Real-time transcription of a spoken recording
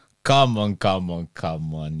Come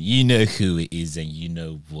on. You know who it is and you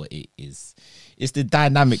know what it is. It's the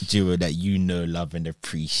dynamic duo that you know, love, and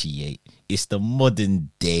appreciate. It's the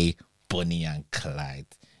modern day Bonnie and Clyde.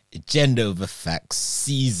 Agenda Over Facts,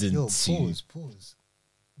 season 2. Pause.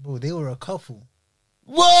 Bro, they were a couple.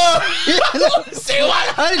 Whoa! Say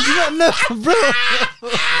what? How did you not know, bro?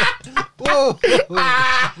 Whoa.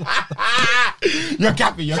 You're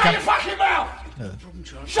capping. Shut your fucking mouth! No.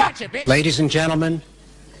 Shut your bitch! Ladies and gentlemen,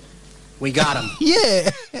 we got him. Yeah.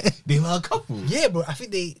 They were a couple. Yeah, bro. I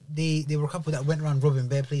think they were a couple that went around robbing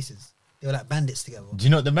bare places. They were like bandits together. Do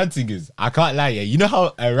you know what the mad thing is? I can't lie, yeah. You know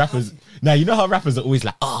how rappers... Now, you know how rappers are always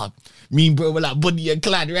like, me and bro were like Bonnie and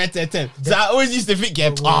Clyde, right? So I always used to think,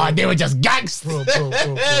 they were just gangsters. Bro.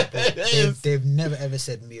 They've never ever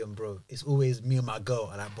said me and bro. It's always me and my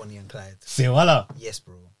girl are like Bonnie and Clyde. Say voila. Yes,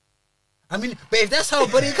 bro. I mean, but if that's how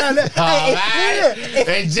Bonnie and Clyde look...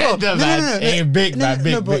 Agenda, man. Hey, big, man.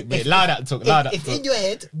 Big. Loud out talk. If in your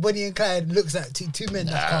head, Bonnie and Clyde looks like two men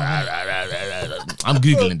that's calm. I'm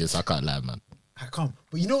Googling this. I can't lie, man. I can't.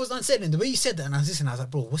 But you know what's unsettling? The way you said that and I was listening, I was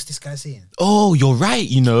like, bro, what's this guy saying? Oh, you're right,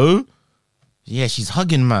 you know. Yeah, she's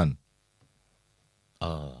hugging, man.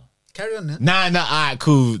 Carry on, then. Nah, alright,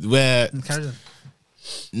 cool. Where? Carry on.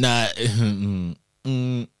 Nah,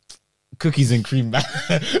 cookies and cream, man.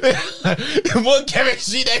 More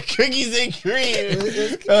chemistry than cookies and cream.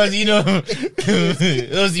 Because, you know,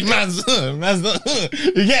 those man's not,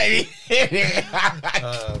 you get me?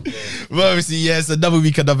 But obviously, yeah, it's another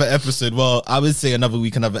week, another episode. Well, I would say another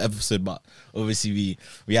week, another episode, but obviously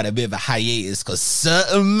we had a bit of a hiatus because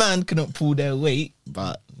certain man couldn't pull their weight.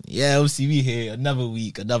 But yeah, obviously we here, another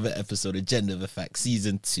week, another episode, Agenda Over Facts,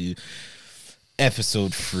 season 2.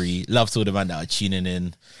 Episode 3. Love to all the man that are tuning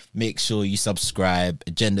in. Make sure you subscribe.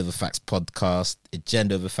 Agenda Over Facts podcast.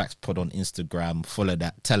 Agenda Over Facts pod on Instagram. Follow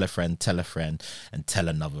that. Tell a friend, and tell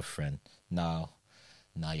another friend. Now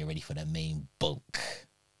you're ready for the main bulk.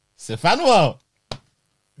 So Fanuel,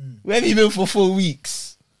 where have you been for 4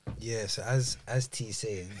 weeks? Yeah, so as T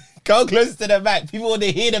saying, come close to the mic. People want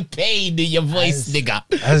to hear the pain in your voice, nigga.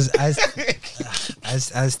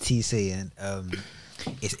 As T saying,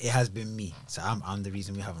 it has been me. So I'm the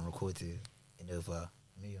reason we haven't recorded in over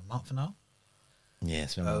maybe a month now. Yeah,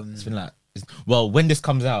 it's been like when this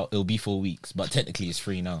comes out, it'll be 4 weeks, but technically it's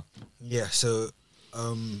 3 now. Yeah, so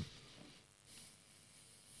I'm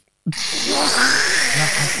trying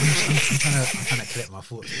to collect my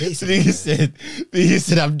thoughts. Basically, he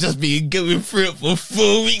said I'm just being going through it for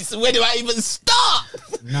 4 weeks. Where do I even start?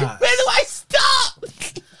 Nah. Where do I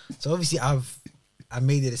start? So obviously I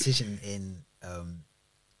made the decision in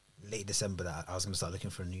late December that I was going to start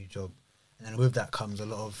looking for a new job, and then with that comes a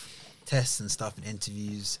lot of tests and stuff and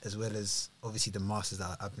interviews, as well as obviously the masters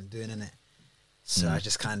that I've been doing in it. So I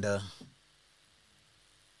just kind of,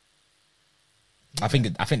 I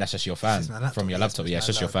think that's just your fan from your laptop. Yeah, it's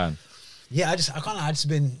just your fan. Yeah, I just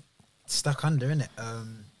been stuck under, innit?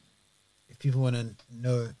 If people want to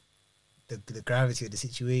know the gravity of the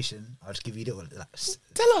situation, I'll just give you little.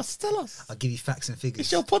 Tell us. I'll give you facts and figures.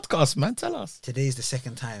 It's your podcast, man. Tell us. Today's the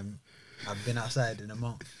second time I've been outside in a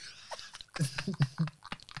month.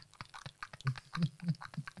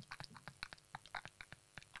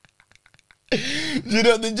 You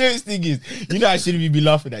know what the jokes thing is? You know I shouldn't be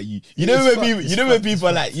laughing at you. You know when people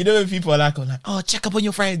are like, oh, check up on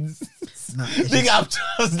your friends. Nah, I'm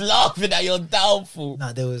just laughing at your downfall.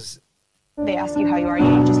 Nah, they ask you how you are,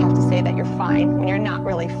 you just have to say that you're fine when you're not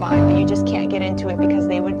really fine, but you just can't get into it because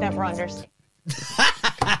they would never understand.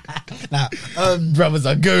 Nah, brothers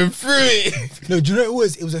are going through it. No, do you know what it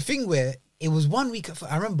was? It was a thing where it was 1 week.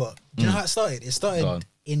 I remember. Do you know how it started? It started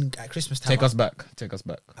at Christmas time. Take us back.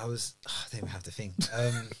 I didn't have to think.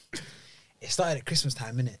 It started at Christmas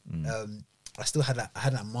time, innit? I still had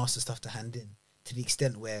that master stuff to hand in, to the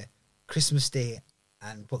extent where Christmas Day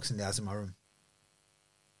and Boxing Day I was in my room.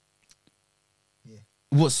 Yeah.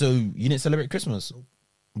 What? So you didn't celebrate Christmas? Nope.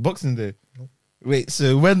 Boxing Day? Nope. Wait.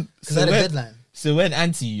 So when? Because I had a deadline. So when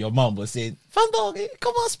Auntie, your mum, was saying, "Fun dog,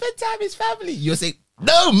 come on, spend time with family," you're saying,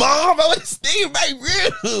 "No, mom, I want to stay in my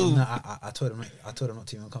room." No, I told them not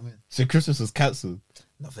to even come in. So Christmas was cancelled.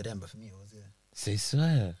 Not for them, but for me it was. Yeah. Say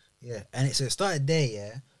swear. Yeah, and it started there,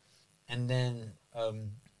 yeah, and then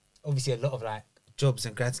obviously a lot of like jobs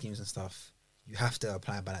and grad schemes and stuff, you have to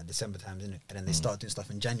apply by like December times, innit? And then they start doing stuff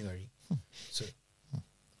in January. So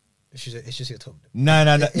it's just your top.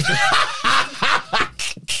 No.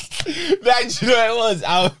 Like, you know what it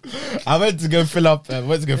was? I went to go fill up. Go on,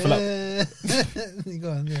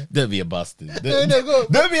 yeah. Don't be a bastard. No, go.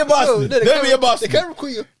 Don't be a bastard. Don't be a bastard. They can't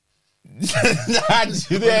record you.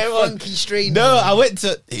 Funky strain. No, I went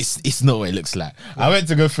to. It's not what it looks like. I went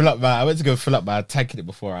to go fill up my. I tanked it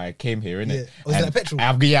before I came here, innit? Yeah. Was that petrol?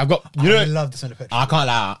 I've got. You I know, love the smell of petrol. I can't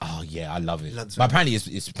lie. Oh yeah, I love it. Love the But smell. apparently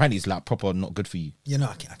it's like proper not good for you. You know,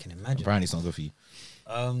 I can imagine. Apparently it's not good for you.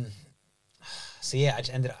 So yeah,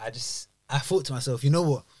 I thought to myself, you know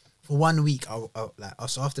what? For 1 week,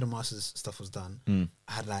 so after the masters stuff was done,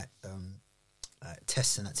 I had like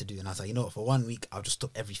tests and that to do, and I was like, you know what? For 1 week, I'll just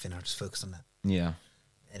stop everything. I'll just focus on that. Yeah.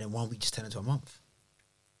 And then 1 week just turned into a month.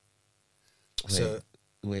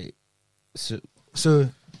 Wait. So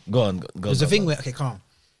Go on. Go. there's a thing where, okay, calm.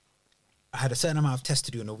 I had a certain amount of tests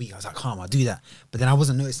to do in a week. I was like, calm, I'll do that. But then I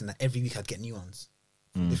wasn't noticing that every week I'd get new ones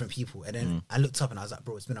from different people. And then I looked up and I was like,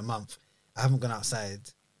 bro, it's been a month. I haven't gone outside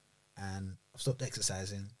and I've stopped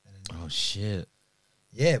exercising. And then, Oh shit.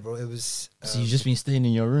 yeah, bro, it was. So you've just been staying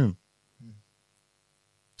in your room.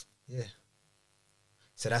 Yeah.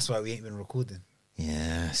 So that's why we ain't been recording.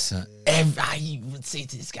 Yeah. So I would say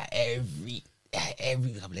to this guy every week,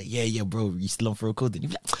 I'm like, yeah, bro, you still on for recording?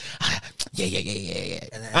 You'd be like, yeah.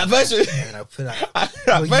 And then, At first, and then I'll put out. at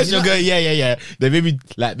first you'll go, yeah. Then maybe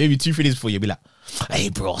 2-3 days before you'll be like, hey,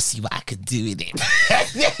 bro, I'll see what I can do with it.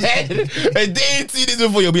 A day, 2 days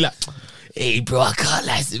before you'll be like, hey, bro, I can't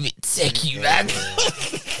lie, it's a bit techie, man.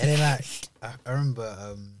 And then like I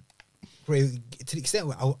remember, bro, to the extent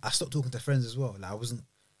where I stopped talking to friends as well. Like I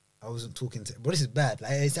wasn't talking to. But this is bad.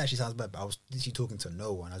 Like it actually sounds bad, but I was literally talking to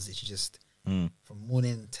no one. I was literally just from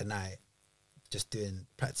morning to night, just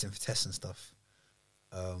practicing for tests and stuff.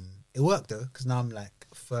 It worked though, because now I'm like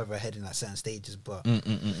further ahead in like certain stages. But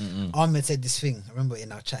Ahmed said this thing. I remember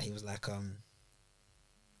in our chat, he was like,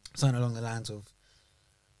 something along the lines of,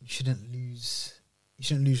 you shouldn't lose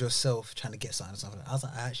yourself trying to get something or something. I was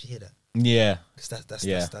like, I actually hear that. Yeah. Because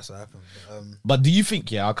that's what happened. But do you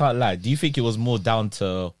think, I can't lie, do you think it was more down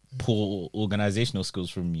to poor organizational skills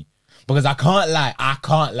from me? Because I can't lie. I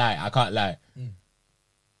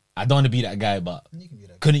don't want to be that guy, but You can be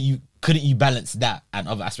that couldn't you balance that and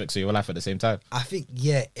other aspects of your life at the same time? I think,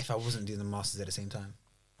 yeah, if I wasn't doing the masters at the same time,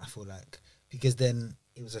 I feel like, because then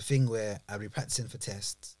it was a thing where I'd be practicing for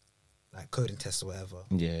tests, like coding tests or whatever,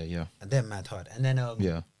 Yeah. and they're mad hard. And then,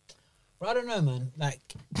 Yeah. but I don't know, man. Like,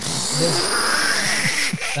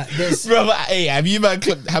 there's Brother, hey, have you man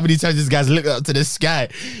clipped how many times this guy's looked up to the sky?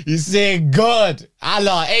 He's saying, God,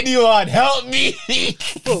 Allah, anyone, help me.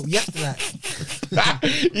 bro, you have to like,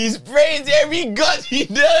 He's praying to every God he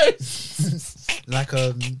knows. like,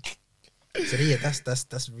 so yeah,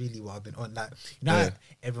 that's really what I've been on. Like, you know, Yeah. how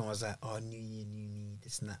everyone was like, oh, new year, new me,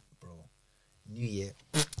 this and that, bro. New year,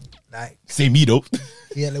 like, Say me though.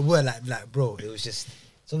 yeah, like, we're like, bro, it was just.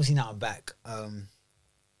 So obviously now I'm back.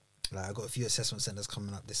 Like I got a few assessment centers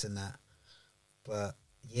coming up, this and that. But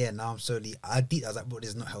yeah, now I'm slowly. I was like, bro,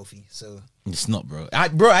 this is not healthy. So It's not, bro. I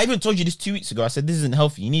even told you this 2 weeks ago. I said this isn't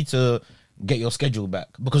healthy. You need to get your schedule back,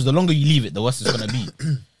 because the longer you leave it, the worse it's gonna be.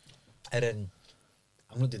 and then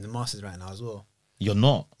I'm not doing the masters right now as well. You're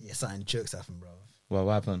not. Yeah, something jokes happened, bro. Well,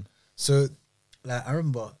 what happened? So like I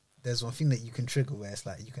remember there's one thing that you can trigger where it's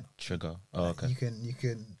like you can Trigger. Oh, like, okay. you can you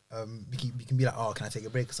can be like, oh, can I take a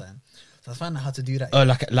break or something? So I was finding out how to do that. Oh,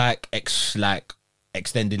 like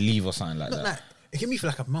extended leave or something like Not that. like it can be for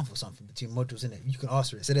like a month or something between modules, in it. You can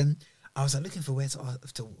ask for it. So then I was like looking for where to I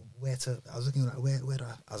was looking like where do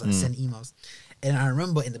I was like send emails, and I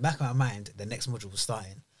remember in the back of my mind the next module was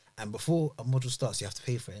starting, and before a module starts you have to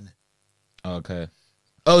pay for it, innit? Okay.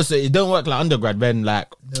 Oh, so it don't work like undergrad when like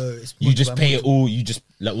No, it's you module just by pay it module. all. You just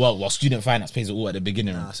like well, student finance pays it all at the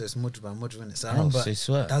beginning. Nah, so it's module by module, innit? So I Oh, remember so I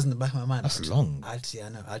swear. that was in the back of my mind. That's long. I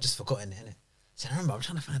know. I just forgotten it, innit? So I remember I'm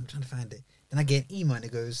trying to find it. Then I get an email and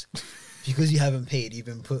it goes, because you haven't paid, you've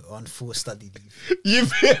been put on full study leave. You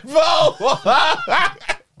bro.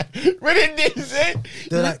 What did they say?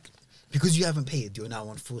 They're like, because you haven't paid, you're now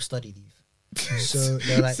on full study leave. So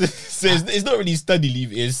they're like, So it's not really study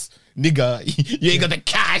leave. It's nigga. You ain't got the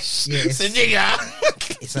cash. Yeah, it's a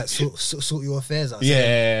nigga. it's like sort your affairs out. So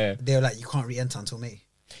Yeah. they're like, you can't re-enter until May.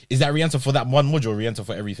 Is that re-enter for that one module or re-enter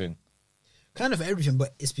for everything? Kind of for everything,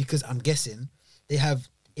 but it's because I'm guessing they have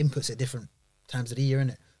inputs at different times of the year,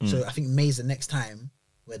 innit? So I think May's the next time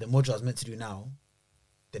where the module I was meant to do now,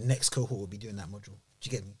 the next cohort will be doing that module. Do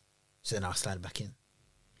you get me? So then I'll slide back in.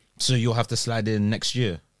 So you'll have to slide in next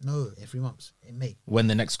year No, in 3 months, in May. when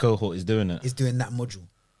the next cohort is doing it. It's doing that module.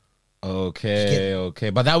 Okay.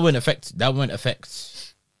 But that won't affect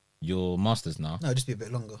your masters now. No, it'll just be a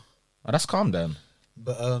bit longer. Oh, that's calm then.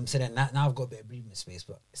 But so then now I've got a bit of breathing space.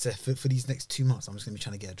 But so for these next 2 months, I'm just gonna be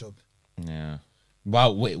trying to get a job. Yeah.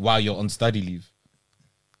 While you're on study leave.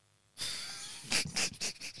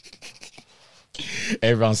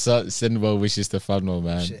 Everyone send well wishes to Fano,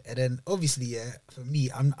 man. Shit. And then obviously, yeah, for me,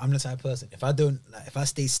 I'm the type of person. If I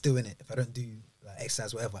stay still in it, if I don't do like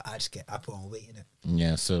exercise, whatever, I put on weight in it.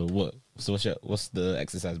 Yeah. So what? So what's the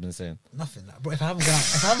exercise been saying? Nothing, like, bro. If I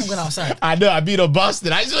haven't gone outside, I know I've been a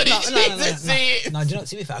bastard. I just want to say it. No, do you know?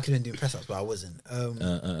 To be fair, I could have been doing press ups, but I wasn't.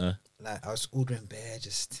 Like I was ordering bear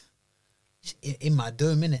just in my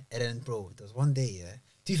dome, innit? And then, bro, there was one day, yeah.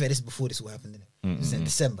 To be fair, this is before this all happened, innit? It was in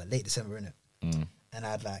December, late December, innit? And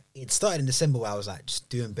it started in December where I was like just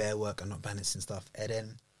doing bare work and not balancing stuff. And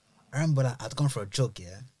then I remember that I'd gone for a jog,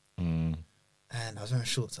 yeah. And I was wearing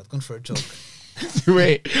shorts. I'd gone for a jog.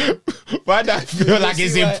 Wait, why do I feel like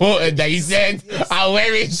it's important that you said I'm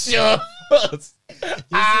wearing shorts?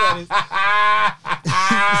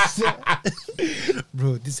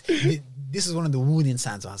 Bro, this is one of the warning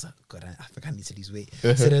signs. I was like, God, I think I need to lose weight.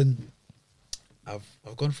 So then I've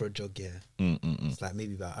gone for a jog, yeah. It's like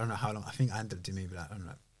maybe about, I don't know how long. I think I ended up doing maybe like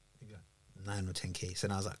 9 or 10K. So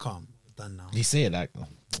then I was like, calm, I'm done now. You say it like,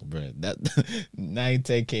 bro, that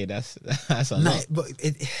 9-10K, that's a lot. But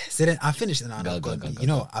so then I finished it now. You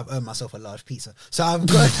know, I've earned myself a large pizza. So I've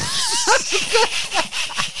got.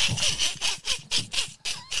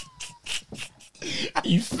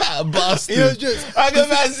 You fat bastard. It was just. I go,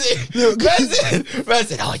 man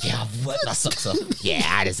said, oh yeah, I've worked my socks off. Yeah,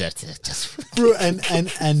 I deserve to just. Bro, and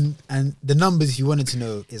the numbers, if you wanted to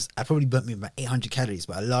know, is I probably burnt me about 800 calories,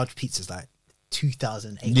 but a large pizza is like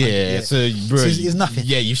 2,800. Yeah, so bro, so it's nothing.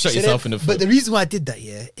 Yeah, you shot yourself in the foot. But the reason why I did that,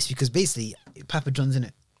 yeah, is because basically Papa John's in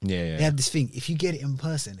it. Yeah. They have this thing. If you get it in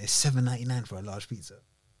person, it's $7.99 for a large pizza.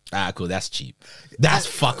 Ah, cool. That's cheap. That's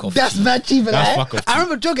fuck off. That's mad cheap. That's fuck off. I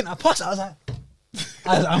remember jogging. I passed it. I was like,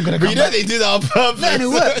 I'm gonna. But you know they do that on purpose. No, and it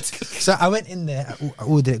worked. So I went in there. I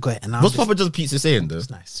ordered it. Got it. And what's Papa John's pizza saying though? It's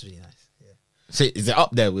nice. It's really nice. Yeah. So is it up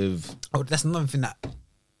there with? Oh, that's another thing that.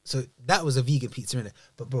 So that was a vegan pizza, innit?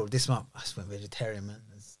 But bro, this month I just went vegetarian, man.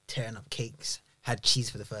 I was tearing up cakes. Had cheese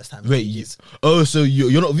for the first time. Wait, so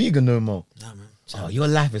you're not vegan no more? Nah, man. Oh, your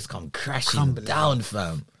life has come crashing down,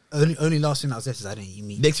 fam. Only last thing I was there is I didn't eat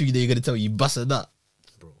meat. Next week you're gonna tell me you busted up.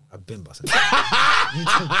 Bro, I've been busted. You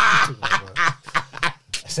too, bro.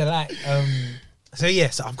 So like, so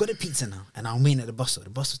I've got a pizza now, and I'm waiting at the bus stop. The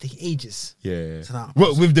bus was taking ages. Yeah. So now,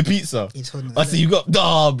 what with the pizza? Oh, so you got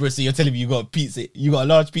bro. So you're telling me you got pizza? You got a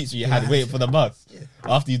large pizza? You had waiting for the bus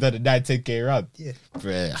after you done the 9-10K run. Yeah,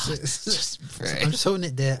 bro. So I'm just holding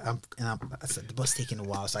it there, I said the bus taking a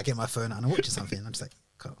while, so I get my phone out and I'm watching something. And I'm just like,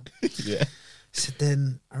 cool. Yeah. So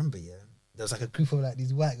then I remember, there was like a group of like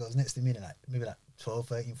these white girls next to me, and like maybe like 12,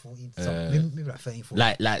 13, 14, maybe like 13,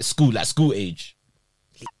 14. Like school age.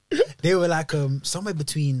 They were like somewhere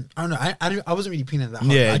between, I don't know, I wasn't really peeing that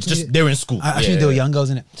hard. Yeah, they were in school. I actually, they were young girls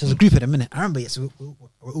in it. So there's a group at a minute. I remember, so we're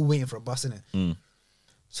all waiting for a bus in it.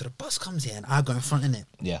 So the bus comes here and I go in front in it.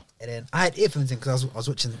 Yeah. And then I had earphones in because I was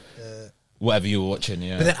watching whatever you were watching.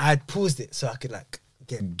 Yeah. But then I had paused it so I could like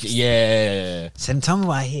get. Yeah. So then tell me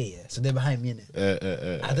what I hear. Yeah. So they're behind me in it.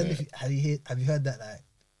 I don't know if have you heard that like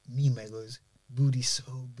meme where it goes, booty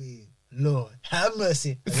so big, Lord have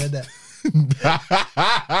mercy. I heard that.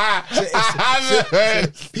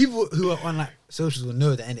 So people who are on like socials will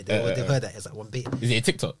know that, innit? They've heard that. It's like one bit. Is it a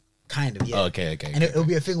TikTok? Kind of, yeah. Oh, okay. And it'll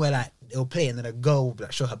be a thing where like it'll play and then a girl will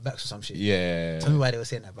like show her backs or some shit. Yeah. Tell me why they were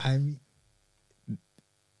saying that behind me.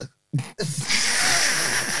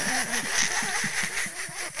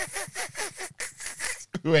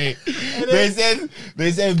 Wait, they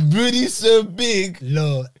said booty so big.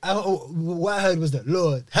 Lord, what I heard was that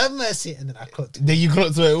Lord have mercy, and then I clocked. Then you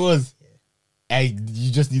clocked what it was. Yeah. And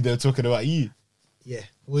you just knew they were talking about you. Yeah,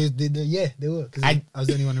 well, they were because I was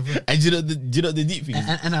the only one in front. And do you know the deep thing?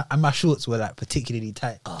 And my shorts were like particularly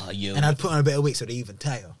tight. Oh, yeah. And I'd put on a bit of weight so they even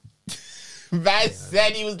tighter. Man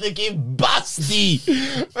said he was looking busty.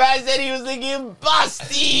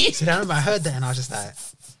 So then I remember I heard that and I was just like,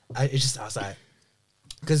 I was like,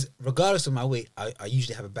 because regardless of my weight, I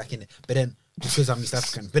usually have it back in it. But then because I'm East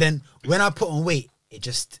African, but then when I put on weight, it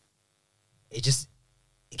just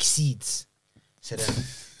exceeds. So then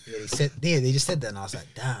they just said that, and I was like,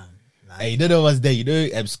 damn. Like, hey, you know what's there? You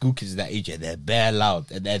know, school kids that age, they're bare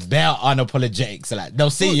loud and they're bare unapologetic. So like they'll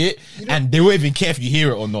say it, and they won't even care if you hear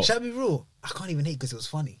it or not. Shall I be real? I can't even hate because it was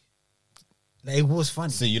funny. Like it was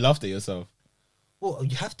funny. So you laughed at yourself. Well,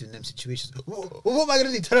 you have to in them situations. What am I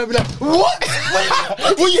gonna do? Turn around and be like, what?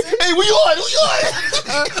 What you on?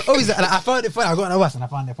 Always like, I found it funny. I got on the bus and I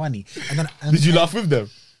found it funny. And then did you laugh with them?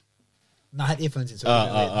 No, I had earphones in, so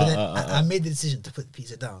but then I made the decision to put the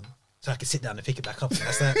pizza down so I could sit down and pick it back up. And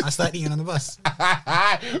I started eating on the bus.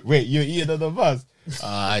 Wait, you're eating on the bus?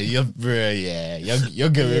 You're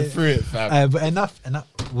going through it, fam. But enough.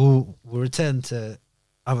 we'll return to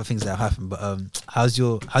other things that have happened. But how's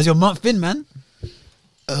your month been, man?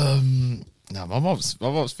 Nah, my mom's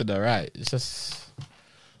been alright. It's just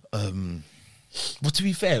but to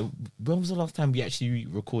be fair, when was the last time we actually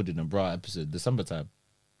recorded a bra episode? December time.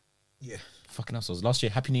 Yeah. Fucking hell, so it was last year.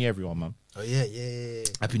 Happy New Year, everyone, man. Oh yeah.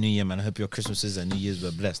 Happy New Year, man. I hope your Christmases and New Years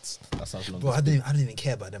were blessed. That's how long. Bro, I don't even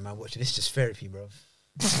care about that, man. Watching this is just therapy, bro.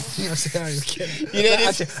 You know what I'm saying? I don't even care. You know,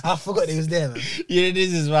 Actually, I forgot it was there, man. Yeah,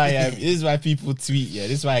 this is why people tweet. Yeah,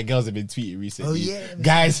 this is why girls have been tweeting recently. Oh yeah, man.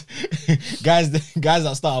 guys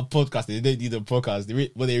that start a podcast, they don't need a podcast.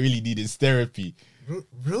 What they really need is therapy.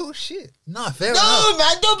 Real shit. Nah, fair No, enough.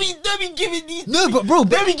 man, don't be giving these. No, but bro,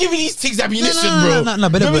 Don't be giving these things ammunition, no, bro.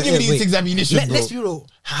 but Don't be giving wait. these things ammunition, bro. Let's be real.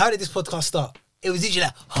 How did this podcast start? It was literally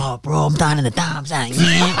like, oh, bro, I'm down in the dumps, man.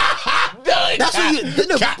 That's what you.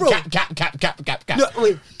 No, cap, bro. Cap. No,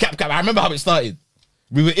 wait. Cap. I remember how it started.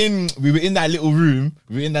 We were in that little room.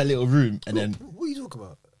 And then What are you talking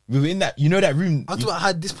about? we were in that. You know that room. I'm talking about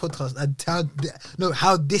how this podcast,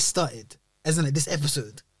 how this started, as in like this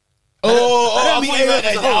episode. I thought you meant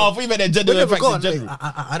as a whole. that gender Whatever, facts go in on, wait, general.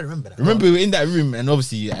 I don't remember that. Remember, we were in that room, and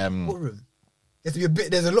obviously, What room? There's to be a bit.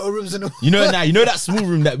 There's a lot of rooms in the. you know that small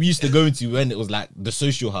room that we used to go into when it was like the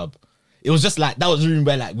social hub. It was just like that was the room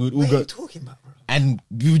where like we would all What are go, you talking about, bro? and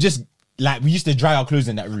we would just like we used to dry our clothes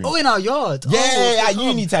in that room. Oh, in our yard. Yeah, at calm.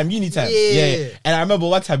 uni time. Yeah. And I remember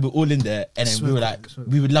one time we were all in there, and then we were like, Smoke.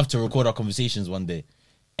 we would love to record our conversations one day,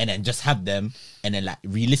 and then just have them, and then like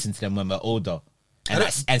re-listen to them when we're older,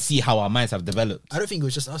 and see how our minds have developed. I don't think it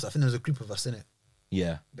was just us. I think there was a group of us in it.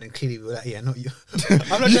 Yeah. But then clearly we were like, yeah, not you. I'm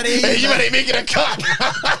not trying to hear you. ain't making a cut.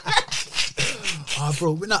 Oh,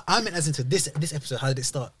 bro. No, I meant as into this episode. How did it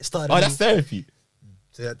start? It started. Oh, that's therapy.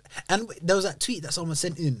 And there was that tweet that someone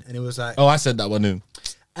sent in, and it was like, Oh, I said that one in.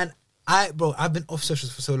 and I've been off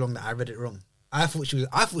socials for so long that I read it wrong. I thought she was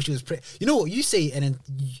you know what you say, and then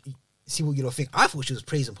you see what you don't think. I thought she was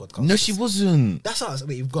praising podcasts. No, she wasn't. That's how.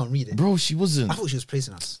 Wait, you've gone and read it. Bro, she wasn't. I thought she was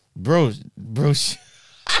praising us. Bro, she... Bro,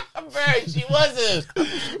 she wasn't. Bro,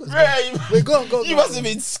 Wait, go on. You must have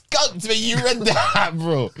been skunked when you read that,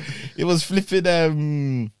 bro. It was flipping, let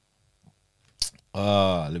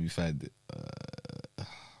me find it.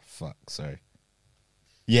 Fuck, sorry.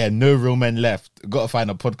 Yeah, no real men left. Gotta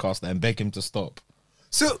find a podcaster and beg him to stop.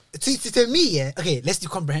 So to me, yeah. Okay, let's do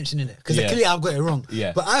comprehension in it because Yeah. clearly I've got it wrong.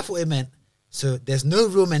 Yeah. But I thought it meant so there's no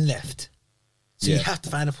real men left, so Yeah. you have to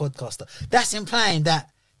find a podcaster. That's implying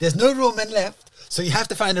that there's no real men left, so you have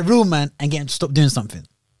to find a real man and get him to stop doing something.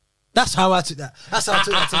 That's how I took that. That's how I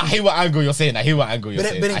took that. To I me. hear what angle you're saying. I hear what angle you're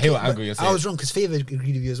saying. then- I hear what angle you're saying. I was wrong because Favor agreed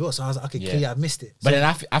with you as well. So I was like, okay, Yeah. clearly I've missed it. But So,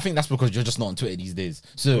 then I think that's because you're just not on Twitter these days.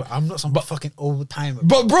 So, I'm not some fucking old timer.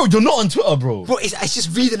 but bro, you're not on Twitter, bro. Bro, it's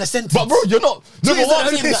just reading a sentence. But bro, you're not. No, Twitter's but what the I'm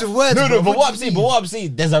only saying, place with words, no, bro. but What what do I'm you saying, mean? but what I'm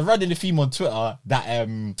saying, there's a running theme on Twitter that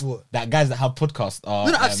What? that guys that have podcasts are.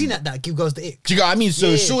 no, I've seen that give girls the ick. Do you get what I mean?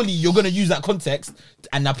 So Yeah. surely you're gonna use that context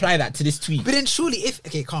and apply that to this tweet. But then surely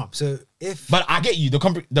calm. So if But I get you. The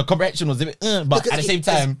comprehension was a bit, but Because at the same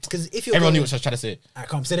time, because if you're everyone knew going- what I was trying to say. I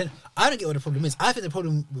can't. So then I don't get what the problem is. I think the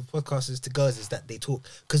problem with podcasters to girls is that they talk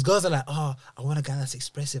because girls are like, oh, I want a guy that's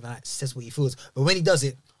expressive and like, says what he feels. But when he does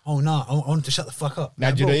it, oh no, I want him to shut the fuck up. Now,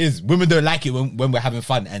 Like, do you know bro, what it is? Women don't like it when we're having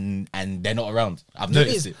fun and they're not around. I've No, it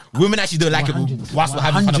noticed is. it. Women actually don't like 100, it whilst we're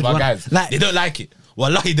having fun with our 100, guys. like- They don't like it.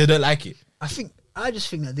 Wallahi, they don't like it. I just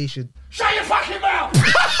think that they should. Shut your fucking mouth! Shut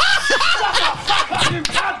the fuck up, you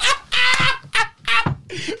cunt!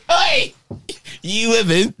 Hey, you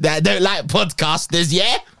women that don't like podcasters,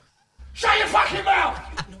 yeah? Shut your fucking mouth!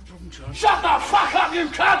 Shut the fuck up, you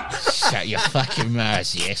cunt! Shut your fucking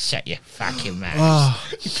mouth, yeah? Shut your fucking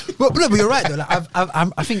mouth. But you're right though. Like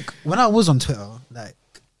I think when I was on Twitter, like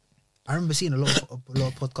I remember seeing a lot of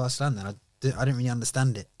podcasts and I didn't really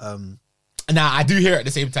understand it. Nah, I do hear it at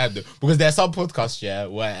the same time though, because there's some podcasts, yeah,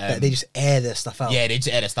 where That they just air their stuff out. yeah, they just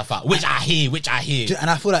air their stuff out, which I hear. And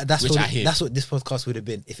I feel like that's Which I hear. what this podcast would have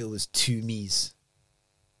been if it was two me's.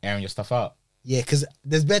 Airing your stuff out. Yeah, because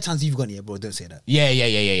there's bare times you've gone here, bro. Don't say that. Yeah.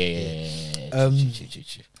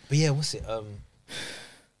 Chill. But yeah, what's it?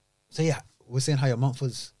 So yeah, we're saying how your month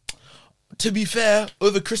was To be fair,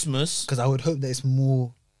 over Christmas, because I would hope that it's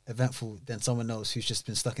more eventful than someone else who's just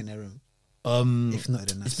been stuck in their room. If not,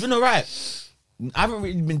 then it's that's been alright. I haven't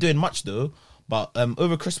really been doing much though, but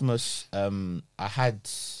over Christmas, I had.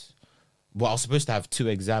 Well, I was supposed to have 2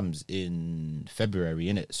 exams in February,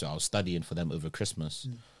 innit? So I was studying for them over Christmas.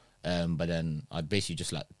 But then I'd basically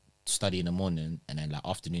just like study in the morning and then like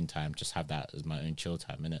afternoon time, just have that as my own chill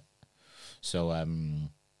time, innit? So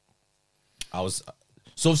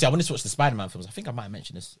So obviously, I wanted to watch the Spider-Man films. I think I might have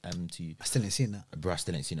mentioned this to you. I still ain't seen that. Bro, I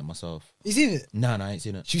still ain't seen it myself. You seen it? No, I ain't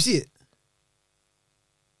seen it. Should you see it?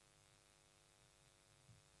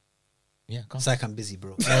 Yeah, It's like I'm busy,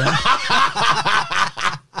 bro. To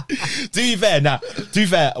be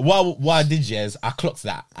fair, what I did is I clocked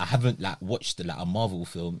that I haven't like watched like a Marvel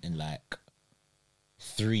film in like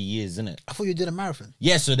 3 years, innit? I thought you did a marathon.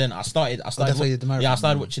 Yeah, so then I started that's why you did the marathon. yeah, I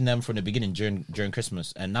started watching them from the beginning during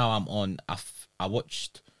Christmas, and now I'm on. I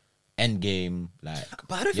watched Endgame like.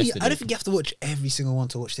 But I don't think you have to watch every single one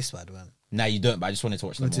to watch this one, man. Nah, you don't. But I just wanted to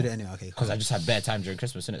watch them Want to do all. it anyway? Okay, Because I just had bare time during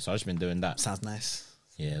Christmas, innit? So I've just been doing that. sounds nice.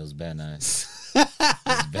 Yeah, it was bare nice. It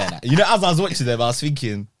was bare nice. You know, as I was watching them, I was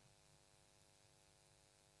thinking,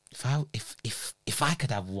 if I could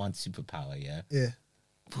have one superpower, Yeah,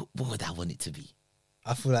 what would I want it to be?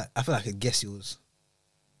 I feel like I could guess yours.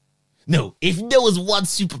 No, if there was one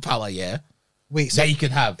superpower, Wait, so that you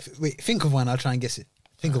could have. wait, think of one. I'll try and guess it.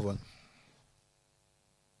 Think of one.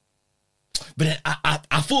 But then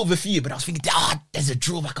I thought of a few, but I was thinking, there's a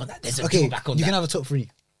drawback on that. There's a Okay, drawback on you that. can have a top three,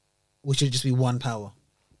 or should it just be one power?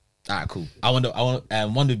 Alright, cool. I want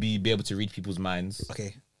one would be able to read people's minds.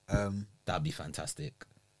 Okay. That'd be fantastic.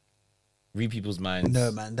 Read people's minds.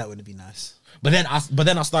 No, man, that wouldn't be nice. But then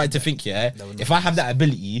I started to think, That would not if I have that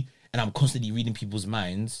ability and I'm constantly reading people's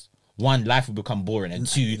minds, one, life will become boring, and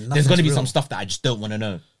two, there's nothing's going to be real. some stuff that I just don't want to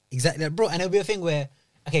know. Exactly, bro. And it'll be a thing where,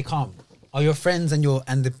 okay, calm. Are your friends and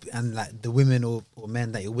like the women or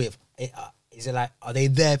men that you're with? Is it like, are they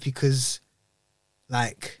there because,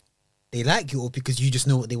 like, they like you, or because you just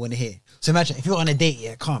know what they want to hear? So imagine if you're on a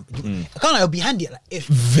date, calm. It'll be handy. Like, if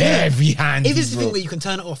Very handy. if it's the bro. thing where you can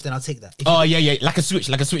turn it off, then I'll take that. If Oh yeah, like a switch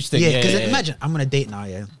thing. Yeah, because imagine I'm on a date now.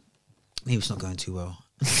 Yeah, maybe it's not going too well.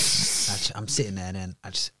 I'm sitting there, and then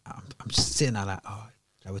I'm just sitting there like,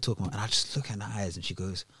 we're talking about, and I just look in her eyes, and she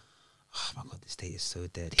goes, "Oh my god, this date is so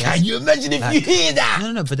dead." Can you imagine if like, you hear that?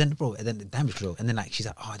 No, but then, bro, and then the damage, bro, and then like she's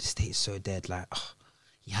like, "Oh, this date is so dead." Like,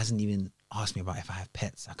 he hasn't even asked me about if I have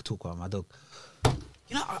pets. I could talk about my dog.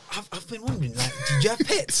 You know, I've been wondering, like, did you have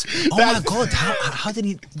pets? Oh my god, how did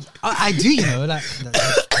he? I do, you know, like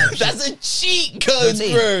That's a cheat you know code, what I'm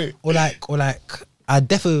saying? bro. Or like, I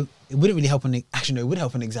definitely, it wouldn't really help on actually no, it would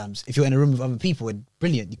help on exams if you're in a room with other people. And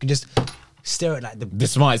brilliant, you can just stare at like The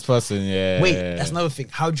smartest person, yeah. Wait, that's another thing.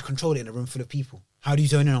 How do you control it in a room full of people? How do you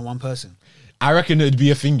zone in on one person? I reckon it'd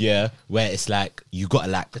be a thing, where it's like you gotta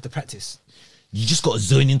like You have to practice. you just gotta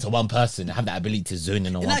zone into one person and have that ability to zone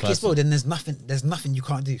in on In one that case, person. bro, then there's nothing you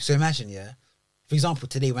can't do. So imagine, for example,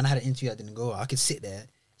 today when I had an interview that didn't go well, I could sit there,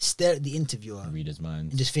 stare at the interviewer, Readers'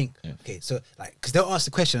 minds. and just think, Yeah. okay, so like, because they'll ask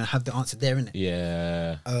the question and have the answer there, innit?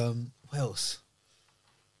 Yeah. What else?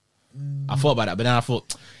 I thought about that, but then I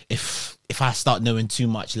thought if I start knowing too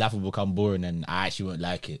much, life will become boring and I actually won't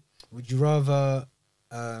like it. Would you rather?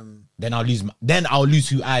 Then I'll lose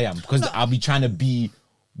who I am because I'll be trying to be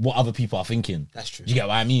what other people are thinking. That's true. Do you get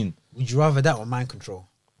what I mean? Would you rather that or mind control?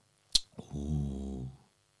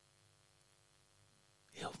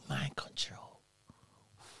 Yo, mind control.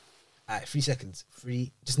 All right, 3 seconds.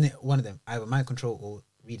 Just one of them. Either mind control or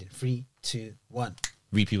reading. 3, 2, 1.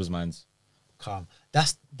 Read people's minds. Calm.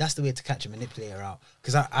 That's the way to catch a manipulator out.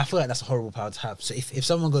 Because I feel like that's a horrible power to have. So if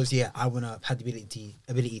someone goes, I want to have the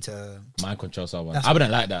ability to Mind control someone. That's I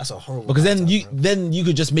wouldn't like that. that's a horrible because then power to you have, bro. then you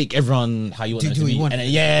could just make everyone how you want Do them to what be. you want. And then,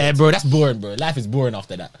 yeah, bro, that's boring, bro. Life is boring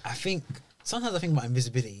after that. Sometimes I think about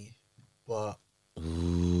invisibility, but I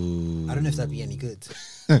don't know if that'd be any good.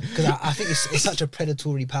 Because I think it's such a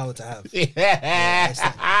predatory power to have. Yeah. It's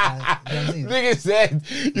like, you know what I'm saying? Nigga said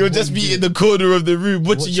you'll just be in the corner of the room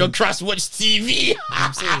watching your crush watch TV. You know what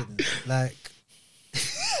I'm saying? Like,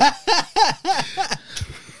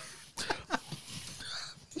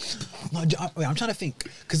 no, wait, I'm trying to think.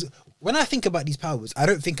 Because when I think about these powers, I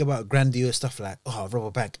don't think about grandiose stuff like, rob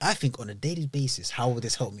a bank. I think on a daily basis, how will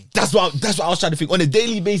this help me? That's what I was trying to think. On a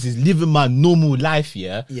daily basis, living my normal life,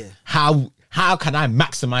 Yeah. How can I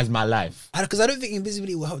maximize my life? Because I don't think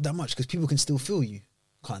invisibility will help that much because people can still feel you,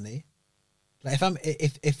 can't they? Like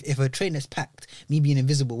if a train is packed, me being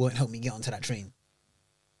invisible won't help me get onto that train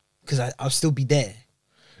because I'll still be there.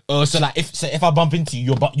 Oh, so like if I bump into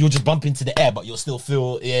you, you'll just bump into the air, but you'll still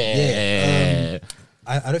feel I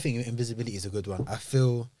don't think invisibility is a good one. I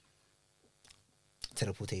feel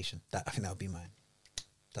teleportation. I think that would be mine.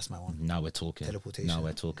 That's my one. Now we're talking. Teleportation. Now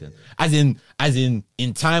we're talking. As in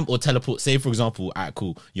time or teleport. Say for example, alright,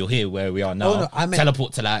 cool. You're here where we are now. Oh, no, I meant-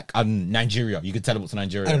 teleport to like Nigeria. You could teleport to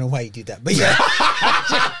Nigeria. I don't know why you do that, but yeah.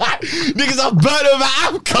 Niggas are burnt over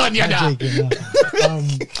Afcon, you know.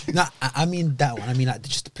 No, I mean that one. I mean like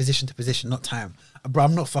just position to position, not time. Bro,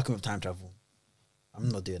 I'm not fucking with time travel. I'm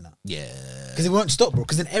not doing that. Yeah. Because it won't stop, bro.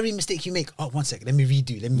 Because then every mistake you make, oh, 1 second, let me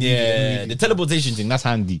redo. Yeah, the teleportation thing, that's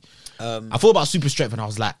handy. I thought about super strength and I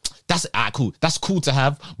was like, that's cool. That's cool to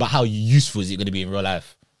have, but how useful is it going to be in real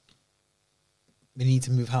life? When you need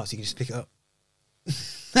to move house, you can just pick it up.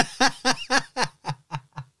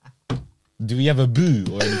 Do we have a boo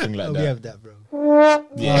or anything like Oh, that? we have that, bro.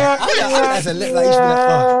 Yeah. That's a look like you should be like,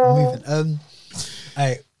 oh, I'm moving.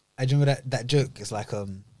 I remember that joke. It's like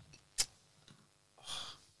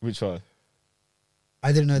Which one?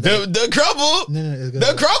 I didn't know that. The crumble. No, it was good.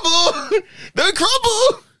 The crumble. The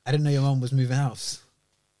crumble. I didn't know your mum was moving house.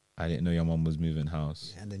 I didn't know your mum was moving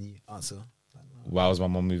house. And then you answer. Like, no. Why was my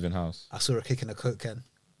mum moving house? I saw her kicking a Coke can.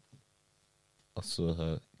 I saw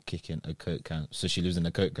her kicking a Coke can. So she lives in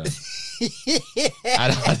a Coke can. I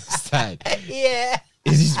don't understand. Yeah.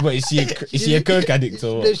 Is she a Coke addict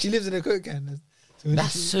or? No, she lives in a Coke can.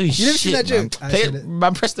 That's so You never shit, seen that man. joke? Play it,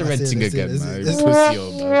 man, press the red thing again, man. Let's- Pussy,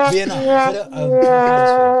 oh, man. But yeah,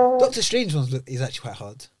 no. Doctor Strange one's is actually quite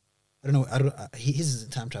hard. I don't know. His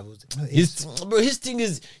isn't time travel. No, His thing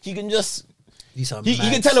is he can just he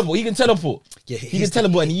can teleport. He can teleport. Yeah, he can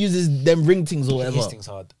teleport and he uses them ring things or whatever His thing's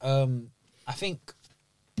hard. I think.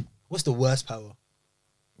 What's the worst power?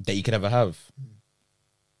 that you could ever have.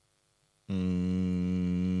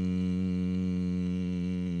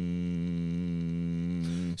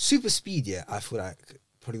 Super speed. Yeah, I feel like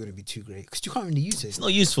probably wouldn't be too great because you can't really use it. It's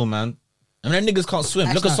not useful, man. I mean, them niggas can't swim.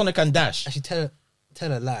 Look at Actually, Sonic and Dash. Actually,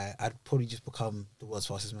 tell a lie. I'd probably just become the world's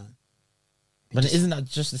fastest man. But isn't that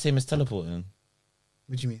just the same as teleporting?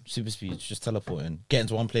 What do you mean? Super speed, it's just teleporting. Get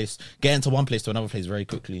into one place to another place very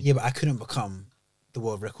quickly. Yeah, but I couldn't become the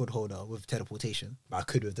world record holder with teleportation. But I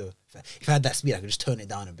could with if I had that speed, I could just turn it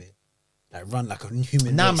down a bit, like run like a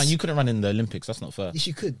human. Nah, race. man, you couldn't run in the Olympics. That's not fair. Yes,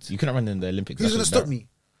 you could. You couldn't run in the Olympics. Who's gonna That's stop that- me?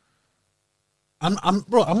 I'm not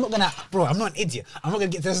an idiot. I'm not gonna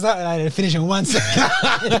get to the start line and finish in 1 second.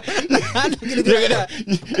 I'm not gonna do You're that.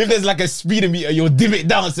 if there's like a speedometer meter, you'll dim it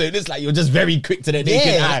down so it's like you're just very quick to the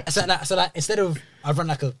naked eye. So like instead of I run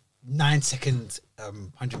like a 9 second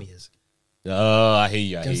 100 meters. Oh, I hear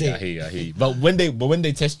you. You know I hear you. But when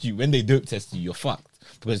they test you, when they dope test you, you're fucked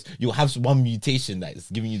because you'll have one mutation that's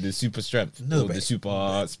giving you the super strength or the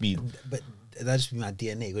super speed. But that'd just be my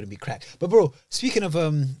DNA. It wouldn't be cracked. But bro, speaking of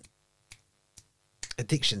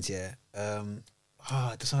addictions, yeah.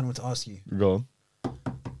 That's something I want to ask you. Go on.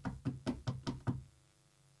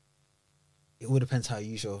 It all depends how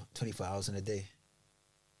you use your 24 hours in a day.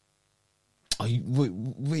 Oh,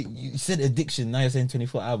 wait, you said addiction, now you're saying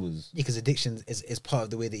 24 hours. Yeah, because addiction is part of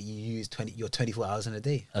the way that you use your 24 hours in a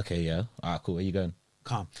day. Okay, yeah. Alright, cool. Where you going?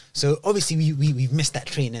 Calm. So obviously we've missed that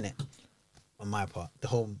train, innit? On my part. The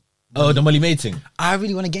whole... Oh, the Molly mating. I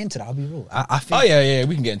really want to get into that. I'll be real. I think... Oh, yeah,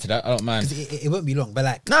 we can get into that. I don't mind. 'cause it won't be long, but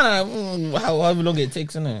like... No. However long it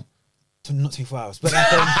takes, innit? Not 24 hours, but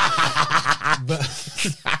like... but...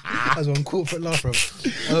 that was one corporate laugh, bro.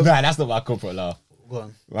 Right, that's not my corporate law. Go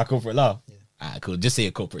on. My corporate law? Yeah. Alright, cool. Just say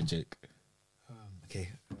a corporate joke. Okay.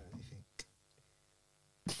 Let me think.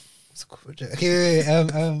 What's a corporate joke? Okay, wait. Oh,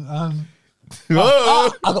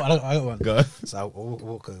 I got one. Go on. So I'll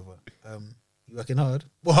walk over. You working hard?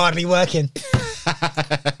 We're hardly working.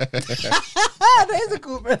 That is a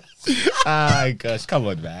corporate. Oh gosh, come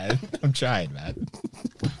on, man. I'm trying, man.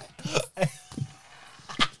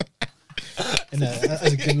 No, that's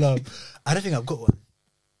a good laugh. I don't think I've got one.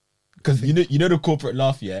 Because you know the corporate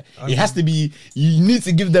laugh, yeah? It has to be, you need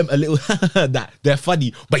to give them a little that they're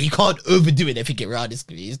funny, but you can't overdo it. They're thinking, wow, this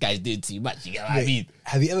guy's doing too much. You get what I mean?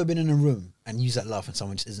 Have you ever been in a room and used that laugh and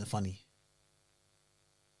someone just isn't funny?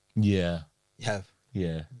 Yeah. You have.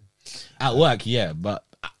 Yeah. At work, yeah, but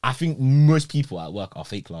I think most people at work are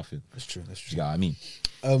fake laughing. That's true. You get what I mean?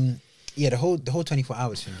 Yeah, the whole 24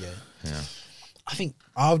 hours thing, yeah. I think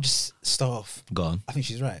I'll just start off. Go on. I think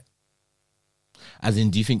she's right. As in,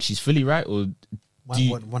 do you think she's fully right or do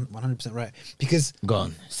you... 100% right. Because Go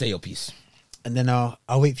on, say your piece. and then I'll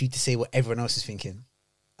wait for you to say what everyone else is thinking.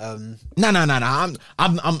 No. I'm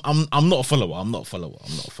not a follower. I'm not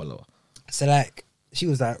a follower. So like she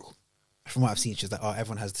was like, from what I've seen, she was like, oh,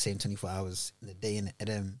 everyone has the same 24 hours in the day, innit?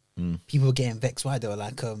 And then people were getting vexed. Why? They were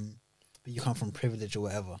like, but you come from privilege or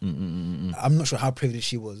whatever. I'm not sure how privileged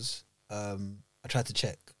she was. I tried to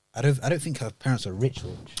check. I don't think her parents are rich.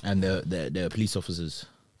 And they're police officers.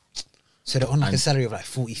 So they're on like a salary of like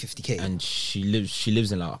 40, 50k. And she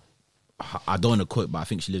lives in like, I don't want to quote, but I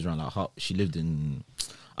think she lives around like, she lived in,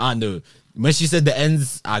 I don't know. When she said the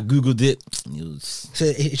ends, I googled it. So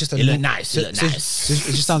it's just It looked nice. So it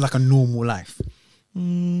just sounds like a normal life. I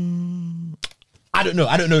don't know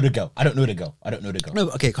the girl. No,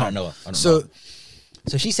 but okay, I don't know her. So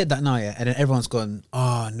she said that now, yeah, and then everyone's gone,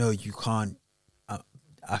 oh no, you can't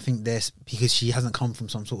I think there's because she hasn't come from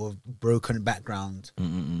some sort of broken background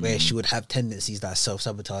where she would have tendencies that are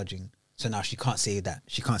self-sabotaging. So now she can't say that.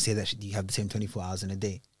 She can't say that you have the same 24 hours in a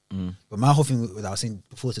day. But my whole thing with I was saying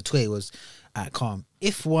before to Tway was at calm.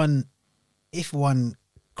 If one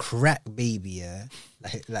crack baby, yeah,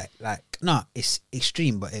 like it's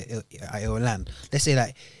extreme, but it will land. Let's say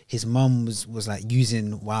like his mum was like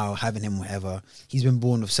using while having him, whatever. He's been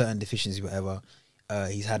born with certain deficiencies, whatever.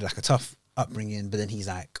 He's had like a tough upbringing, but then he's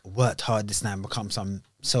like worked hard this time, become some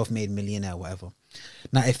self-made millionaire, whatever.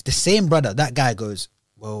 Now, if the same brother, that guy goes,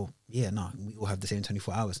 well, yeah, no, we all have the same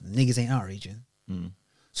 24 hours. Niggas ain't outraging.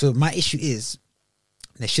 So my issue is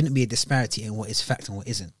there shouldn't be a disparity in what is fact and what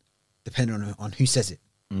isn't, depending on who says it.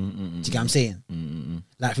 Do you get what I'm saying?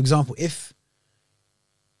 Like, for example, if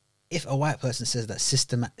a white person says that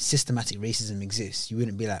systematic racism exists, you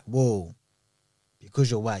wouldn't be like, whoa, because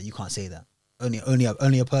you're white, you can't say that.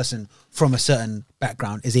 Only a person from a certain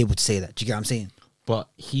background is able to say that. Do you get what I'm saying? But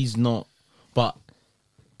he's not. But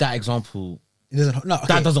that example, it doesn't. No, okay.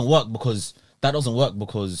 That doesn't work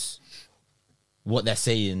because what they're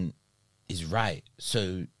saying is right.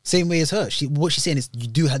 So same way as her. What she's saying is you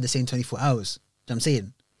do have the same 24 hours. Do you know what I'm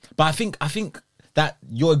saying? But I think that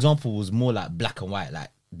your example was more like black and white. Like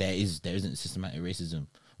there isn't systematic racism.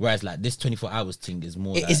 Whereas like this 24 hours thing is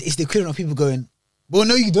more. It's the equivalent of people going, well,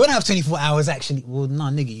 no, you don't have 24 hours actually. Well, no,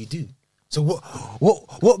 nigga, you do. So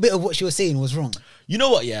what bit of what she was saying was wrong? You know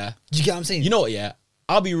what? Yeah. Do you get what I'm saying? You know what? Yeah.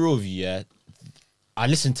 I'll be real with you. Yeah. I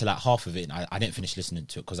listened to like half of it and I didn't finish listening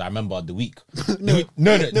to it because I remember the week. No. Do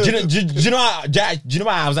you know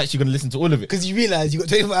why I was actually going to listen to all of it? Because you realise you got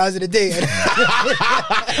 24 hours in a day.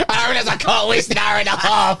 I realised I can't waste an hour and a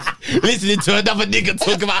half listening to another nigga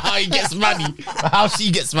talk about how he gets money. How she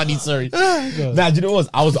gets money, sorry. Nah, do you know what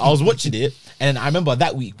it was? I was watching it and I remember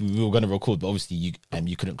that week we were going to record, but obviously you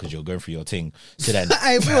couldn't because you were going through your thing. So then...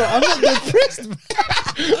 Hey bro, I'm not depressed.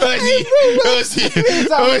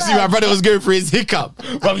 Obviously my brother was going through his hiccup.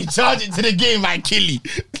 But we charge it to the game, my killie.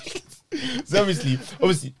 So obviously.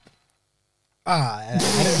 I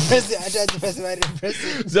didn't press it. I tried to press it, I didn't press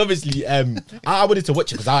it. So obviously, I wanted to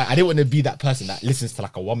watch it because I didn't want to be that person that listens to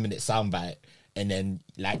like a 1 minute soundbite and then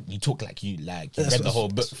like you talk like you read the whole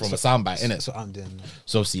book from a soundbite, innit? That's what I'm doing.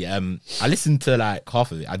 So obviously, I listened to like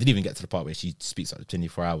half of it. I didn't even get to the part where she speaks like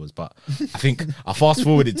 24 hours, but I think I fast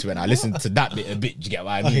forwarded to it and I listened to that bit a bit. Do you get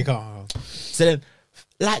what I mean? Okay, come on. So then,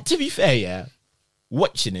 like, to be fair, yeah,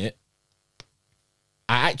 watching it,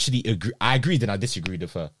 I actually agree. I agreed and I disagreed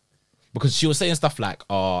with her because she was saying stuff like,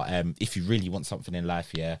 if you really want something in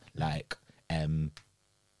life, yeah, like,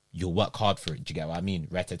 you'll work hard for it. Do you get what I mean?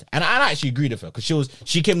 And I actually agreed with her because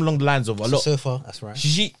she came along the lines of a lot. So far, that's right.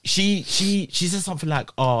 She said something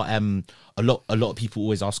like, a lot of people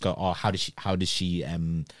always ask her, how does she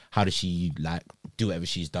like do whatever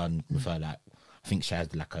she's done with her, like, I think she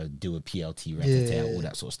has like do a PLT, all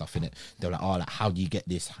that sort of stuff in it. They're like, like, how do you get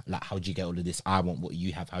this? Like, how do you get all of this? I want what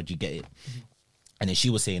you have. How do you get it? And then she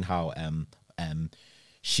was saying how,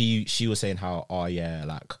 she was saying how, yeah,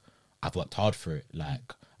 like, I've worked hard for it. Like,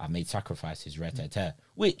 I've made sacrifices,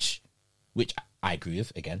 which I agree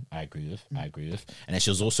with. Again, I agree with. And then she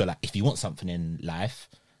was also like, if you want something in life,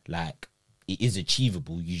 like, it is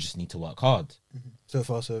achievable. You just need to work hard. So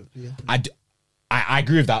far, so yeah. I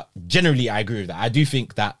agree with that. Generally, I agree with that. I do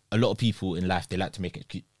think that a lot of people in life, they like to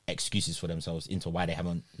make excuses for themselves into why they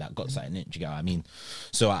haven't like got something in. Do you get what I mean?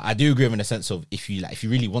 So I do agree with in the sense of if you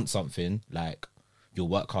really want something, like, you'll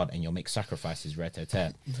work hard and you'll make sacrifices,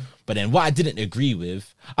 But then what I didn't agree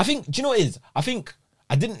with, I think, do you know what it is? I think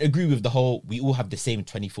I didn't agree with the whole, we all have the same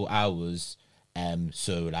 24 hours.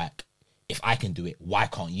 So like, if I can do it, why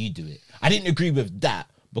can't you do it? I didn't agree with that.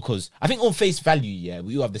 Because I think on face value, yeah,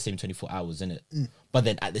 we all have the same 24 hours, innit? But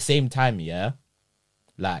then at the same time, yeah,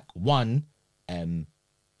 like, one,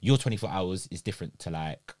 your 24 hours is different to,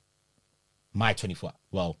 like, my 24.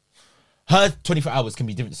 Well, her 24 hours can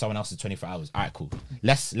be different to someone else's 24 hours. All right, cool.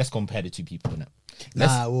 Let's compare the two people,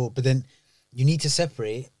 innit? But then you need to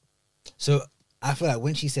separate. So I feel like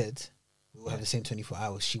when she said we all have the same 24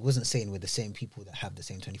 hours, she wasn't saying we're the same people that have the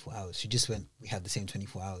same 24 hours. She just went, we have the same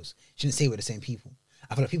 24 hours. She didn't say we're the same people.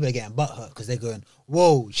 I feel like people are getting butthurt because they're going,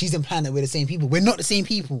 whoa, she's implying that we're the same people. We're not the same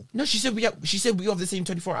people. No, she said we have the same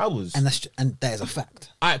 24 hours. And that is a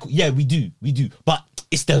fact. All right, cool. Yeah, we do. But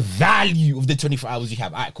it's the value of the 24 hours you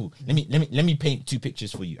have. All right, cool. Let me paint two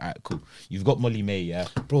pictures for you. All right, cool. You've got Molly May, yeah?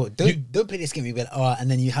 Bro, don't play this game with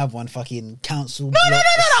and then you have one fucking council. No.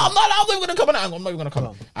 I'm not even going to come on. I'm not even going to come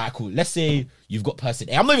on. All right, cool. Let's say you've got person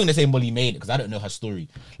A. I'm not even going to say Molly May because I don't know her story.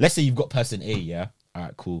 Let's say you've got person A, yeah? All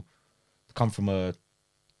right, cool. Come from a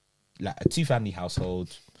 2-family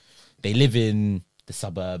household. They live in the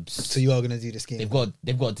suburbs. So you are gonna do this game? They've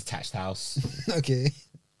got a detached house. Okay.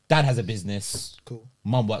 Dad has a business. Cool.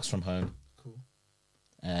 Mum works from home. Cool.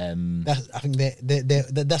 That's I think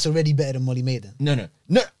that's already better than Molly May then.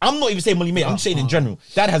 No. I'm not even saying Molly May. I'm just saying in general.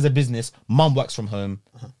 Dad has a business. Mum works from home.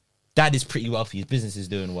 Dad is pretty wealthy. His business is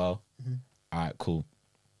doing well. All right, cool.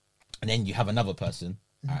 And then you have another person.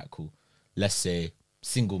 All right, cool. Let's say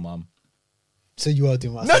single mum. So you are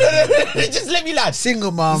doing what? No. Just let me land.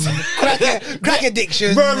 Single mum, crack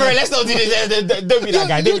addiction. Bro, let's not do this. Don't be that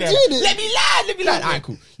guy. You're doing it. Let me land. All right,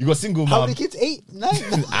 cool. You got single How mum. many kids? 8, 9.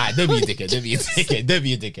 Alright, don't be a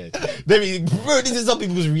dickhead. Bro, this is some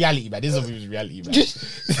people's reality, man.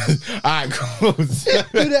 Alright, cool. Do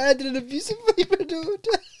the add an abusive dude.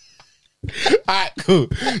 Alright, cool.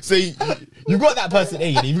 So you got that person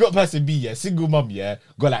A, and you got person B, yeah, single mum, yeah,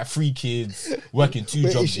 got like 3 kids, working 2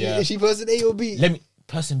 jobs, yeah. Is she person A or B?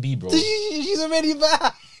 Person B, bro. She's already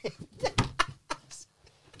bad.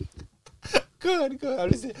 Good. I'm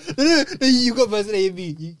listening. No, you got person A and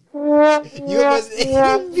B. You got person A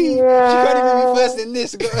and B. She can't even be first in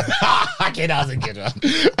this. Okay, that was a good one.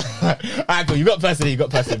 Alright, cool. You got person A, you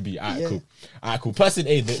got person B. Alright, cool. Person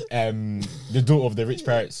A, the daughter of the rich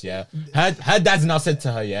parents, yeah. Her dad's now said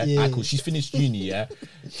to her, yeah. Alright, cool. She's finished uni, yeah.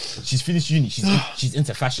 She's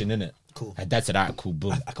into fashion, innit? Cool. Her dad said, alright, cool,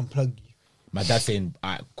 boom. I can plug you. My dad's saying,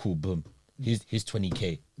 alright, cool, boom. Here's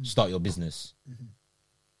 20k. Start your business.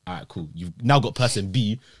 Alright, cool. You've now got person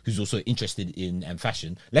B who's also interested in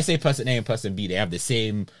fashion. Let's say person A and person B, they have the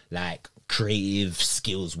same like creative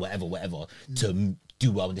skills, whatever, to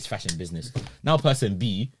do well in this fashion business. Now person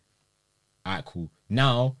B, alright, cool.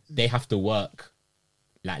 Now they have to work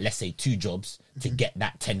like, let's say 2 jobs to get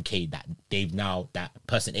that 10k that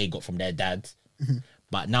person A got from their dad.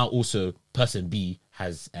 But now also person B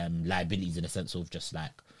has liabilities in the sense of just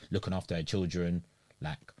like looking after her children,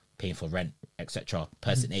 like paying for rent, etc.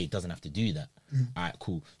 Person A doesn't have to do that. All right,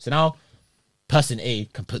 cool. So now person A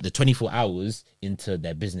can put the 24 hours into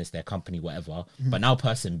their business, their company, whatever. But now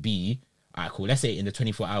person B, all right, cool. Let's say in the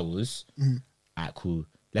 24 hours, all right, cool.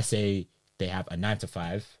 Let's say they have a 9 to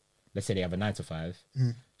 5. Let's say they have a 9 to 5.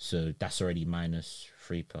 So that's already minus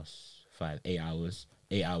 3 plus 5, 8 hours.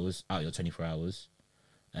 8 hours out of your 24 hours.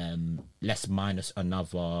 Let's minus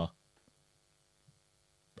another,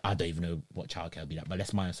 I don't even know what childcare would be like, but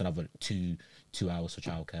let's minus another 2 hours for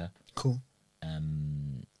childcare. Cool.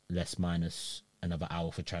 Let's minus another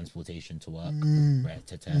hour for transportation to work.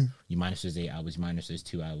 You minus those 8 hours, you minus those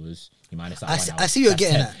 2 hours, you minus that 1 hour. I see you're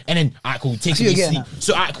getting 10. that. And then, alright, cool, take it sleep.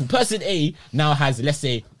 So, alright, cool. Person A now has, let's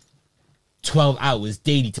say, 12 hours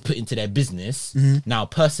daily to put into their business. Now,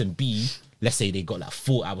 person B, let's say they got like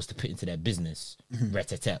 4 hours to put into their business.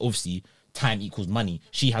 Obviously, time equals money.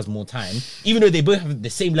 She has more time, even though they both have the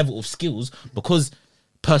same level of skills, because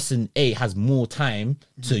person A has more time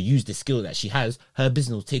to use the skill that she has, her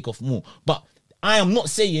business will take off more. But I am not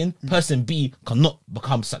saying person B cannot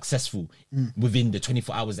become successful within the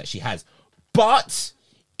 24 hours that she has, but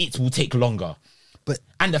it will take longer.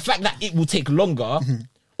 And the fact that it will take longer,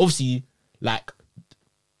 obviously, like,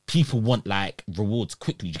 people want like rewards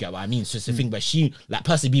quickly. Do you get what I mean? So it's the thing where she, like,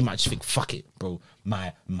 person B might just think, fuck it, bro,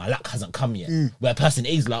 my luck hasn't come yet. Where person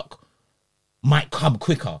A's luck might come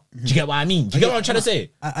quicker. Do you get what I mean? Do you get what I'm trying to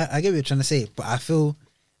say? I get what you're trying to say, but I feel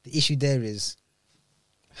the issue there is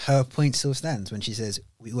her point still stands when she says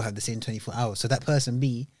we all have the same 24 hours. So that person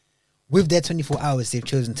B, with their 24 hours, they've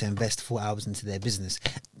chosen to invest 4 hours into their business.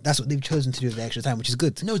 That's what they've chosen to do with their extra time, which is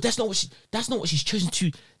good. No, that's not what she's chosen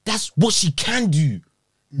to. That's what she can do.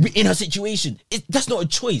 In her situation, that's not a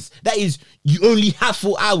choice. That is, you only have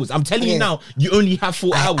 4 hours. I'm telling you now, you only have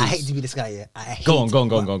 4 hours. I hate to be this guy, yeah. Go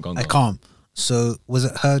on. I can't. So was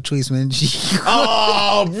it her choice when she?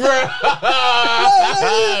 Oh, bro!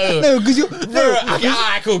 No, because you. Bro,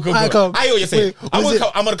 cool. I hear what you're saying.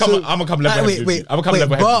 I'm gonna come level. Wait.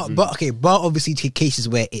 Bar obviously take cases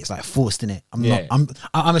where it's like forced, innit?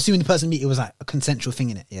 I'm assuming the person it was like a consensual thing,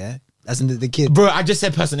 innit? Yeah. As in the kid. Bro, I just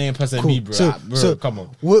said person A and person B, bro. So come on.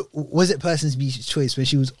 Was it person B's choice when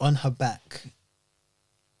she was on her back,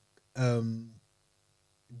 being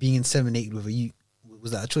inseminated with a youth?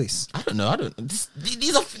 Was that a choice? I don't know.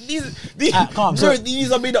 These are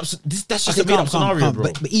made up. That's just a made up scenario, bro.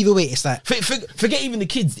 But either way, it's like forget even the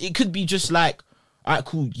kids. It could be just like, alright,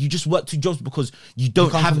 cool. You just work 2 jobs because you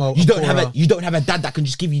don't have a dad that can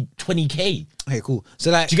just give you 20k. Okay, cool. So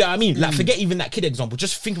like, do you get what I mean? Like, forget even that kid example.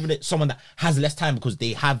 Just think of it, someone that has less time because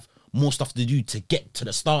they have more stuff to do to get to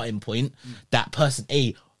the starting point that person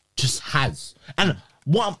A just has. And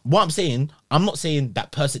what I'm saying, I'm not saying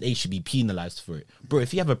that person A should be penalized for it, bro.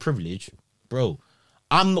 If you have a privilege, bro,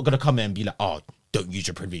 I'm not gonna come here and be like, oh, don't use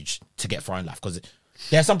your privilege to get far in life, because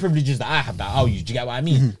there are some privileges that I have that I'll use. Do you get what I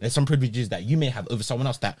mean? There's some privileges that you may have over someone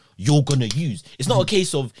else that you're gonna use. It's not a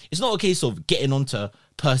case of getting onto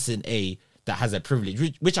person A that has a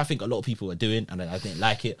privilege, which I think a lot of people are doing, and I didn't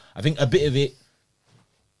like it. I think a bit of it,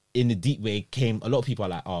 in a deep way, came. A lot of people are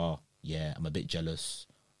like, oh yeah, I'm a bit jealous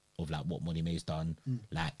of like what Money May's done,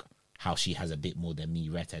 like how she has a bit more than me.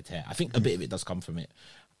 I think a bit of it does come from it.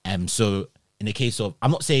 So in the case of,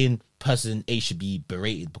 I'm not saying person A should be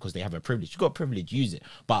berated because they have a privilege. You got a privilege, use it.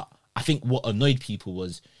 But I think what annoyed people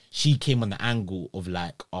was she came on the angle of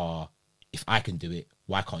like, oh, if I can do it,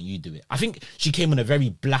 why can't you do it? I think she came on a very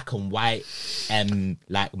black and white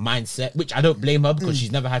like mindset, which I don't blame her, because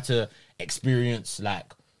she's never had to experience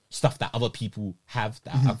like stuff that other people have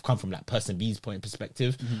that have come from like person B's point of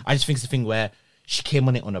perspective. I just think it's a thing where she came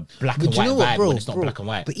on it on a black and white vibe, when it's not black and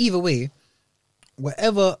white. But either way,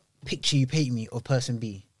 whatever picture you paint me of person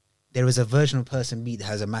B, there is a version of person B that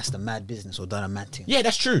has amassed a mad business or done a mad thing. Yeah,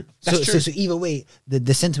 that's true. That's true. So either way,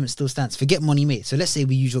 the sentiment still stands. Forget Money May. So let's say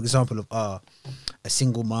we use your example of a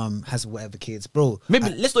single mom has whatever kids, bro. Maybe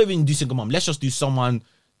let's not even do single mom. Let's just do someone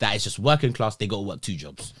that is just working class. They got to work 2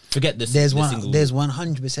 jobs. Forget this. There's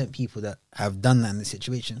 100% people that have done that in this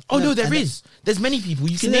situation. Oh no, there is. There's many people.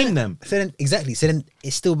 You can name them. So then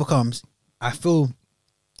it still becomes. I feel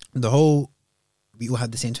the whole. We all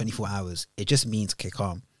have the same 24 hours. It just means, okay,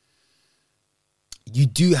 calm. You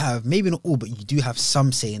do have, maybe not all, but you do have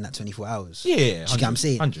some say in that 24 hours. Yeah, you get what I'm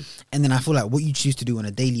saying? 100. And then I feel like what you choose to do on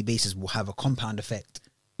a daily basis will have a compound effect.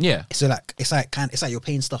 Yeah. So like it's like you're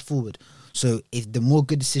paying stuff forward. So if the more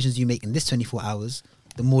good decisions you make in this 24 hours,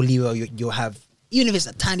 the more leeway you'll have, even if it's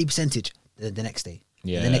a tiny percentage, the next day,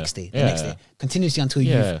 the next day, the next day, continuously until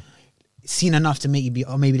you've seen enough to make you be,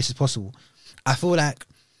 oh, maybe this is possible. I feel like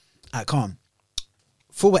calm.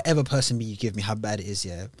 For whatever person B you give me, how bad it is,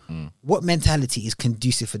 what mentality is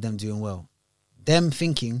conducive for them doing well? Them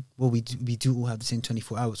thinking, well, we do all have the same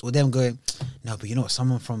 24 hours, or them going, no, but you know what,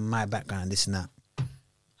 someone from my background, this and that,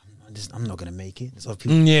 I'm not gonna make it. There's other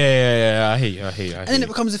people. I hear you. And then it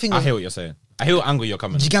becomes a thing. I hear what you're saying. I hear what angle you're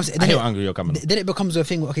coming. I hear what angle you're coming. Then it becomes a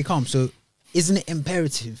thing. Okay, calm. So, isn't it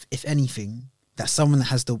imperative, if anything, that someone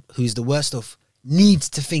that who's the worst off needs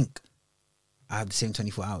to think, I have the same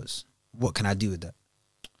 24 hours. What can I do with that?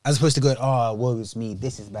 As opposed to going, oh, woe is me.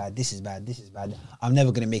 This is bad. This is bad. This is bad. I'm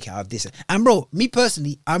never gonna make it out of this. And bro, me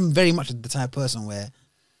personally, I'm very much the type of person where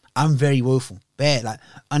I'm very woeful, bare, like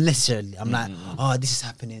unnecessarily. I'm like, oh, this is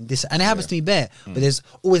happening, this, and it happens to me bare. But there's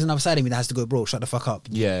always another side of me that has to go, bro, shut the fuck up.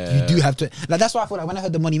 Yeah, you do have to. Like that's why I feel like when I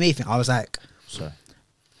heard the Money May thing, I was like, sorry.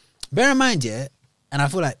 Bear in mind, and I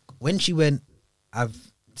feel like when she went, I've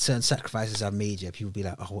certain sacrifices I've made. People be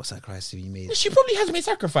like, oh, what sacrifices have you made? She probably has made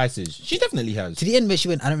sacrifices. She definitely has. To the end where she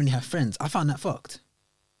went, I don't really have friends. I found that fucked.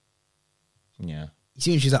 Yeah. You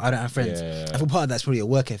see when she's like, I don't have friends. I feel part of that's probably a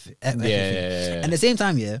work ethic. And at the same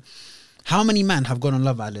time, how many men have gone on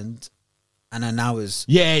Love Island and are now as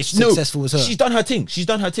successful as her? She's done her thing. You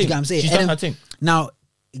get what I'm saying? She's done her thing. Now,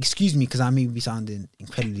 excuse me, because I may be sounding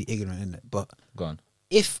incredibly ignorant in it, but go on.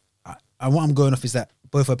 If what I'm going off is that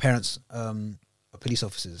both her parents are police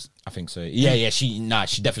officers. I think so. Yeah. She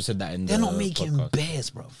definitely said that in They're not making podcast.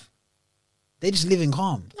 bears, bruv. They just live in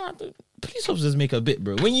calm. Nah, police officers make a bit,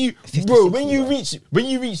 bro. When you reach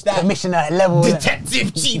that commissioner level,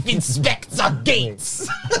 detective chief inspector Gates,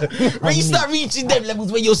 when you start reaching them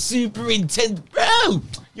levels where you're superintendent, bro,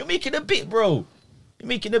 you're making a bit, bro.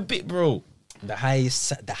 The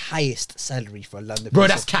highest salary for a London. Bro,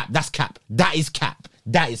 that's cap. That is cap.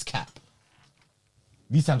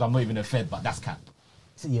 These times I'm not even a Fed, but that's cap.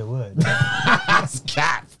 Is it your word? That's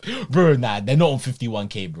cap. Bro, nah, they're not on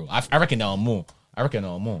 51k, bro. I reckon they're on more.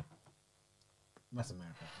 That's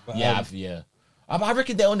America. But, yeah. I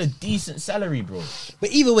reckon they're on a decent salary, bro.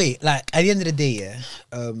 But either way, like, at the end of the day,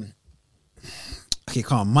 okay,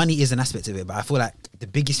 calm. Money is an aspect of it, but I feel like the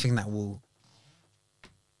biggest thing that will,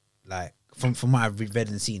 like, from what I've read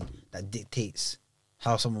and seen, that dictates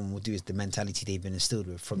how someone will do is the mentality they've been instilled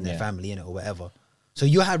with from their family, innit, or whatever. So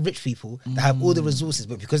you have rich people that have all the resources,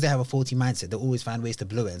 but because they have a faulty mindset, they'll always find ways to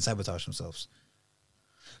blow it and sabotage themselves.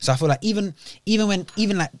 So I feel like even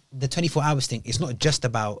like the 24 hours thing, it's not just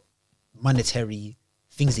about monetary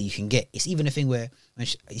things that you can get. It's even a thing where when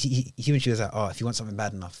she was like, oh, if you want something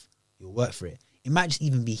bad enough, you'll work for it. It might just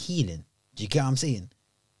even be healing. Do you get what I'm saying?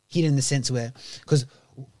 Healing in the sense where, because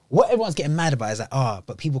what everyone's getting mad about is like,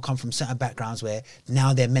 but people come from certain backgrounds where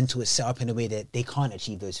now their mental is set up in a way that they can't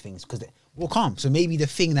achieve those things because well, calm. So maybe the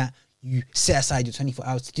thing that you set aside your 24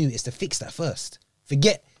 hours to do is to fix that first.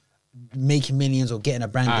 Forget making millions or getting a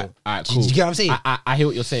brand deal. All right, cool. Do you get what I'm saying? I hear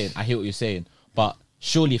what you're saying. But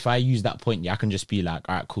surely if I use that point, I can just be like,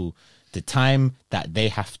 all right, cool. The time that they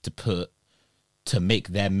have to put to make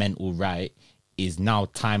their mental right is now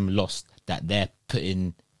time lost that they're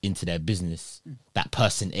putting into their business that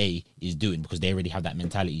person A is doing because they already have that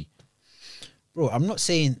mentality. Bro, I'm not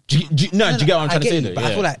saying... Do you get what I'm trying to say though? But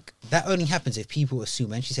I feel like that only happens if people assume,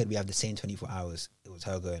 when she said we have the same 24 hours, it was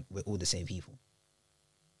her going, we're all the same people.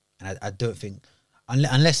 And I don't think...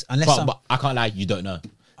 Unless but I can't lie, you don't know.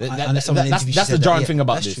 Unless someone That's the jarring thing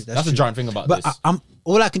about this. That's the jarring thing about this. But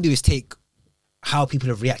all I can do is take how people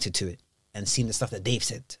have reacted to it and seen the stuff that they've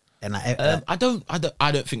said. And I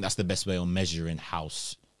don't think that's the best way of measuring how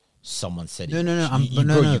someone said it. No.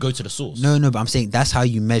 You go to the source. No, but I'm saying that's how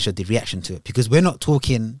you measure the reaction to it, because we're not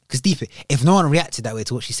talking. Because deep, if no one reacted that way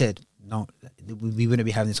to what she said, no, we wouldn't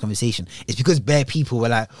be having this conversation. It's because bare people were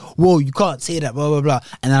like, "Whoa, you can't say that," blah blah blah.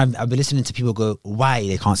 And then I've been listening to people go, "Why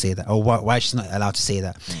they can't say that, or why she's not allowed to say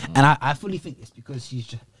that?" Mm-hmm. And I fully think it's because she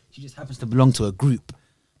just happens to belong to a group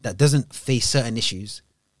that doesn't face certain issues,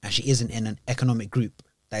 and she isn't in an economic group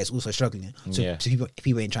that is also struggling. So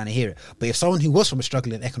people ain't trying to hear it. But if someone who was from a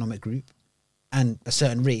struggling economic group and a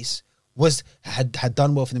certain race had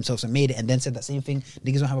done well for themselves and made it and then said that same thing,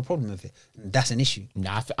 niggas don't have a problem with it. That's an issue.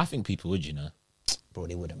 Nah, I think people would, you know. Bro,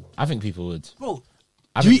 they wouldn't, bro. I think people would. Bro,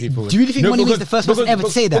 do you really think Monique's the first person ever to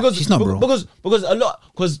say that? She's not, bro. Because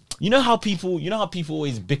you know how people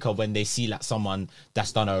always bicker when they see like someone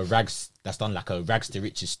that's done like a rags to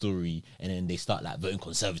riches story, and then they start like voting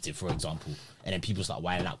conservative, for example, and then people start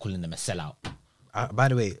wilding out, calling them a sellout. By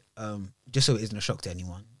the way, just so it isn't a shock to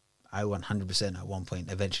anyone, I 100% at one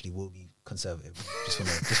point eventually will be conservative.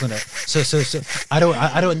 Just wanna. So I don't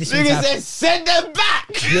want this thing to happen. Send them back.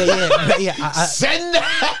 Yeah. Send them.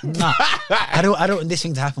 Nah, I don't want this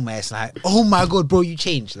thing to happen where it's like, oh my god, bro, you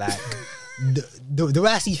changed. Like the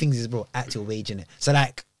way I see things is, bro, at your wage, innit? So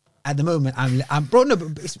like at the moment, I'm bro. No,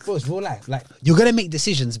 but it's real life. Like you're gonna make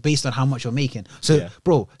decisions based on how much you're making. So,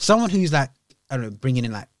 bro, someone who's like, I don't know, bringing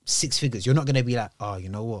in like 6 figures, you're not gonna be like, oh, you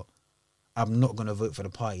know what? I'm not gonna vote for the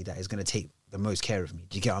party that is gonna take the most care of me.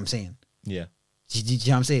 Do you get what I'm saying? Yeah. Do you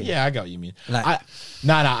know what I'm saying? Yeah, I get what you mean. Like,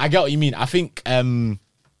 I get what you mean. I think do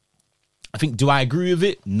I agree with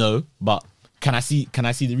it? No, but can I see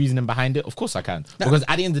the reasoning behind it? Of course I can. Because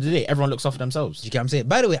at the end of the day, everyone looks after themselves. Do you get what I'm saying?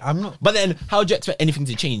 By the way, I'm not. But then, how do you expect anything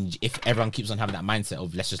to change if everyone keeps on having that mindset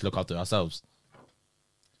of let's just look after ourselves?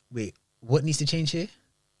 Wait, what needs to change here?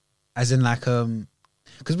 As in, like,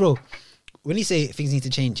 because bro, when you say things need to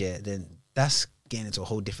change here, then that's getting into a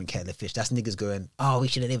whole different kettle of fish. That's niggas going, oh, we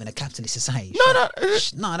should live in a capitalist society. No,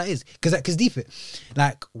 that is because deep it,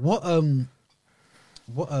 like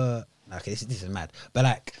okay, this is mad, but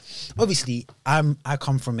like obviously I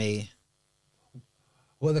come from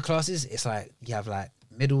what are the classes? It's like you have like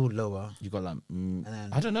middle, lower. You got like and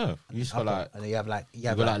then I don't know. You just got like and then you have like bits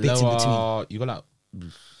lower, in between. You got like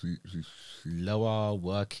lower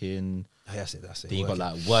working. Oh, that's it. Then you got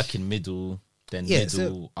like working middle, then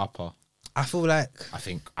middle, upper. I feel like I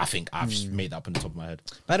think I've just made that up on the top of my head.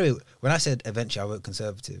 By the way, when I said eventually I vote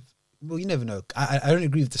conservative, well, you never know. I don't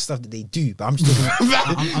agree with the stuff that they do, but I'm just talking.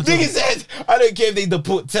 Nigga said, I don't care if they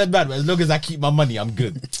deport 10 man, but as long as I keep my money, I'm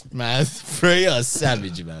good. Man, bro, you're a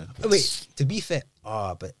savage, man. Wait, to be fair,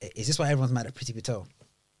 but is this why everyone's mad at Priti Patel?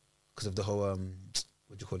 Because of the whole what do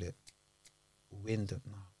you call it? Wind? No, I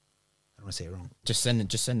don't want to say it wrong. Just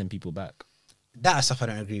sending people back. That stuff I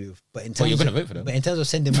don't agree with, but in terms you're gonna vote for them. But in terms of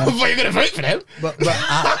sending, but you're gonna vote for them. But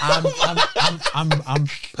I'm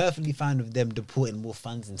perfectly fine with them deporting more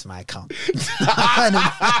funds into my account.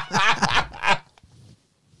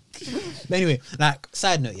 But anyway, like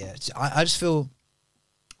side note, yeah, I just feel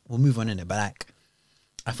we'll move on in it, but like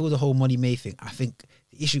I feel the whole Molly May thing. I think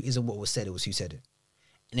the issue isn't what was said; it was who said it.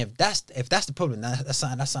 And if that's the problem, that's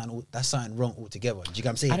something wrong altogether. Do you get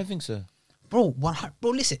what I'm saying? I don't think so, bro.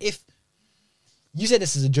 Listen, if you said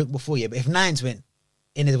this is a joke before, yeah, but if Nines went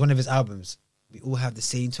in one of his albums, we all have the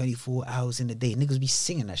same 24 hours in a day, niggas be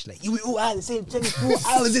singing that shit like, we all have the same 24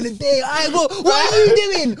 hours in a day. I go, what are you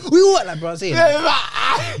doing? We all like, bro, I'm saying.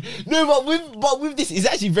 No, but with this, it's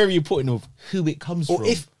actually very important of who it comes from.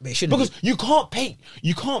 Because you can't paint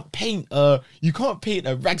a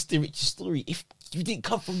rags to riches story if you didn't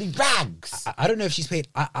come from the rags. I don't know if she's paid.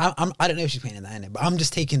 I don't know if she's painting that in it, but I'm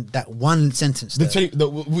just taking that one sentence. We are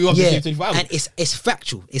the same 24 hours, and it's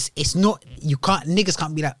factual. It's not. You can't. Niggas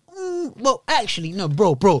can't be like. Well, actually, no,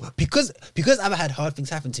 bro. Because I've had hard things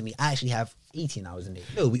happen to me. I actually have 18 hours in a day.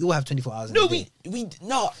 No, we all have 24 hours. In a day.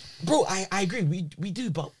 No, bro. I agree. We do,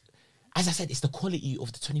 but as I said, it's the quality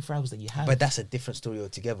of the 24 hours that you have. But that's a different story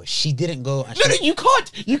altogether. She didn't go. And No, you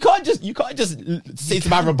can't just say to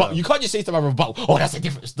my rebuttal. You can't just say to my rebuttal, oh, that's a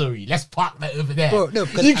different story. Let's park that over there. Bro, no,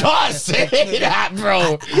 because you can't say that,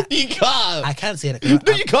 bro. You can't. I can't say that.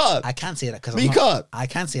 No, you can't. I can't say that because You can't. I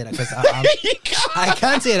can't say that because You can't. I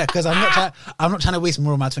can't say that because I'm not trying to waste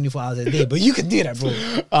more of my 24 hours a day. But you can do that, bro.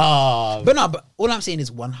 But no, but all I'm saying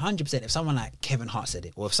is 100%. If someone like Kevin Hart said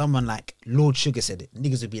it, or if someone like Lord Sugar said it,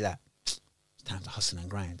 niggas would be like, it's time to hustle and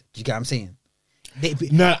grind. Do you get what I'm saying?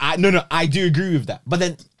 No, I do agree with that. But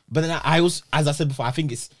then I also, as I said before, I think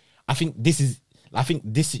this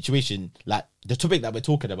situation, like the topic that we're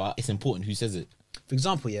talking about, it's important who says it. For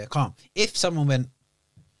example, yeah, calm. If someone went,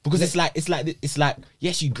 because it's like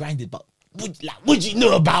yes, you grinded, but would you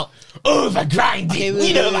know about over grinding?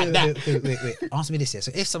 wait, that. Wait. Answer me this, yeah.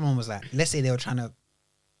 So if someone was like, let's say they were trying to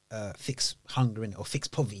fix hunger in it or fix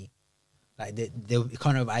poverty, like they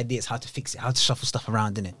kind of ideas how to fix it, how to shuffle stuff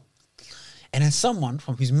around in it, and then someone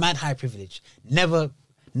from who's mad high privilege, never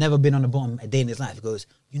been on the bottom a day in his life, goes,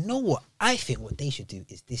 you know what? I think what they should do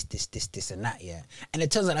is this, and that, yeah. And it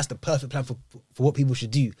turns out that's the perfect plan for what people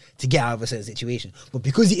should do to get out of a certain situation. But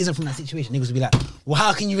because he isn't from that situation, niggas will be like, well,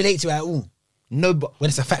 how can you relate to it at all? No, but when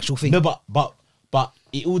it's a factual thing. No, but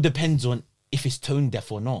it all depends on if it's tone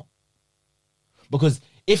deaf or not. Because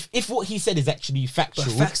if what he said is actually factual,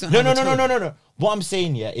 no. What I'm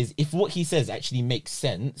saying here is if what he says actually makes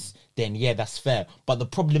sense, then yeah, that's fair. But the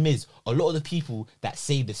problem is a lot of the people that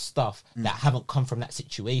say this stuff that haven't come from that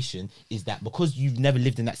situation is that because you've never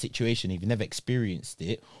lived in that situation, you've never experienced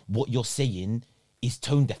it, what you're saying is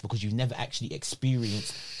tone deaf because you've never actually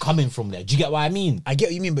experienced coming from there. Do you get what I mean? I get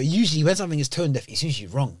what you mean, but usually when something is tone deaf, it's usually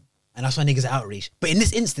wrong. And that's why niggas are outraged. But in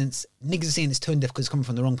this instance, niggas are saying it's tone deaf because it's coming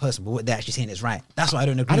from the wrong person, but what they're actually saying is right. That's what I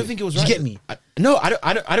don't agree with. I don't think it was right. Do you get me? I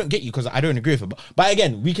don't get you because I don't agree with it. But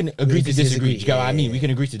again, we can agree to disagree. Do you get what I mean? We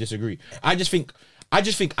can agree to disagree. I think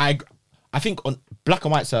on black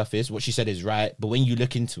and white surface, what she said is right. But when you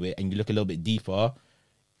look into it and you look a little bit deeper,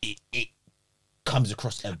 it comes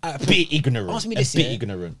across a bit ignorant. Ask me this,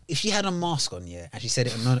 ignorant. If she had a mask on, yeah, and she said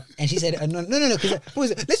it no, because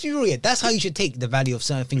let's be real, yeah, that's how you should take the value of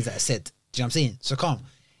certain things that are said. Do you know what I'm saying? So calm.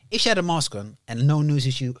 If she had a mask on and no one knows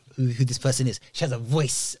who this person is, she has a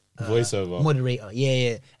voiceover moderator,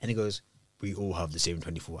 yeah, and it goes, we all have the same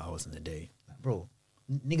 24 hours in a day, like, bro.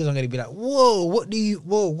 Niggas are gonna be like, what do you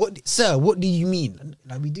mean?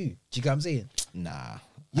 Like we do. Do you get what I'm saying? Nah,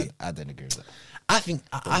 I don't agree with that. I think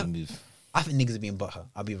niggas are being butthurt.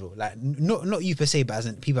 I'll be real. Like, not you per se, but as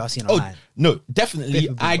in people I've seen online. No, definitely.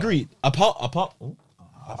 I agree. I thought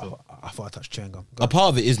I touched chewing gum. A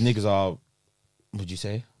part of it is niggas are, would you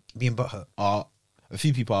say? Being butthurt. A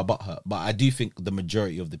few people are butthurt, but I do think the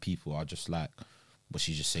majority of the people are just like, what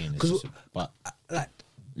she's just saying is but like,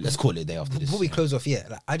 let's call it a day after this. Before we close off, yeah,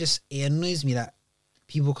 like, it annoys me that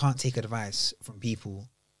people can't take advice from people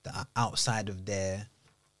that are outside of their,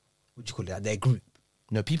 what do you call it, like their group.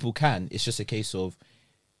 No, people can. It's just a case of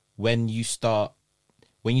when you start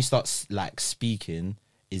like speaking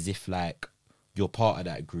as if like you're part of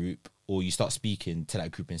that group, or you start speaking to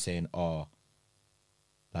that group and saying,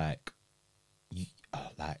 like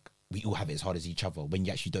we all have it as hard as each other, when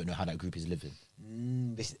you actually don't know how that group is living.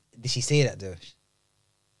 Did she say that though?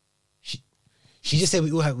 She just said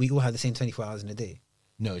we all have the same 24 hours in a day.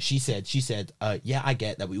 No, she said, yeah, I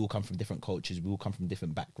get that we all come from different cultures, we all come from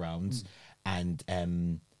different backgrounds, and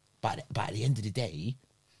but at the end of the day,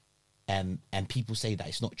 and people say that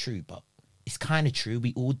it's not true, but it's kind of true.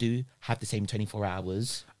 We all do have the same 24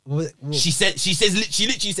 hours. Well, she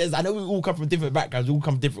literally says, I know we all come from different backgrounds, we all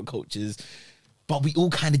come from different cultures, but we all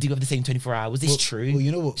kind of do have the same 24 hours. It's true. Well,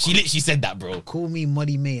 you know what? She literally said that, bro. Call me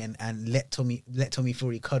Muddy May and let Tommy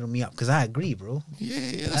Fury cuddle me up, because I agree, bro.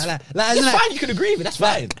 Yeah, that's fine. You can agree with it. That's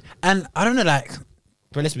fine. And I don't know, like,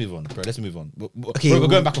 bro, let's move on. Okay, we're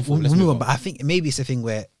going back and forth. We'll move on. But I think maybe it's a thing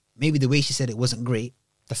where maybe the way she said it wasn't great.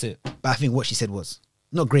 That's it. But I think what she said was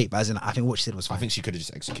not great. But as in, I think what she said was fine. I think she could have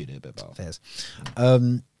just executed it a bit better. Fairs.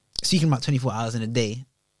 Speaking about 24 hours in a day,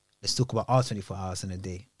 let's talk about our 24 hours in a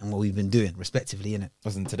day and what we've been doing, respectively, innit?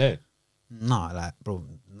 Wasn't today? Nah, like, bro.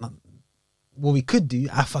 What we could do,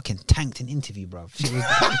 I fucking tanked an interview, bro. It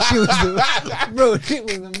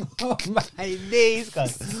was my days,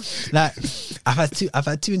 cuz. Like, I've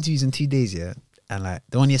had two interviews in 2 days, yeah. And like,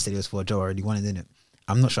 the one yesterday was for a job I already wanted, innit?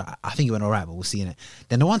 I'm not sure. I think it went alright, but we'll see, innit?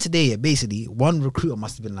 Then the one today, yeah, basically, one recruiter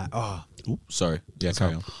must have been like, Ooh, sorry. Yeah,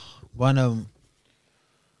 carry on.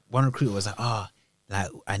 One recruiter was like, like,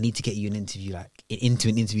 I need to get you an interview, like, into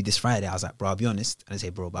an interview this Friday. I was like, bro, I'll be honest. And I say,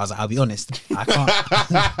 bro, but I was like, I'll be honest, I can't.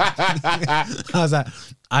 I was like,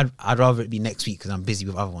 I'd rather it be next week because I'm busy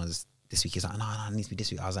with other ones this week. He's like, no, it needs to be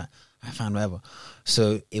this week. I was like, I found whatever.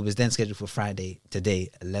 So it was then scheduled for Friday today,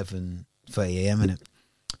 11:30 a.m. innit?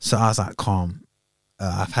 So I was like, calm.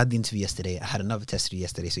 I've had the interview yesterday. I had another test to do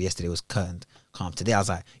yesterday. So yesterday was curtained, calm. Today I was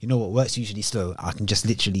like, you know what, work's usually slow. I can just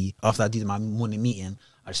literally, after I do my morning meeting,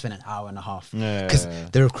 I just spend an hour and a half. Because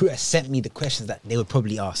the recruiter sent me the questions that they would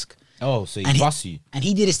probably ask. Oh, so he busts you. And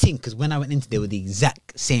he did his thing, because when I went into, they were the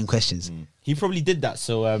exact same questions. He probably did that.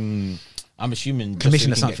 So I'm assuming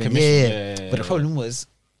Commission or just so he something. can get commission. Yeah. But the problem was,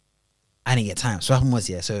 I didn't get time. So what happened was,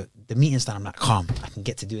 so the meeting's done. I'm like, calm. I can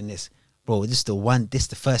get to doing this. Bro, this is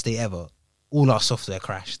the first day ever. All our software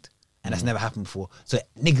crashed. And that's never happened before. So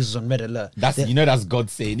niggas was on red alert. That's God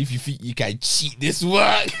saying, if you think you can cheat this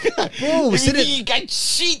work, Bro, if you think you can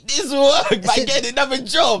cheat this work by getting another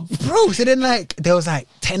job. Bro, so then there was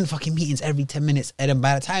 10 fucking meetings every 10 minutes. And then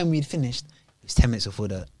by the time we'd finished, it was 10 minutes before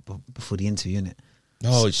the interview, innit?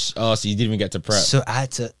 Oh, so you didn't even get to prep. So I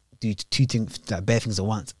had to do two things, bare things at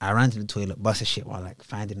once. I ran to the toilet, bust a shit while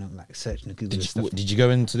finding them, searching the Google and stuff. Did you go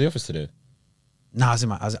into the office today? No, I was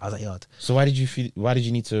at yard. So why did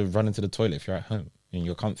you need to run into the toilet if you're at home and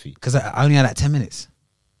you're comfy? Because I only had 10 minutes.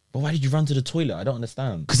 But why did you run to the toilet? I don't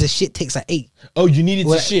understand. Because the shit takes 8. Oh, you needed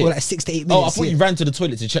to shit? Or 6 to 8 minutes. Oh, I thought you ran to the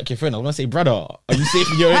toilet to check your friend. I was going to say, brother, are you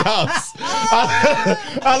safe in your own house?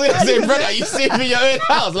 I was going to say, brother, are you safe in your own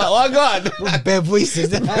house? Like, oh, God. Bare voices.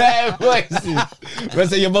 Bare voices. Let's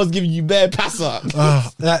say your mom's giving you bare passer.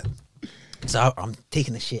 So I'm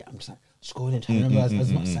taking the shit. I'm just scrolling, trying to remember as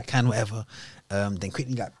much as I can, whatever. Then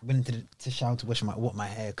quickly went into the shower to wash my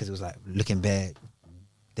hair because it was looking bare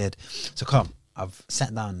dead. So calm. I've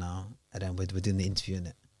sat down now and then we're doing the interview in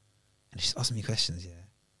it, and she's asking me questions. Yeah,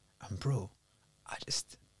 and bro,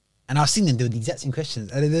 and I was seeing them. They were the exact same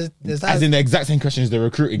questions. And there's as in the exact same questions the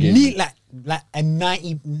recruiter gave. Neat, like a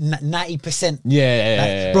 90%.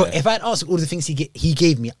 Yeah. Bro, if I'd asked all the things he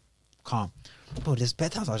gave me, calm. Bro, there's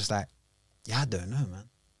better times I was just like, yeah, I don't know, man.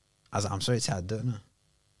 I was like, I'm sorry to say, I don't know.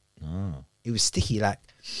 Oh. It was sticky,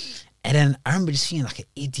 and then I remember just feeling like an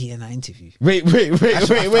idiot in that interview. Wait. I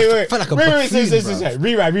felt like a buffoon, so,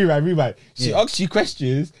 rewind. She asked you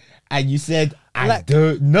questions and you said, I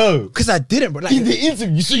don't know. Because I didn't, bro. In the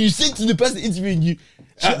interview, so you said to the person interviewing you,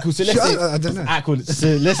 cool, so let's say, I don't know. Cool.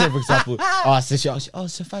 So let's say, for example, so she asked you,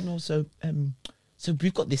 so Fano, so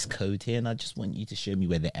we've got this code here and I just want you to show me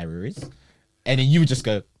where the error is. And then you would just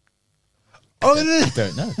go, I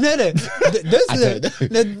don't know. No.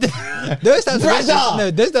 Those times.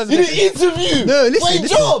 Brother, those times. In an interview. No, listen.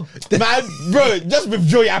 Job. Man, bro, just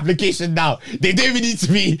withdraw your application now. They don't even need to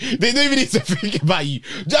think about you.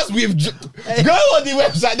 Just withdraw. Go on the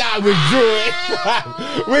website now and withdraw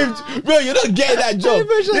it. Bro, you're not getting that job.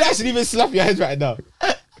 You actually even slap your head right now.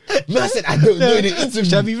 Man, I said, I don't know in an interview.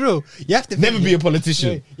 Shall I be real? You have to never be a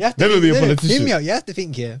politician. Never be a politician. Hear me out. You have to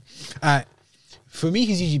think here. For me,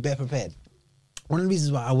 who's usually better prepared. One of the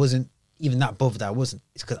reasons why I wasn't even that bothered, is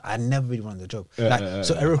because I never really wanted the job.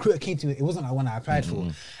 So a recruiter came to me. It wasn't one I applied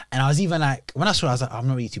for, and I was even when I saw it, I was like, I'm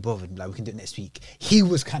not really too bothered. We can do it next week. He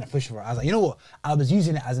was kind of pushing for it. I was like, you know what? I was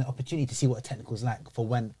using it as an opportunity to see what a technical is like for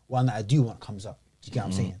when one that I do want comes up. Do you get what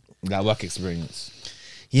I'm saying? That work experience.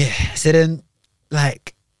 Yeah. So then,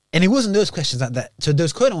 and it wasn't those questions like that. So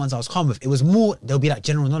those coding ones I was calm with. It was more, there'll be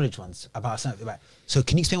general knowledge ones about something. So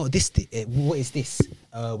can you explain what is this?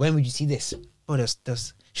 When would you see this? Oh,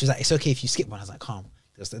 she was like, it's okay if you skip one. I was like, calm.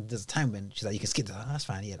 There's a time when she's like, you can skip this. Oh, that's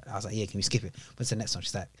fine. Yeah. I was like, yeah, can we skip it? What's the next one?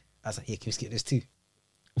 I was like, yeah, can we skip this too?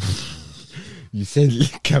 You said,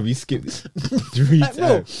 can we skip this 3 times?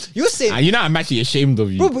 Bro, you're saying... I'm actually ashamed of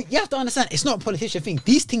you. Bro, but you have to understand, it's not a politician thing.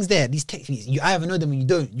 These things these tech things, you either know them or you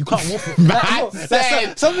don't. You can't walk for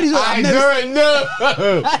it. Somebody's I don't know.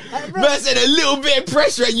 Man said a little bit of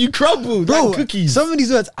pressure and you crumbled like cookies. Some of these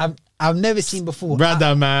words I've never seen before.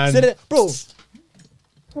 Brother, man. Bro.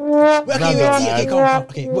 Okay, come on.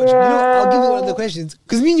 Okay, watch. You know what? I'll give you one of the questions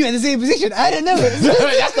because me and you are in the same position. I don't know.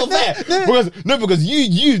 That's not fair. Because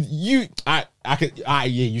you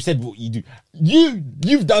said what you do.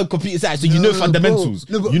 You've done computer science, so you know fundamentals.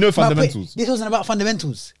 You know fundamentals. This wasn't about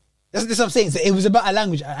fundamentals. That's what I'm saying. So it was about a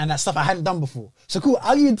language and that stuff I hadn't done before. So cool.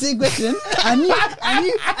 I'll give you the same question. and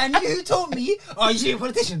you told me, oh, you should be a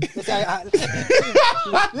politician. Let's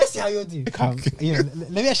see how you'll do. Let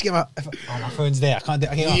me actually get my phone's there. I can't do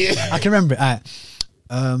it. Okay, yeah. I can remember it.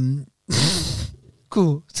 All right.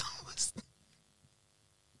 Cool.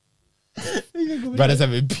 Brothers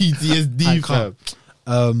having PTSD, fam.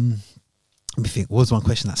 Let me think. What was one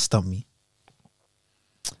question that stumped me?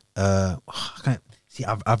 I can't. See,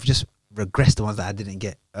 I've just regressed the ones that I didn't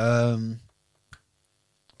get.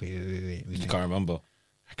 Wait. You can't remember.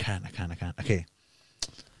 I can. Okay.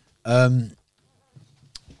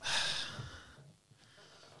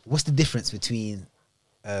 what's the difference between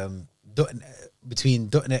 .NET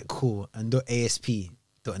Core and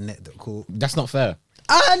 .ASP.NET Core? That's not fair.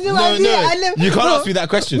 I know. You can't ask me that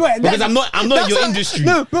question because I'm not in your industry.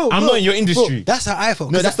 No, bro, I'm not in your industry. Bro, that's how I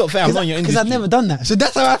felt. No, that's not fair. I'm not in your industry because I've never done that. So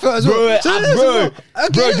that's how I felt as well. Bro,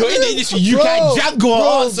 Bro, you're in the industry. You can jangle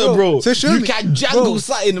an answer, bro. So show you me. can jangle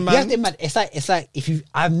something, man. You have to imagine, it's like if you,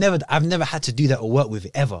 I've never had to do that or work with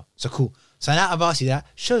it ever. So cool. So now I've asked you that.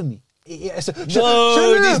 Show me. It's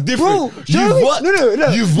different. Bro,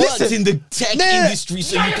 you've worked in the tech industry,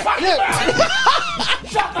 so you can.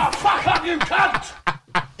 Shut the fuck up, you cunt!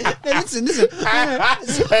 Listen.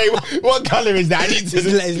 Hey, what color is that? I need to.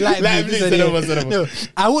 It's light blue. No,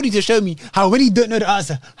 I want you to show me how when you don't know the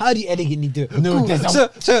answer, how do you elegantly do it? No, cool.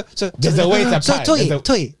 there's a way to. So Toy.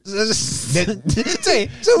 So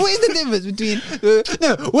what is the difference between?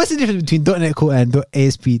 What's the difference between .NET Core and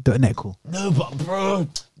ASP.NET Core? No, but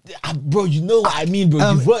bro, you know what I mean,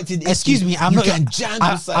 bro. You've worked in. Excuse me, I'm not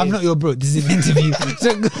your bro. This is an interview.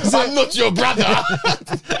 so I'm not your brother.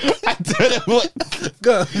 I don't know what.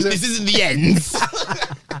 Go. This isn't the end.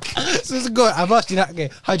 So go. I've asked you that. Okay,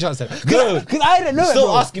 how'd you answer? Because I don't know.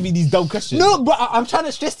 Stop asking me these dumb questions. No, but I'm trying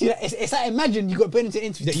to stress to you that it's like imagine you got put into an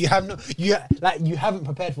interview that you haven't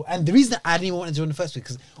prepared for. And the reason I didn't even want to do it in the first place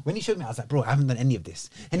because when he showed me, I was like, bro, I haven't done any of this.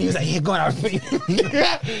 And he was like, here, go on. I'll put you.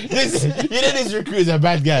 This recruiter's a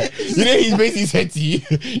bad guy. You know, he basically said to you.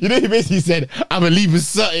 You know, he basically said, "I'm a leaving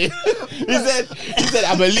something." He said,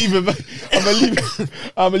 "I'm a leaving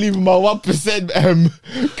my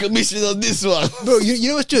 1% commission on this one." Bro, you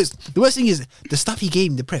know what's just the worst thing is the stuff he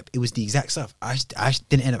gave me the prep. It was the exact stuff. I just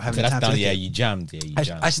didn't end up having the time. To you jammed. I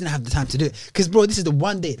just didn't have the time to do it because, bro, this is the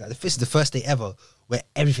one day. Like this is the first day ever where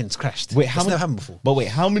everything's crashed. Wait, how many? Never happened before. But wait,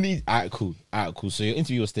 how many? Alright, cool. So your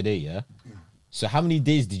interview was today, yeah. So how many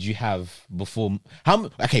days did you have before?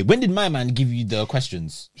 Okay, when did my man give you the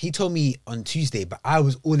questions? He told me on Tuesday, but I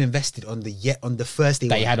was all invested on the first day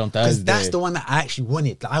that you had on Thursday. That's the one that I actually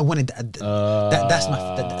wanted. Like I wanted that. That's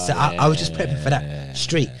my. So I was just prepping for that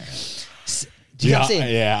straight. Do you know what I'm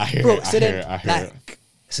saying? Yeah, I hear bro. It, so I then, hear it. Like,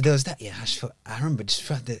 so there was that. Yeah, I remember just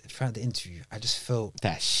throughout the interview, I just felt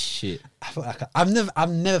that shit. I felt like I've never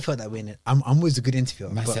felt that way. In it. I'm always a good interviewer.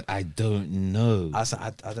 I said I don't know. I said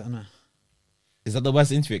I don't know. Is that the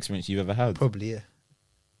worst interview experience you've ever had? Probably, yeah.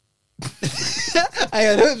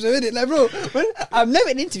 I hope so, innit? Like, bro, I've never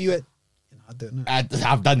an interview at. I don't know.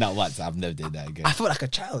 I've done that once. I've never did that again. I felt like a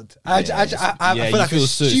child. I felt like a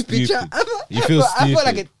stupid child. I felt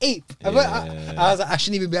like an ape. I was like, I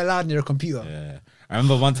shouldn't even be allowed near a computer. Yeah. I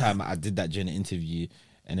remember one time I did that during an interview,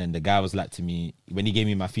 and then the guy was like to me when he gave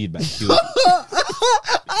me my feedback. He was,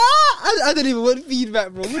 I don't even want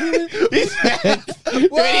feedback, bro. What do you mean? He said,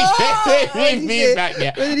 when he gave me feedback,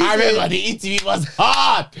 yeah. I remember the interview was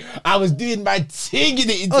hard. I was doing my thing in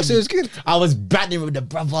the interview. Oh, so it was good. I was bantering with the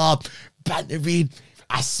brother, bantering.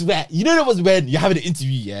 I swear, you know that was when you're having an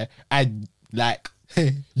interview, yeah, and like,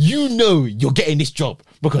 you know you're getting this job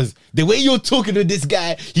because the way you're talking to this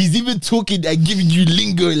guy, he's even talking and giving you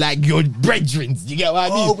lingo like your brethren. You get what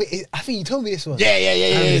I mean? Oh, wait, I think you told me this one.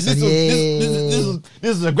 Yeah. This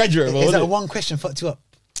was a graduate role. Is that one question fucked you up?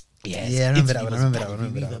 Yes. Yeah, I remember that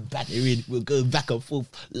one. Battering, we're going back and forth,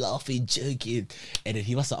 laughing, joking, and then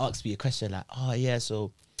he must have asked me a question like, "Oh yeah,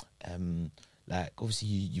 so, like obviously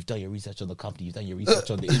you've done your research on the company, you've done your research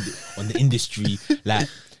on the industry, like."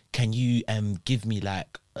 Can you give me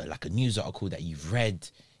like a news article that you've read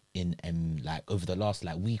in like over the last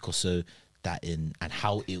like week or so and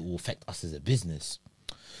how it will affect us as a business?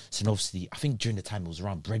 So obviously I think during the time it was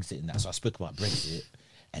around Brexit and that, so I spoke about Brexit,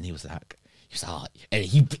 and he was like, and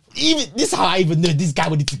he even this is how I even know this guy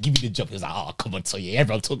wanted to give me the job. He was like, "Oh, come on, Toye,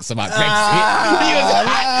 everyone talks about Brexit." He was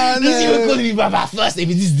like, "This is even calling me by my first name.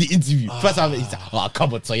 This is the interview." First time he's like, "Oh,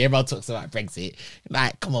 come on, Toye, everyone talks about Brexit."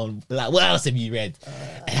 Like, come on, like, what else have you read?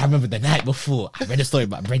 And I remember the night before I read a story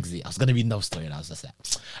about Brexit. I was gonna read no story, and I was just like,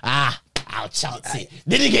 I'll chance it.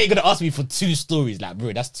 Then he ain't gonna ask me for 2 stories. Like,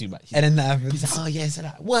 bro, that's too much. And then that happened. He's like, "Oh yeah," so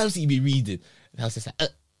like, what else have you been reading? And I was just like,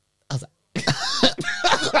 I was like.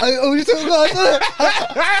 Oh, you're talking about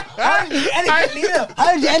how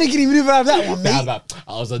did you elegantly move out of that one, mate?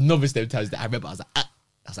 I was a novice them times that I remember. I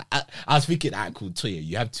was thinking, alright, cool, Toye,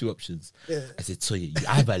 you have 2 options. Yeah. I said, Toye, you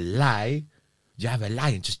either lie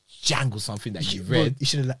and just jangle something that you read. You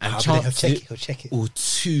should have and he'll check it. Or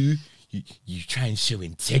 2, you try and show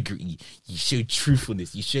integrity, you show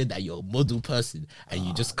truthfulness, you show that you're a model person, and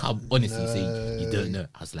you just come honestly say you don't know.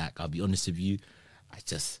 I was like, I'll be honest with you, I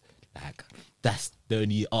just Like, that's the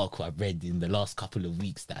only article I've read in the last couple of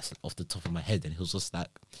weeks that's off the top of my head. And he was just like,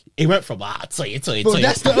 it went from, toy. Bro,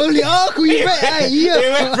 that's the only article you read.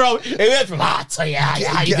 It went from, toy,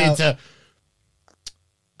 how you did to,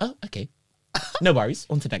 oh, okay. No worries.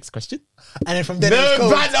 On to the next question. And then from there, No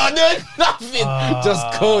banner, no nothing.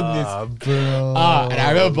 Just coldness. Bro. And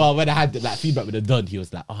I remember when I had like feedback with the Don, he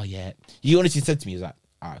was like, oh yeah. He honestly said to me, he was like,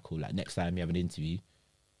 all right, cool. Like next time you have an interview,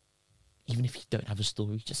 even if you don't have a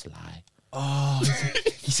story, just lie. Oh,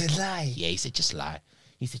 he said lie. Yeah, he said just lie.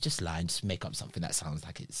 He said just lie and just make up something that sounds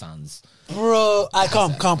like it sounds. Bro,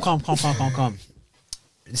 calm.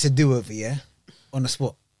 It's a do-over, yeah? On the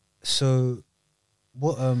spot. So,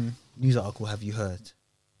 what news article have you heard?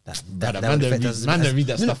 Man don't read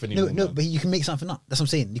that stuff anymore. No, man. but you can make something up. That's what I'm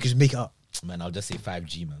saying. You can just make it up. Man, I'll just say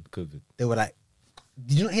 5G, man. COVID. They were like,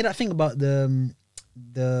 did you not hear that thing about the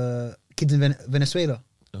kids in Venezuela?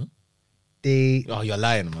 Huh? They. Oh, you're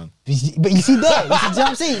lying, man. But you see that? You see what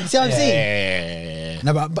I'm saying? You see what I'm saying? Yeah.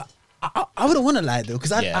 No, but I wouldn't want to lie though,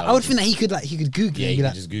 because I would think that he could Google Yeah, it. you And be can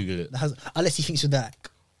like, just Google it. unless he thinks you're like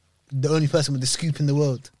the only person with the scoop in the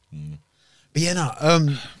world. But yeah, no,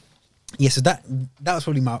 yeah. So that was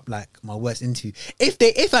probably my worst interview.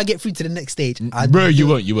 If I get through to the next stage, Bro, you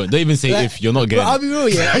won't. Don't even say like, if you're not getting bro, I'll be real,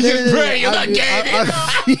 yeah. Bro, you're not getting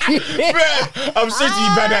it. Bro, I'm straight to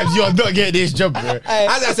you, bad abs. You're not getting this job, bro.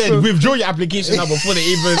 As I said, withdraw your application now before they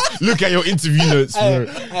even look at your interview notes, bro.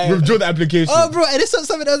 Withdraw the application. Oh, bro, and it's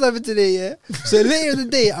something else happened today, yeah. So later in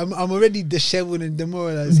the day, I'm already disheveled and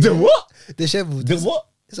demoralized. The what? Disheveled. The what?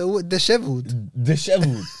 So what? Disheveled.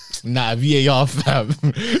 Disheveled. Nah, VAR, fam.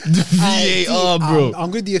 The VAR, bro.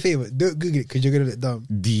 I'm gonna do you a favor. Don't Google it because you're gonna look dumb.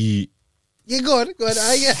 Yeah, go on.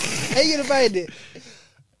 How you gonna find it?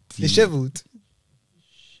 Disheveled.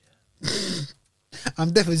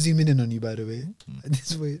 I'm definitely zooming in on you, by the way.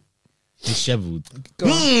 This way. Disheveled. Go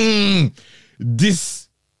on. This.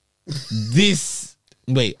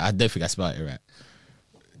 Wait, I don't think I spelled it right.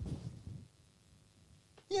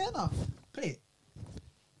 Yeah, no. Play it.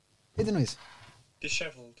 Hear the noise.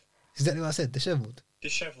 Dishevelled. Exactly what I said. Disheveled.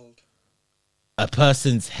 Dishevelled. A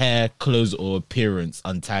person's hair, clothes, or appearance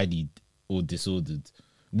untidy or disordered.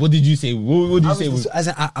 What did you say? What did you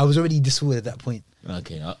say? I was already disordered at that point.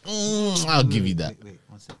 Okay, I'll give you that. Wait,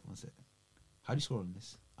 one sec. How do you score on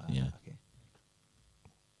this? Yeah. Okay.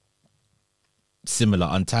 Similar,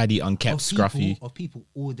 untidy, unkept, scruffy. Of people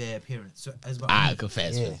or their appearance. So as well.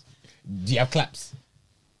 Confess. Yeah. Do you have claps?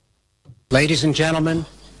 Ladies and gentlemen,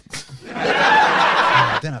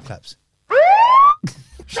 I don't have claps.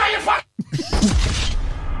 Shut your fuck.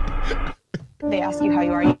 They ask you how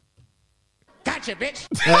you are. Gotcha, bitch.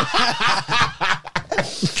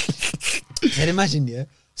 Can you imagine, yeah?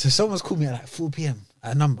 So someone's called me at like 4 p.m.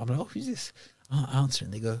 at a number. I'm like, oh, who's this? I answer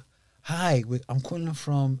and they go, hi, I'm calling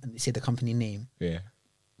from, and they say the company name. Yeah.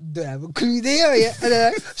 Don't have a clue there, yeah. And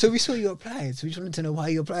they're like, so we saw you applied. So we just wanted to know why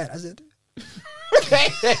you applied. I said, Because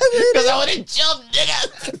I want to jump,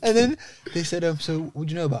 nigga. and then they said, so what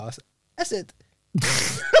do you know about us? I said,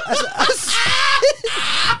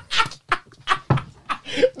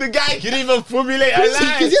 The guy can even formulate a line.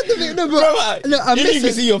 Because you have to think, no, bro. Brother, Look, I'm you missing.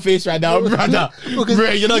 can see your face right now, brother. Because- Bro,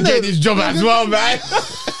 you're not no, getting this job as well, man.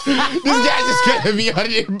 This guy's just gonna be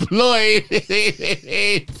unemployed.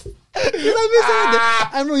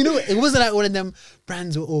 And bro, you know what? It wasn't like one of them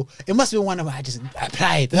brands or it must have been one of I just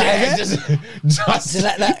applied. Like, Yeah, yeah? just So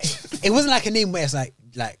like, it wasn't like a name where it's like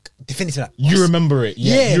definitive. Like, you remember it.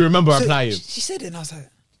 Yeah, you remember So applying. She said it and I was like,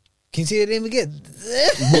 can you say the name again?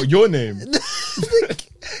 What, your name? Can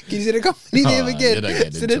you say the company name again? you're not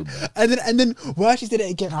getting So in then, and then while she said it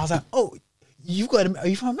again, I was like, oh, are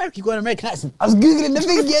you from America? You got an American accent. I was Googling the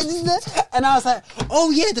thing, yeah, and I was like,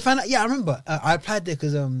 oh yeah, I remember. I applied there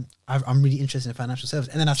because I'm really interested in financial service.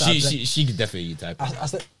 And then I started She could definitely type. I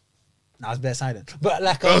said, no, I was bare silent. But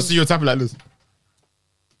like, Oh, so you're typing like this.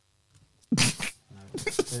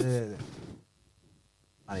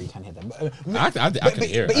 I know you can't hear that. I can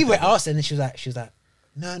hear it. But either way, I asked her and she was like,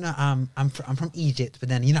 no, I'm from Egypt. But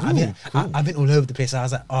then I've been all over the place. I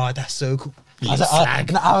was like, oh, that's so cool. I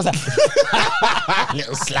was like,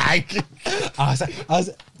 Little slag. I was like,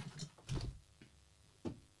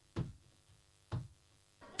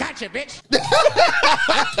 Gotcha, bitch.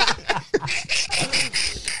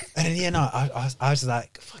 and then I was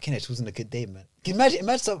like, fucking it wasn't a good day, man. Can you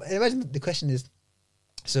imagine the question is,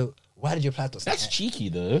 so why did you apply to us? That's cheeky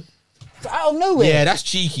though. Out of nowhere. Yeah, that's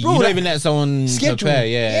cheeky. Bro, you don't like, even let someone schedule. prepare.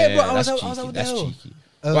 Yeah, bro, I was that's like, cheeky. what the That's hell? cheeky.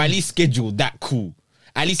 Or at least schedule that cool.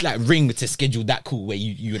 At least like ring to schedule that cool where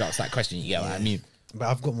you would ask that question. You get what I mean? But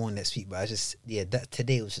I've got more next week. But that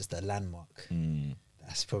today was just a landmark.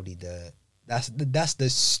 That's probably That's the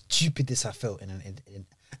stupidest I felt in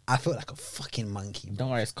I felt like a fucking monkey. Don't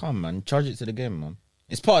worry, it's calm, man. Charge it to the game, man.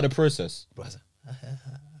 It's part of the process. Bro, I was like,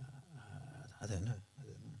 I don't know.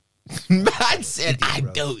 Man said, Idiot, I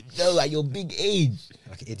bro. don't know at your big age.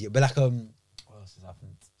 Like an idiot. But like what else has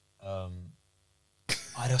happened?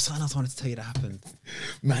 There was something else I wanted to tell you that happened.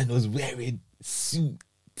 Man was wearing suit,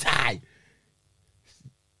 tie,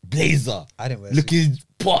 blazer. I didn't wear looking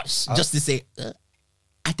posh just to say,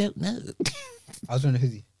 I don't know. I was wearing a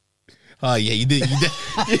hoodie. Oh yeah, you did.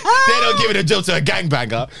 They don't give it a job to a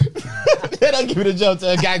gangbanger. They don't give it a job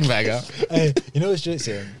to a gangbanger. Hey, you know what's jokes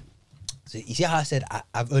here? So you see how I said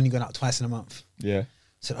I've only gone out twice in a month? Yeah.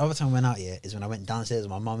 So the other time I went out here is when I went downstairs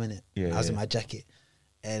with my mum in it. Yeah, I was in yeah. my jacket.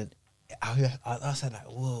 And I said like,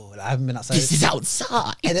 whoa, like, I haven't been outside. This is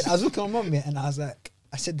outside. And then I was looking at my mum and I was like,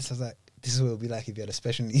 this is what it would be like if you had a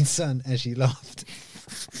special needs son. And she laughed.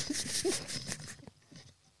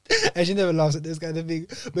 And she never laughs at this kind of thing.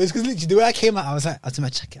 But it's because literally the way I came out, I was in my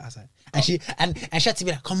jacket. I was like, and she had to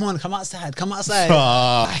be like, come on, come outside.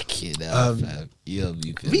 Fucking hell, fam. You're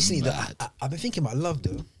Recently, though, mad. I've been thinking about love,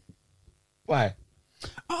 though. Why?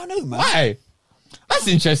 I don't know, man. Why? That's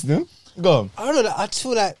interesting. Go on. I don't know. Like, I just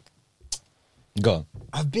feel like Go on.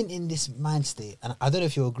 I've been in this mind state, and I don't know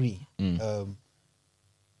if you agree.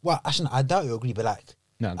 Well, actually, I doubt you agree, but like,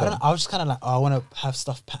 No, I go don't on. know. I was just kind of like, I want to have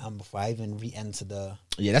stuff patterned before I even re-enter the.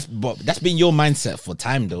 Yeah, that's been your mindset for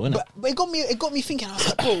time, though, isn't it? But it got me thinking. I was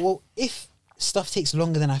like, bro, well, if stuff takes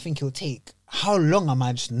longer than I think it'll take, how long am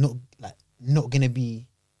I just not gonna be?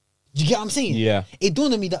 Do you get what I'm saying? Yeah. It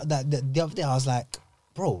dawned on me that the other day I was like,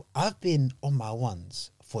 bro, I've been on my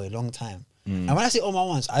ones for a long time, and when I say on my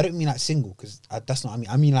ones, I don't mean like single because that's not what I mean.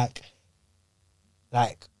 I mean like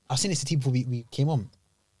I've seen this to people before we came on.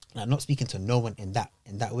 Like not speaking to no one in that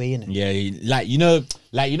way, innit? Yeah, like you know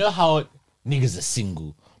how niggas are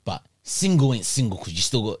single, but single ain't single because you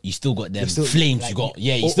still got them still, flames. like, You got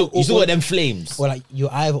or- you still got them flames. Or like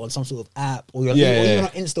you're either on some sort of app or you're Yeah, even yeah. on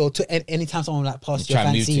Insta or anytime someone like passes your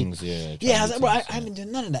Try new fancy. things, yeah, try Yeah, I was new like, bro, things, I haven't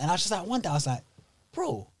done none of that. And I was just like, one day I was like,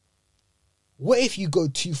 bro, what if you go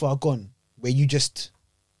too far gone where you've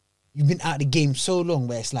been out of the game so long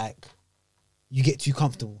where it's like you get too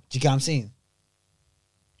comfortable. Do you get what I'm saying?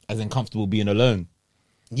 As in comfortable being alone.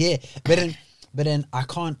 Yeah, but then I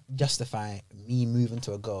can't justify me moving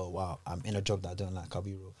to a girl while I'm in a job that I don't like. I'll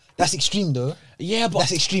be real. That's extreme though. Yeah, but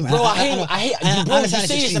that's extreme. Bro, And I hate. and Bro, you understand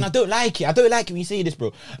it's say this extreme. and I don't like it. I don't like it when you say this,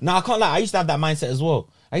 bro. No, I can't lie. I used to have that mindset as well.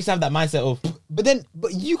 I used to have that mindset of,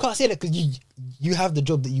 But you can't say that because you have the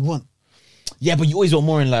job that you want. yeah, but you always want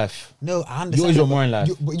more in life. No, I understand. You always that, want more in life.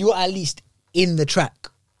 But you're at least in the track.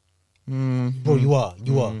 Bro, you are.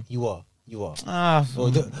 Ah, Bro,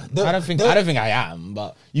 I don't think I am,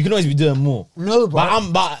 but you can always be doing more. No, bro.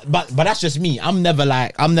 But that's just me. I'm never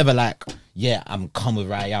like, yeah, I'm come with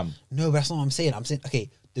where I am. No, but that's not what I'm saying. I'm saying, okay,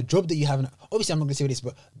 the job that you have, obviously I'm not going to say this,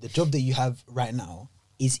 but the job that you have right now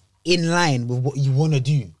is in line with what you want to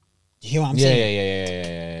do. Do you hear what I'm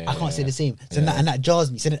saying? Yeah. I can't say the same. So and that jars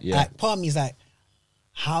me. So that, Yeah. like, part of me is like,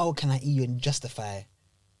 how can I even justify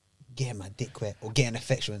getting my dick wet or getting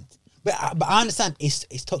affection? But I understand it's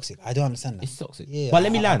toxic. I don't understand that. It's toxic. Yeah, But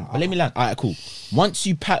let me land. All right, cool. Once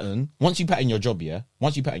you pattern your job, yeah.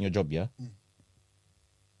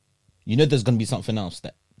 You know there's gonna be something else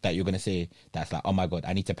that you're gonna say that's like, oh my god,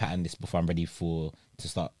 I need to pattern this before I'm ready to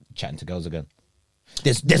start chatting to girls again.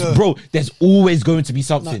 There's always going to be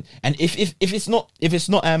something. And if it's not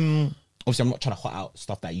obviously I'm not trying to hot out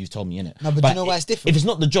stuff that you told me, innit? No, but you know why it's different? If it's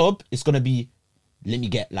not the job, it's gonna be, let me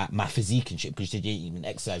get like my physique and shit because you ain't even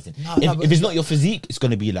exercising. But If it's not your physique, it's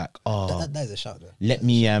gonna be like, oh, that is a shout though. let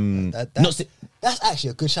me That's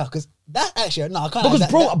actually a good shout because that's actually no. I can't. because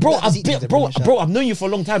that bro, I've known you for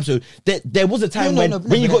a long time. So there was a time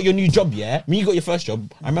when you got your new job, yeah. When you got your first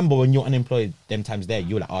job, I remember when you're unemployed, them times there,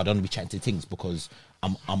 you were like, oh, I don't want to be chatting to things because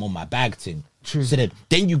I'm on my bag thing. True. So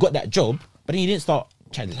then you got that job, but then you didn't start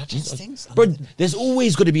chatting. things? Bro, there's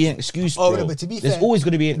always going to be an excuse, bro. Oh, no, but to be fair, there's always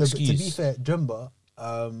going to be an no, but excuse. to be fair, do you remember,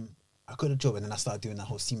 I got a job and then I started doing that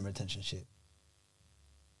whole semen retention shit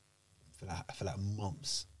for like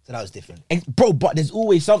months. So that was different. Bro, but there's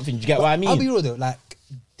always something. Do you get what I mean? I'll be real though, like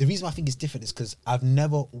the reason I think it's different is because I've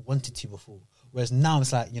never wanted to before. Whereas now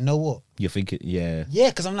it's like, you know what? You're thinking, yeah. Yeah,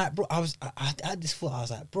 because I'm like, bro, I had this thought. I was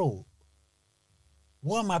like, bro,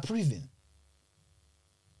 what am I proving?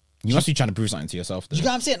 You must be trying to prove something to yourself. Though. Do you get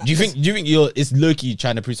what I'm saying? Do you think it's low-key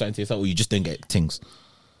trying to prove something to yourself, or you just don't get things?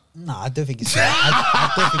 Nah, I don't think it's.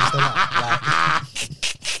 I don't think it's the like,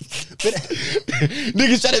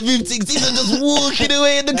 Niggas trying to move things. These are just walking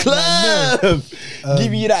away in the club.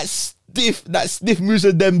 Give you that stiff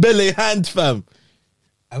Musa Dembele hand, fam.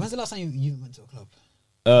 When's the last time you went to a club?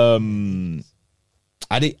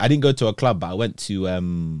 I didn't go to a club, but I went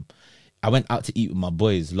out to eat with my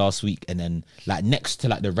boys last week, and then like next to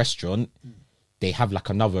like the restaurant, they have like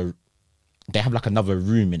another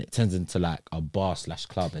room, and it turns into like a bar /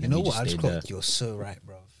 club. And You then know we what? just I just stayed there. clocked. You're so right,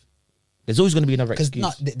 bro. There's always going to be another Because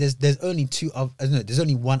excuse. there's only there's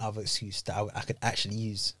only one other excuse that I could actually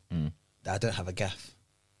use that I don't have a gaff.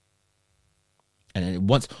 And then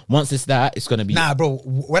once it's that, it's going to be Nah, bro.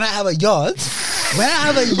 When I have a yard,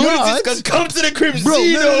 come to the crib, bro,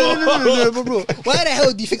 Zeno. no, bro. Why the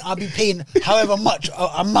hell do you think I'll be paying however much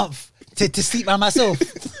a month to sleep by myself?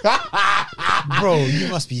 Bro, you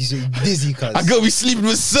must be so dizzy, cuz. I got to be sleeping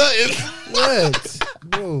with certain. Words,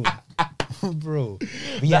 bro.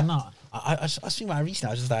 But yeah, nah. I was thinking about it recently.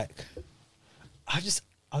 I was just like, I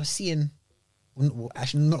was seeing, well,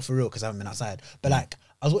 actually not for real because I haven't been outside, but like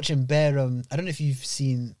I was watching Bear. I don't know if you've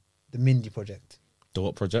seen the Mindy Project. The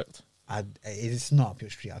what project? It's not up your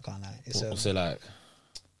street. I can't lie. What's it like?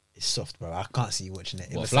 It's soft, bro. I can't see you watching it.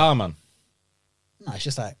 What, was Flower like, Man? no, it's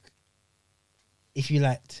just like if you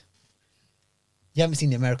liked, you haven't seen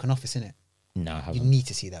the American Office, innit? No, I You haven't. need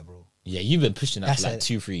to see that, bro. Yeah, you've been pushing that That's for like it.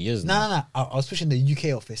 2-3 years now. No. I was pushing the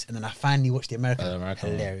UK Office, and then I finally watched the American. American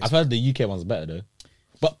one. Hilarious. I've heard the UK one's better though.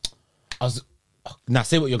 But I was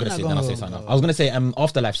say what you're gonna No, say, go then on, I'll go say on, something go else. I was gonna say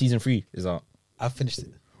Afterlife season 3 is out. I've finished it.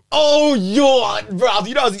 Oh bro,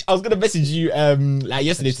 you know I was gonna message you like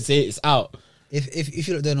yesterday to say it's out. If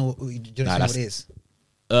you don't know, you don't know what that's- it is.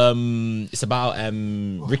 It's about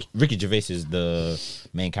Ricky Gervais is the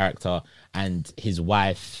main character, and his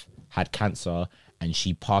wife had cancer and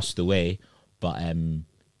she passed away, but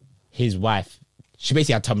his wife, she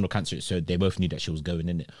basically had terminal cancer, so they both knew that she was going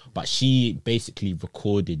in it. But she basically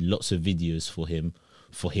recorded lots of videos for him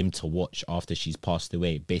to watch after she's passed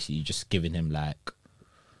away, basically just giving him like,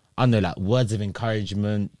 I don't know, like words of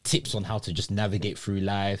encouragement, tips on how to just navigate through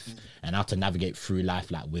life and how to navigate through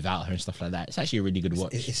life like without her and stuff like that. It's actually a really good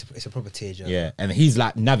watch. It's a proper tearjerker. Yeah, and he's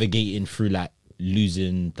like navigating through like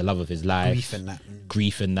losing the love of his life,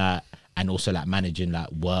 Grief and that. and also like managing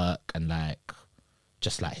like work and like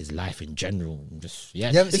just like his life in general. Just You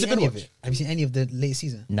haven't it's seen a good any of watch. it? Have you seen any of the latest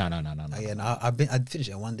season? No. Oh, yeah, no, I finished it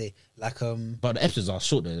in one day. Like But the episodes are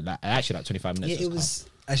short though, like actually like 25 minutes. yeah, it was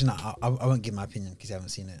actually no. I won't give my opinion because you haven't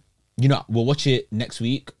seen it. You know, we'll watch it next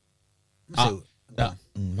week. So, I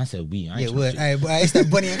said we. I ain't yeah, trying word. to- Hey, boy, it's that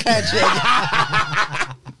Bonnie and Clyde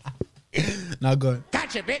shit. Now go on.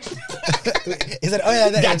 Gotcha, bitch. Is it? Oh yeah,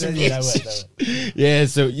 that Gotcha, that bitch. word. Yeah,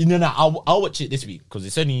 so you know, I'll watch it this week because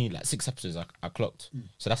it's only like 6 episodes I clocked,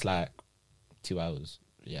 so that's like 2 hours.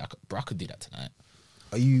 Yeah, I could do that tonight.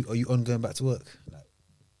 Are you on going back to work?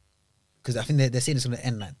 Because I think they're saying it's going to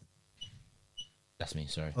end like That's me.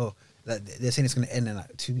 Sorry. like they're saying it's going to end in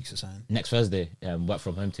like 2 weeks or something. Next Thursday, work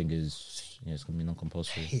from home thing is it's gonna be I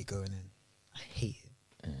non-compulsory. hate going in. I hate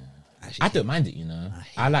it. I don't mind it, you know.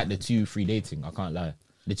 hate I like the 2-3 dating. I can't lie.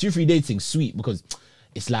 The 2-3 dating's sweet because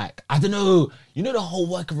it's like, I don't know, you know, the whole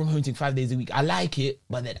working from home thing 5 days a week. I like it,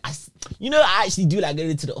 but then I actually do like going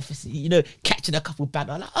into the office, you know, catching a couple bad.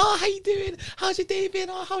 I'm like, oh, how you doing? How's your day been?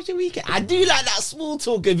 Oh, how's your weekend? I do like that small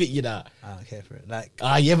talk of it, you know. I don't care for it. Like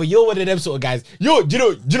Yeah, but you're one of them sort of guys. Do you know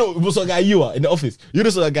what sort of guy you are in the office? You're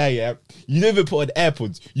the sort of guy, yeah. You never put on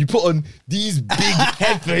AirPods. You put on these big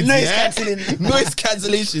headphones. Noise yeah? cancelling. Noise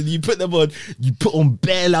cancellation. You put them on. You put on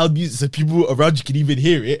bare loud music so people around you can even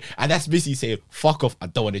hear it. And that's basically saying, fuck off. I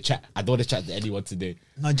don't want to chat. I don't want to chat to anyone today.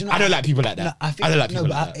 no, do you know I don't like people like that. No, I don't like people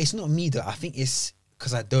but like that. it's not me though. I think it's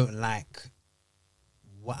because I don't like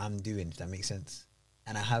what I'm doing. If that makes sense.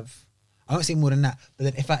 And I won't say more than that. But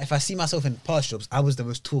then if I see myself in past jobs, I was the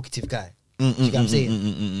most talkative guy. Do you get what I'm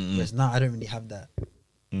saying? Whereas now I don't really have that.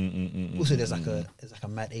 Also, there's like a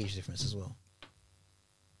mad age difference as well.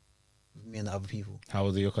 With me and the other people. How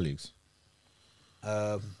old are your colleagues?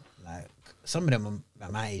 Like some of them are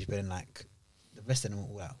at my age, but then like the rest of them are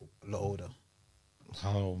all, like, a lot older.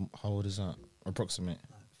 How old is that? Approximate.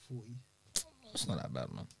 Like 40. It's not that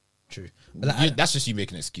bad, man. True. But like, That's just you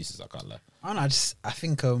making excuses. I can't lie. I don't know. I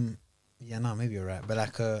think yeah, no, maybe you're right. But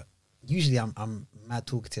like usually I'm mad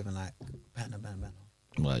talkative and like banter.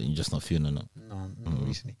 Well, you're just not feeling it. No, not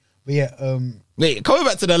recently. But yeah, Wait, coming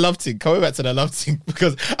back to the love thing,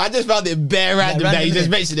 because I just found it bare random that you random, just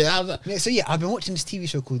innit? mentioned it. I was like, yeah, so yeah, I've been watching this TV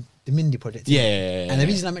show called The Mindy Project. Yeah. And the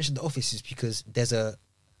reason I mentioned The Office is because there's a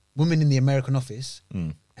woman in the American Office,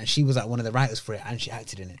 and she was like one of the writers for it, and she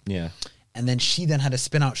acted in it. Yeah. And then she then had a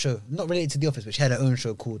spin-out show, not related to The Office, but she had her own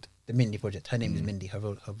show called The Mindy Project. Her name is Mindy. Her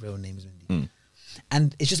real name is Mindy.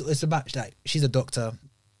 And it's about like she's a doctor,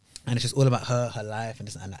 and it's just all about her life and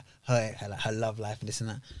this and that, her love life and this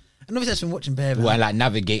and that. And obviously, I've been watching Bear. Well, like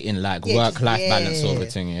navigating like work-life balance sort of a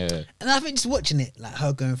thing. Yeah. And I think just watching it, like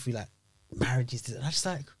her going through like marriages, and I'm just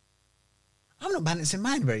like, I'm not balancing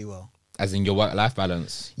mine very well. As in your work-life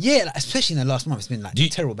balance. Yeah, like, especially in the last month, it's been like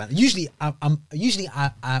terrible balance. Usually,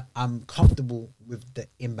 I'm comfortable with the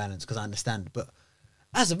imbalance because I understand. But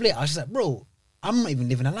as of late, I was just like, bro, I'm not even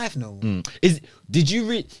living a life no more.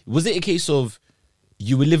 Was it a case of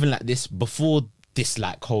you were living like this before this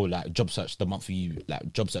like whole like job search, the month for you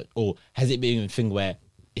like job search, or has it been a thing where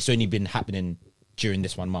it's only been happening during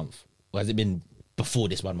this 1 month, or has it been before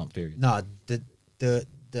this 1 month period? No, the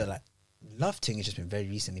like love thing has just been very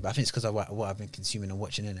recently, but I think it's because of what I've been consuming and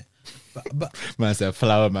watching in it. But Man said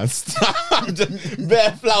flower man stuff.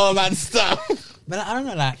 Bare flower man stuff. But I don't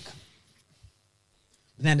know, like.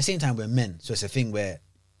 But then at the same time, we're men, so it's a thing where,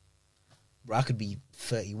 bro, I could be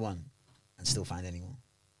 31 and still find anyone.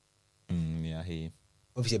 Yeah, I hear you.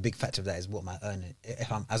 Obviously, a big factor of that is what my earning.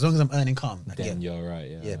 If I'm, as long as I'm earning calm, like, Then you're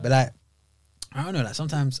right. Yeah. But like, I don't know. Like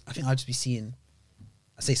sometimes I think I'll just be seeing.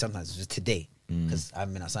 I say sometimes it's just today because I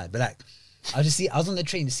haven't been outside. But like, I was on the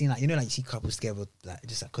train just seeing like like you see couples together like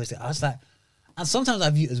just like close. I was like, and sometimes I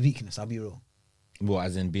view it as weakness. I'll be real. What,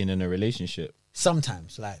 as in being in a relationship?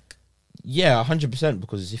 Sometimes, like. Yeah, 100%.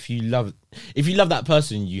 Because if you love that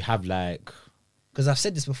person, you have like. Because I've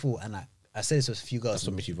said this before, and like I said this with a few girls. That's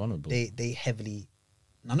what makes you vulnerable. They heavily.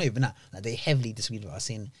 No, not even that. Like they heavily disagree with what I was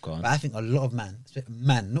saying. Go on. But I think a lot of man,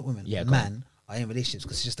 not women, Yeah, are in relationships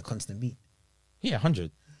because it's just a constant beat. Yeah,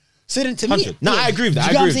 100. So then to 100. me, No, I agree with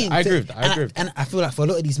that. I agree with that. And I feel like for a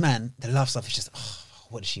lot of these men, the love stuff is just,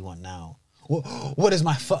 what does she want now? What does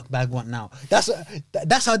my fuck bag want now?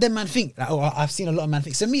 That's how them man think. Like, I've seen a lot of men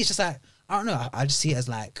think. So me, it's just like, I don't know. I just see it as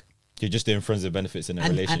like you're just doing friends with benefits in a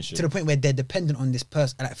relationship. And to the point where they're dependent on this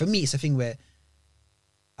person. Like for me, it's a thing where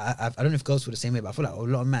I don't know if girls feel the same way, but I feel like a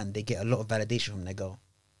lot of men, they get a lot of validation from their girl.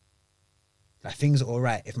 Like things are all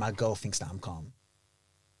right if my girl thinks that I'm calm.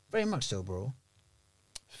 Very much so, bro.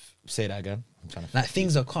 Say that again. I'm trying to. Like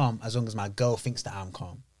things are calm as long as my girl thinks that I'm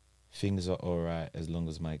calm. Things are all right as long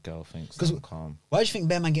as my girl thinks I'm calm. Why do you think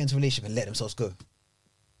bear man get into a relationship and let themselves go?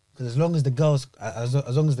 Because as long as the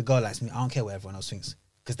girl likes me, I don't care what everyone else thinks.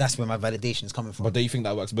 Because that's where my validation is coming from. But do you think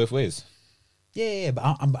that works both ways? Yeah.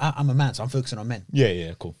 But I'm a man, so I'm focusing on men.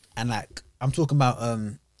 Yeah, cool. And like I'm talking about,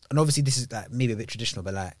 and obviously this is like maybe a bit traditional,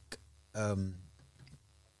 but like, I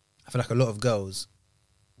feel like a lot of girls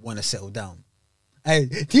want to settle down. Hey,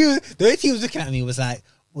 the way he was looking at me was like,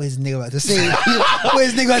 "What is nigga about to say? What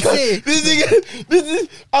is nigga about to say?"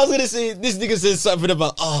 I was gonna say this nigga says something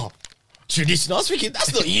about traditional. I was thinking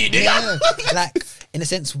that's not you, nigga. Yeah, like in a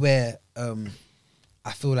sense where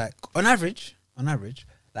I feel like on average,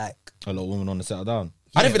 like a lot of women want to settle down.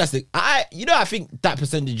 Yeah. I don't think that's I think that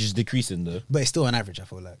percentage is decreasing though. But it's still on average. I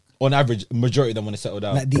feel like on average, majority of them want to settle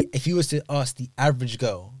down. Like if you was to ask the average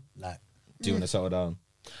girl, like, do you want to settle down?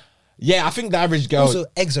 Yeah, I think the average girl. Also,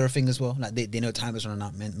 eggs are a thing as well. Like they know time is running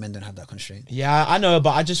out. Men don't have that constraint. Yeah, I know,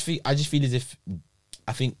 but I just feel as if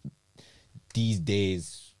I think these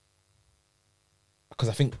days, because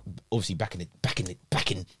I think obviously back in the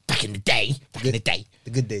day, the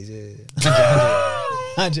good days. Yeah.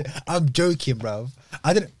 I'm joking, bro.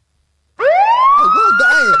 I didn't. Oh,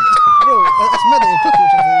 bro, that's murder.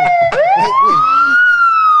 Wait.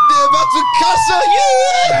 They're about to cuss on you.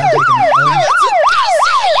 They're about to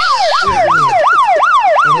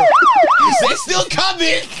they're still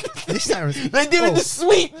coming. They're doing the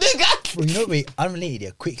sweep, nigga. Bro, you know, wait, unrelated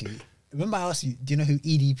here, quickly. Remember I asked you, do you know who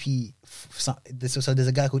EDP, so there's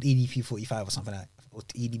a guy called EDP 45 or something like that, or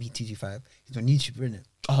EDP 225. He's on YouTube, isn't it?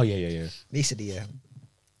 Oh, yeah. Basically, yeah.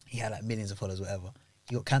 He had like millions of followers, whatever.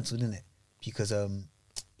 He got cancelled, innit? Because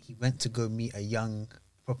he went to go meet a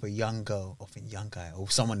proper young girl, or young guy, or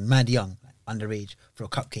someone mad young, like underage, for a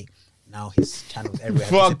cupcake. Now his channel's everywhere.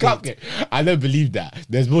 For a cupcake. I don't believe that.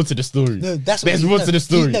 There's more to the story. No, that's there's more to the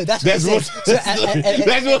story. No, that's there's what more to the story.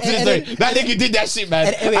 There's more to the story. That nigga did that shit,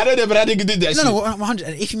 man. I don't know, but that nigga did that shit. No,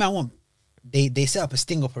 100. If you might want, they set up a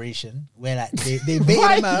sting operation where like they baited him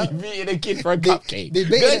out. Why are you beating a kid for a cupcake? They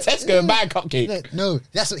go to Tesco and buy a cupcake. No,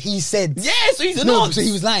 that's what he said. Yeah, so he's a nonce. So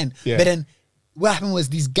he was lying. Yeah. But then what happened was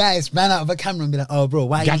these guys ran out of a camera and be like, "Oh, bro,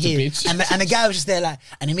 why are you here?" Bitch. And the guy was just there like,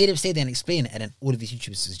 and he made him stay there and explain it. And then all of these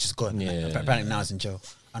YouTubers is just gone. Yeah. Like, apparently now he's in jail,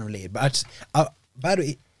 unrelated. But by the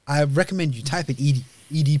way, I recommend you type in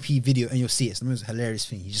EDP video and you'll see it. It's the most hilarious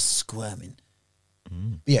thing. He's just squirming.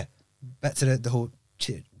 But yeah, back to the whole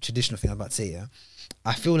traditional thing I'm about to say. Yeah,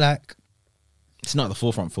 I feel like it's not at the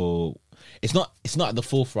forefront for. It's not at the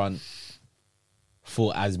forefront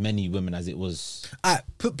for as many women as it was X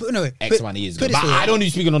amount of years ago. But I don't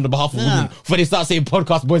need speaking on the behalf of women. Before they start saying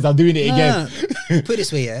podcast boys are doing it again. Put it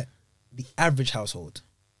this way, yeah. the average household.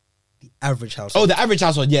 The average Oh, household. the average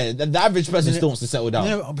household. Yeah, the average person still wants to settle down.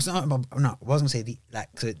 No, but I was gonna say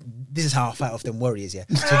so this is how I fight off them warriors, yeah.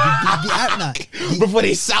 So Before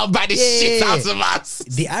they sound bad as shit out of us.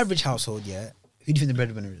 the average household, yeah. Who do you think the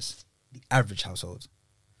breadwinner is? The average household.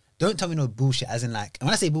 Don't tell me no bullshit. As in, like, and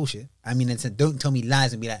when I say bullshit, I mean, don't tell me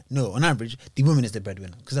lies and be like, no. On average, the woman is the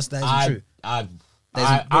breadwinner because that isn't true. That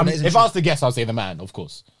isn't if true. I was to guess, I'll say the man, of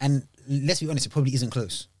course. And let's be honest, it probably isn't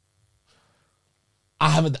close. I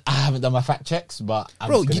haven't done my fact checks, but I'm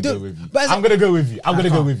Bro, just you gonna don't- go with you. but as I'm gonna go with you. I'm gonna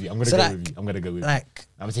go calm. with you. I'm gonna So, go like- with you. I'm gonna go with you. Like,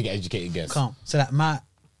 I'm gonna take an educated guess. calm. So that my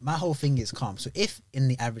whole thing is calm. So if in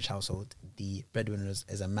the average household the breadwinner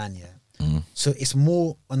is a man, yeah. So it's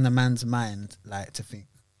more on the man's mind, like to think,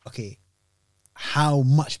 okay, how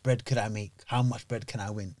much bread could I make? How much bread can I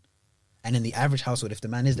win? And in the average household, if the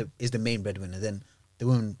man is the main breadwinner, then the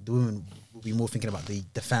woman will be more thinking about the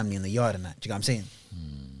family and the yard and that. Do you know what I'm saying?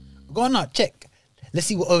 Go on now, check. Let's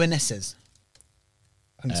see what ONS says.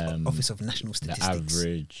 I think it's Office of National The Statistics.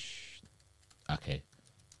 average. Okay.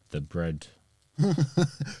 The bread Who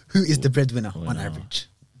is the breadwinner on average?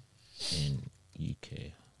 in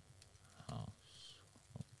UK house.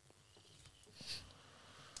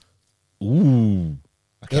 Ooh.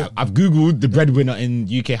 Okay, I've googled the breadwinner in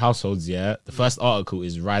UK households. Yeah, the first article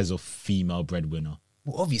is rise of female breadwinner.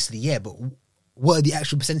 Well, obviously, yeah, but what are the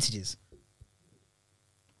actual percentages?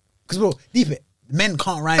 Because, bro, deep it. Men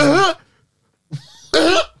can't rise.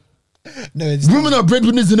 No, it's Women are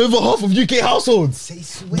breadwinners in over half of UK households. Say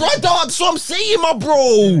swear. Brother, that's what I'm saying, my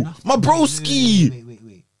bro. My broski.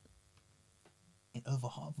 Wait. In over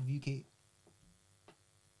half of UK,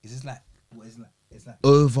 is this like what is like? It's like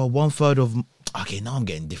Over 1/3 of. Okay, now I'm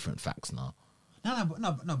getting different facts now. no, but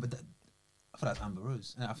that, I thought that was Amber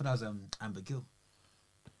Rose. I thought that was Amber Gill.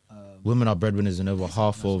 Women are breadwinners in over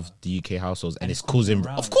half of the UK households, and it's causing.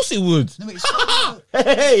 around. Of course, it would. No, wait,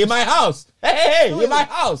 Hey, in my house. Hey, in my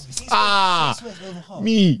house. I swear it's over half.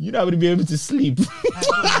 Me, you're not going to be able to sleep. You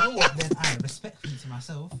know what? Then I respectfully to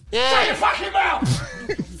myself. Shut your fucking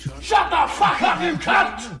mouth! Shut the fuck up, you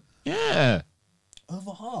cunt! Yeah.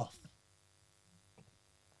 Over half.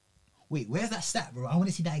 Wait, where's that stat, bro? I want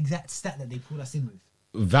to see that exact stat that they pulled us in with.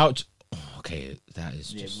 Vouch. Okay, that is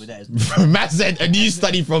just. but that is- Matt said a new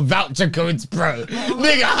study from voucher codes, bro.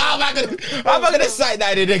 Nigga, how am I gonna cite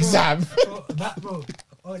that in an exam? Bro.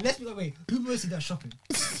 Oh, let's be wait. Who mostly does shopping?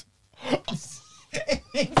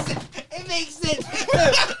 It makes sense.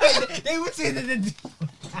 No, they would say that.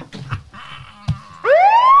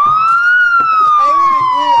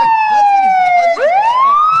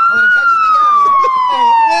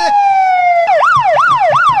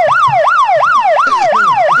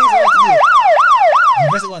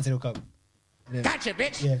 It'll come. Gotcha,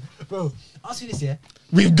 bitch! Yeah, bro. Ask you this, yeah.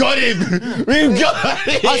 We've got him. We've got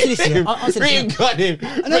him. Answer this, yeah. Answer this, We've got him. Bro,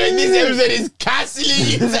 this episode is cancelling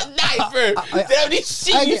you tonight, bro. Tell me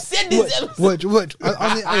shit you said this episode. Watch.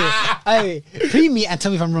 Hey, pre me and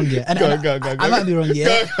tell me if I'm wrong, yeah. And Go. I might be wrong,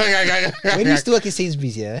 yeah. Go. When you used to work in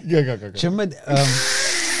Sainsbury's, yeah. Go. Do you remember?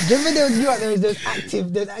 Do you remember those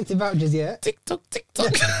active vouchers, yeah? TikTok. Do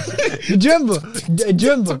you remember? Do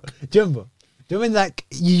you remember like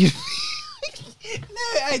you? No,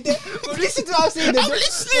 I don't. But listen to what I'm saying. I'm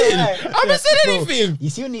listening. I haven't said anything. You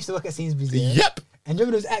see when you used to work at Sainsbury's, yeah? Yep. And do you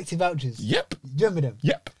remember those active vouchers? Yep. Do you remember them?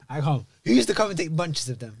 Yep. I can't. Who used to come and take bunches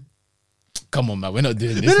of them? Come on, man. We're not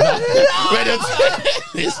doing this. We're not doing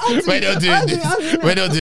this. We're not doing this. We're not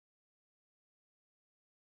doing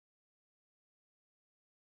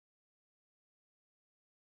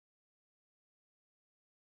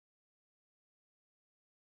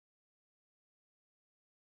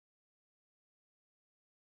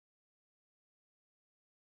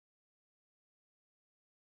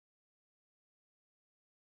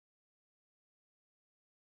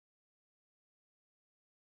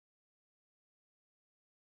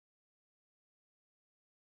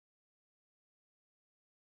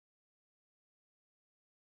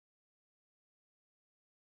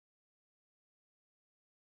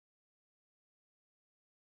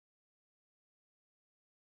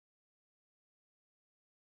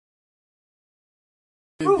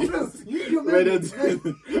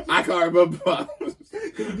I can't remember.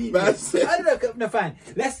 That's it. I don't know. No, fine.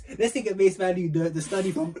 Let's take at face value the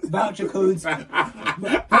study from voucher codes.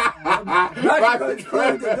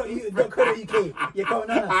 vouchercodes.co.uk. Yeah, go on.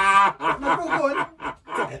 No, go on.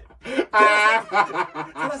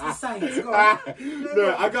 Tell us the science. Go on.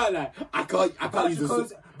 No, I got that. I can't use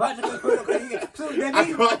this.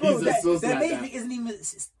 Vouchercodes.co.uk. So their main thing isn't even.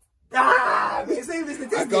 It's not even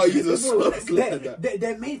statistics. I can't use a source like that.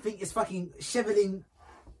 Their main thing is fucking shoveling.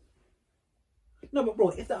 No, but bro,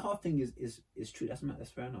 if that half thing is true, that's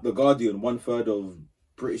fair enough. The Guardian, 1/3 of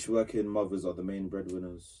British working mothers are the main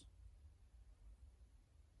breadwinners.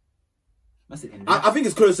 That's it. I think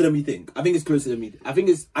it's closer than we think. I think it's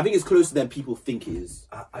closer than people think it is.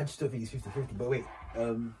 I just don't think it's 50-50. But wait,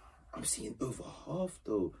 I'm seeing over half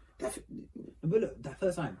though. but look, that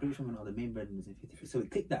first line, British women are the main breadwinners in 50-50. So we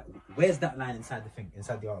click that. Where's that line inside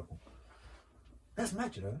the article? That's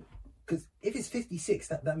mad, you know? Because if it's 56,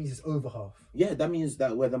 that means it's over half. Yeah, that means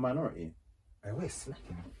that we're the minority. We're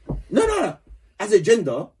slacking. No. As a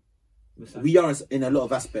gender, we are in a lot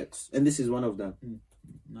of aspects, and this is one of them.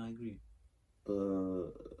 No, I agree.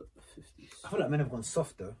 50. I feel like men have gone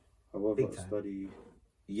softer. However, study.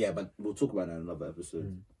 Yeah, but we'll talk about that in another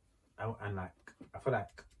episode. And like, I feel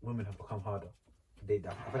like women have become harder. I feel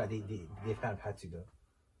like they've kind of had to though.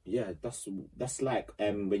 Yeah, that's like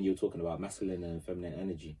when you're talking about masculine and feminine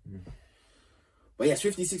energy. But yeah, it's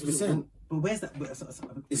 56%. But where's that?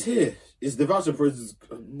 It's here. It's the voucher process.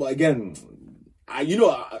 But again,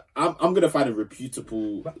 I'm gonna find a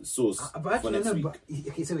reputable source for next week.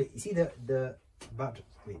 Okay, so wait, you see the voucher?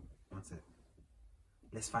 Wait, one sec.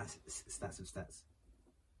 Let's find stats of stats.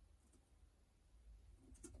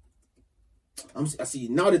 I see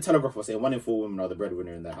now the Telegraph was saying 1 in 4 women are the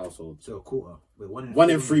breadwinner in their household. So a quarter. Wait, 1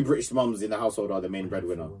 in 3 British mums in the household are the main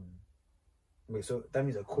breadwinner. Wait, so that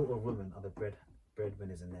means a quarter of women are the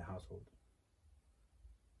breadwinners in their household.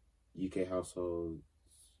 UK households.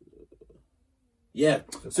 Yeah.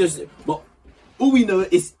 So but all we know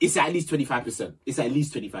is it's at least 25%. It's at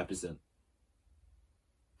least 25%.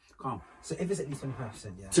 Calm. So if it's at least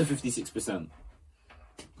 25%, yeah. To 56%.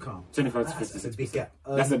 Calm. 25 to 56%. That's a big gap.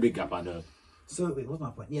 That's a big gap, I know. So wait, what's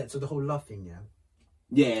my point? Yeah, so the whole love thing, yeah.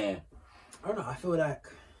 Yeah. I don't know. I feel like.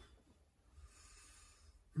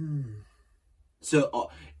 So,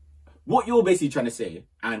 what you're basically trying to say,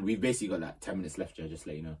 and we've basically got like 10 minutes left, just to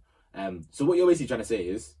let you know. So what you're basically trying to say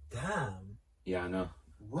is, damn. Yeah, I know.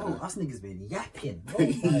 Whoa, us niggas been yapping. Oh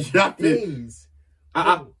Yapping. days.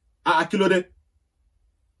 Kilode.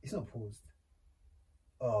 It's not paused.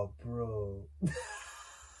 Oh, bro.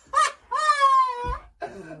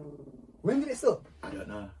 When did it stop? I don't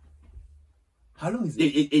know. How long is it?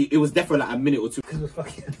 It was definitely like a minute or two. Because we're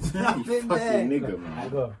fucking. You fucking nigga, man. I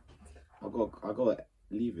go. I gotta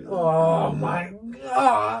leave it. Oh my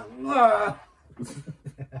god.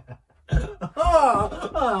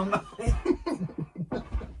 Oh my.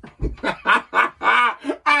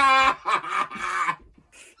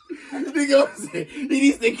 Nigga, he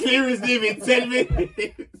needs to clear his name in 10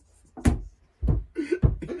 minutes.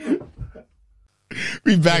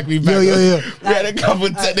 We back. Yo. We had a couple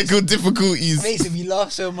technical difficulties. Basically, we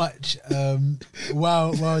laugh so much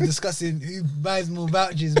while discussing who buys more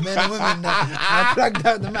vouchers, men and women. I plugged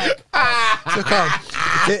out the mic. So calm.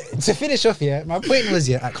 To finish off, yeah, my point was,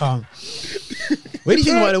 yeah, at calm. Where do you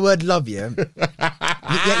think about the word love, yeah? You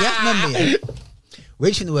have to remember, yeah. Where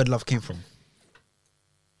do you think the word love came from?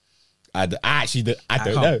 I don't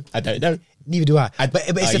know. I don't know. Neither do I. But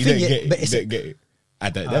it's a thing, yeah. But it's get it. I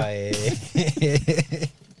don't know. Out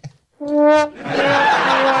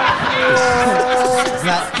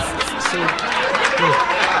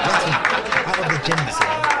of the genders,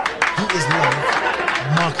 who is love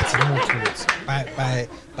marketed more towards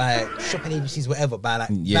by shopping agencies, whatever, by like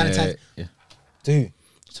Valentine's? Yeah. To who?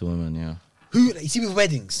 To women, yeah. Who? Like, you see with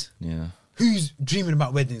weddings, yeah. Who's dreaming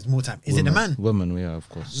about weddings more time? Is it the man? Women, yeah, of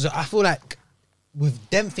course. So I feel like with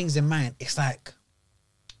them things in mind, it's like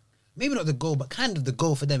maybe not the goal, but kind of the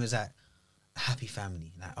goal for them is like a happy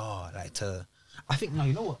family. Like, I think no,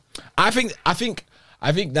 you know what? I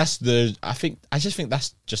just think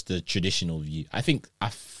that's just the traditional view. I think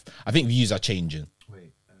views are changing.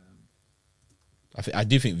 Wait, I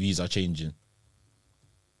do think views are changing.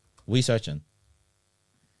 What are you searching?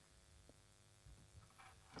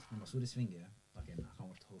 I saw this thing, yeah. Okay, I can't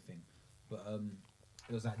watch the whole thing, but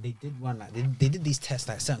It was like they did one, like they did these tests,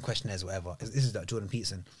 like certain questionnaires, or whatever. This is like Jordan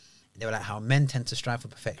Peterson. They were like how men tend to strive for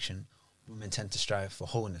perfection, women tend to strive for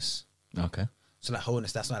wholeness. Okay. So like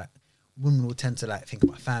wholeness, that's not like women will tend to like think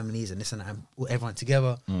about families and this and that, and everyone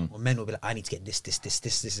together. Or men will be like, I need to get this,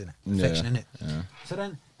 and that. Perfection, innit? Yeah. So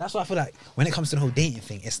then that's why I feel like when it comes to the whole dating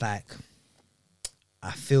thing, it's like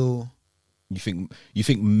I feel you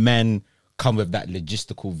think men come with that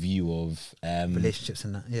logistical view of relationships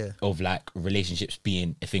and that, yeah, of like relationships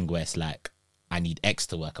being a thing where it's like I need X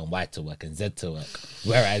to work and Y to work and Z to work,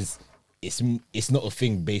 whereas it's not a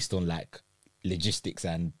thing based on like logistics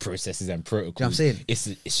and processes and protocols. Do you know what I'm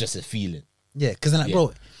saying? It's just a feeling. Yeah, because then like,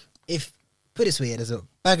 bro, if put it this way, yeah, there's a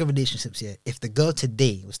bag of relationships here. If the girl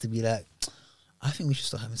today was to be like, I think we should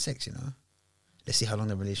start having sex, you know, let's see how long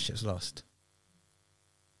the relationships last.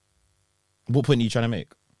 What point are you trying to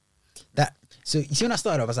make? That so you see when I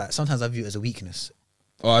started, I was like, sometimes I view it as a weakness.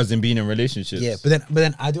 Or as in being in relationships? Yeah, but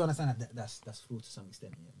then I do understand that that's flawed to some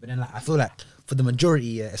extent. Yeah. But then like I feel like for the majority,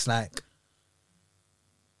 yeah, it's like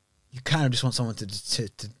you kind of just want someone to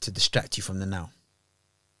distract you from the now.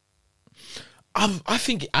 I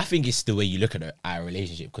think it's the way you look at a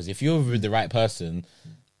relationship. Because if you're with the right person,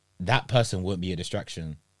 that person won't be a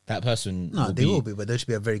distraction. That person, will be, but they should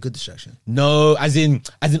be a very good distraction. No, as in,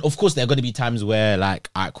 of course, there are going to be times where, like,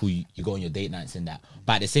 alright, cool, you go on your date nights and that.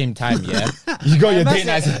 But at the same time, yeah, you go on your date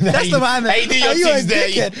nights and that. That's the one I meant. You do your things there.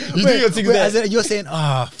 You do your things there. As in, you're saying,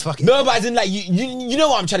 fuck it. No, but as in, like, you know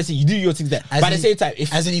what I'm trying to say. You do your things there. But at the same time,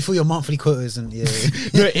 as in you fill your monthly quotas and yeah.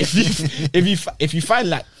 No, if you find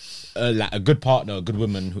like a good partner, a good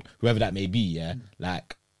woman, whoever that may be, yeah,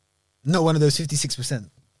 like, not one of those 56%.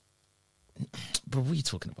 Bro, what are you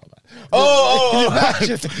talking about, man? Oh,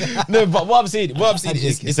 no, but what I'm saying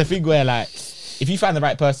is, it's a thing where, like, if you find the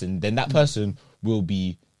right person, then that person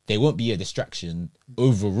they won't be a distraction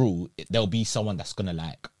overall. There'll be someone that's gonna,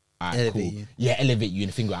 like, alright, cool. You. Yeah, elevate you in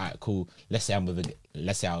the thing where, alright, cool. Let's say I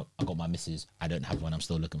got my missus. I don't have one. I'm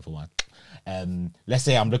still looking for one. Let's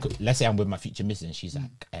say I'm with my future missus, and she's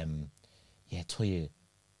like, yeah, Toya,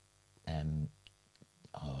 let me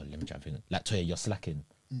try and think. Like, Toya, you're slacking.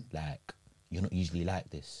 Like, you're not usually like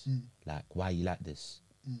this. Like, why are you like this?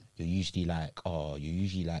 You're usually like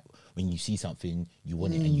when you see something, you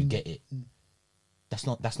want it and you get it. That's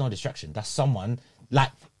not a distraction. That's someone,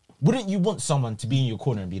 like, wouldn't you want someone to be in your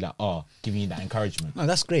corner and be like, giving you that encouragement? No,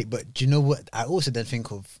 that's great. But do you know what? I also then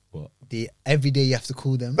think of what? Every day you have to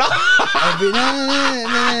call them. No.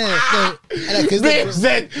 Rick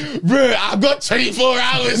said, bro, I've got 24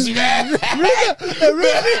 hours, man.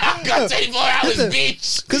 I've got 24 hours,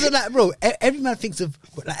 bitch. Because like, bro, every man thinks of,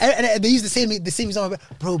 like, and they use the same example,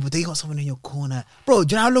 bro, but they got someone in your corner. Bro,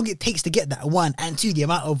 do you know how long it takes to get that? One, and two, the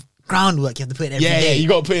amount of groundwork you have to put in every day. Yeah, you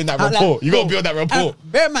got to put in that rapport. Like, you got to build that rapport.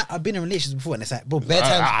 Bear in mind, I've been in relationships before, and it's like, bro, bare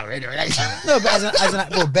times. No, but as in like,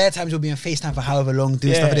 bro, bare times you'll be on FaceTime for however long,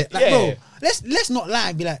 doing stuff like that. Like, bro, let's not lie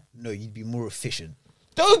and be like, no, you'd be more efficient.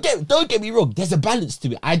 Don't get me wrong. There's a balance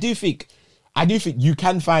to it. I do think you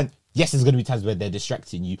can find. Yes, there's going to be times where they're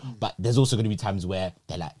distracting you, but there's also going to be times where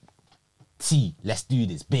they're like, T, let's do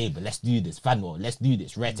this, babe, let's do this, Fanwell, let's do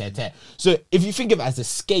this, ret. So if you think of it as a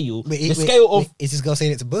scale, scale of... Is this girl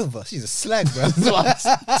saying it to both of us? She's a slag, bro. What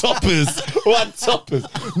toppers?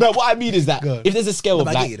 No, what I mean is that if there's a scale of,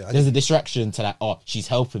 like, there's a distraction to, like, she's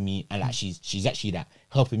helping me, and, like, she's actually, like,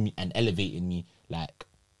 helping me and elevating me, like,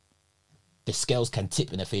 the scales can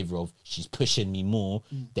tip in a favor of she's pushing me more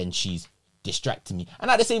than she's distracting me. And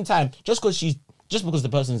at the same time, just because the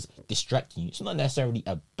person's distracting you, it's not necessarily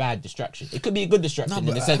a bad distraction. It could be a good distraction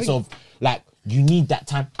in the sense of, like, you need that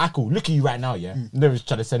time. Cool, look at you right now, yeah? Never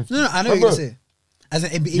trying to send... No, I know what you're going to say. As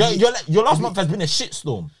in, your last month has been a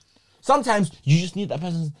shitstorm. Sometimes you just need that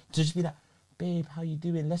person to just be like, babe, how you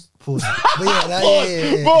doing? Let's... Pause.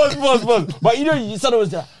 Pause. But you know, you suddenly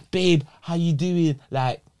was like, babe, how you doing?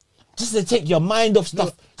 Like, just to take your mind off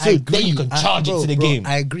stuff so then you can charge it to the game.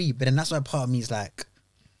 I agree, but then that's why part of me is like,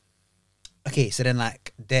 okay, so then,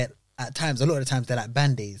 like, they're at times, a lot of the times, they're like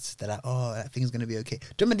band-aids. They're like, oh, that thing's gonna be okay. Do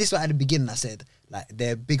you remember this? At the beginning, I said, like,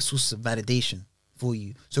 they're big sources of validation for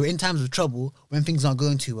you. So in times of trouble, when things aren't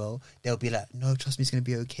going too well, they'll be like, no, trust me, it's gonna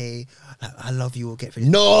be okay. Like, I love you. We'll get through.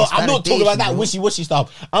 No, I'm not talking about that wishy-washy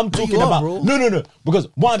stuff. I'm talking about no. Because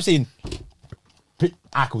what I'm saying.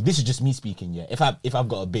 Cool. This is just me speaking, yeah. If I've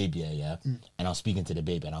got a babe, yeah, and I'm speaking to the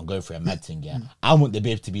babe and I'm going through a mad thing, yeah, I want the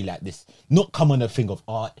babe to be like this, not come on a thing of,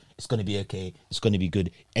 it's gonna be okay, it's gonna be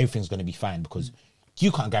good, everything's gonna be fine, because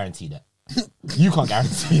you can't guarantee that. You can't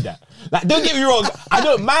guarantee that. Like, don't get me wrong, I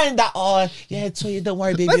don't mind that. Yeah, Toya, don't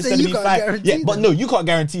worry, baby, it's gonna be fine. Yeah, but no, you can't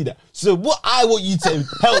guarantee that. So what I want you to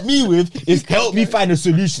help me with is help me find a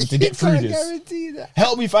solution to get through this. Guarantee that.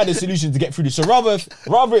 Help me find a solution to get through this. So rather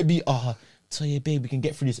it be, Toya, babe, we can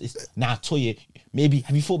get through this. Toya, maybe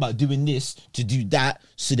have you thought about doing this to do that?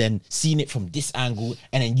 So then seeing it from this angle,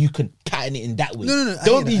 and then you can pattern it in that way. No.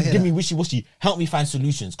 Don't give me wishy-washy. Help me find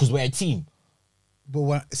solutions, because we're a team. But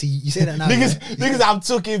what? See, you say that now. Niggas, I'm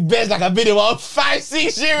talking best like I've been in a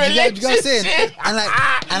 5-6 year relationship. You know what I'm saying? And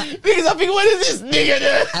niggas, I think, what is this nigga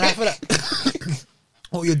doing? And I feel like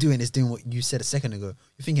what you're doing is doing what you said a second ago.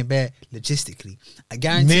 You're thinking bare logistically. I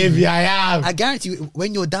guarantee. Maybe I am. I guarantee you,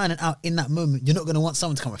 when you're down and out in that moment, you're not going to want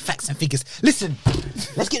someone to come with facts and figures. Listen,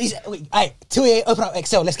 let's get these. Toya, open up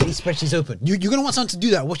Excel. Let's get these spreadsheets open. You're going to want someone to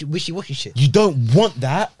do that wishy-washy shit. You don't want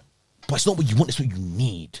that, but it's not what you want. It's what you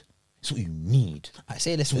need. It's what you need. I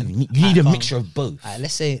say, listen. You need a mixture of both.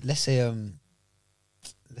 Let's say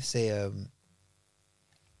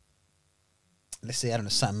let's say, I don't know,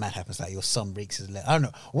 something mad happens, like your son breaks his leg. I don't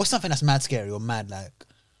know. What's something that's mad scary or mad, like,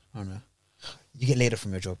 I don't know. You get laid off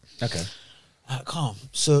from your job. Okay. Calm.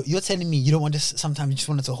 So you're telling me you don't want this, sometimes you just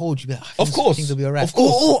want her to hold you. Be like, Of course. Things will be alright. Of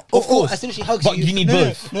course. Of course. As soon as she hugs But you need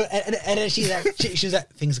both. No, and then she's like, she's like,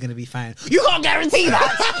 things are going to be fine. You can't guarantee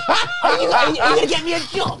that. Are you going to get me a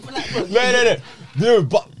job? Like, bro, No,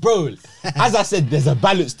 but bro, as I said, there's a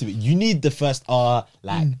balance to it. You need the first, babe,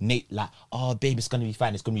 it's gonna be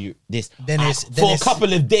fine. It's gonna be this. Then it's for a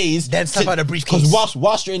couple of days. Then stuff out the briefcase. Because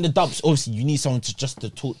whilst you're in the dumps, obviously you need someone to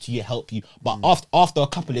talk to you, help you. But after a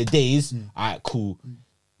couple of days, alright, cool.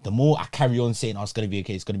 The more I carry on saying, it's gonna be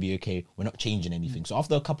okay, it's gonna be okay. We're not changing anything. So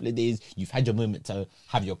after a couple of days, you've had your moment to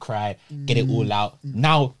have your cry, get it all out.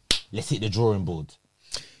 Now, let's hit the drawing board.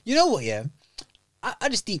 You know what? Yeah. I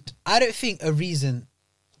just deeped. I don't think a reason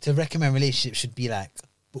to recommend relationships should be like,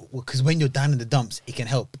 because when you're down in the dumps, it can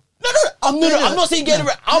help. I'm not saying get in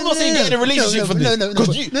a relationship for this.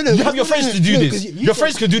 Because you have your friends to do this. Your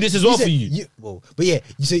friends can do this as well for you. But yeah,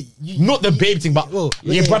 Not the babe thing, but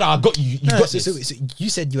yeah, brother, I got you. You got this. So you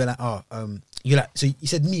said you were like, so you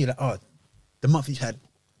said to me, you're like, the month you've had,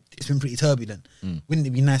 it's been pretty turbulent. Wouldn't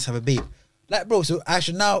it be nice to have a babe? Like, bro, so I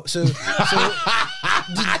should now, do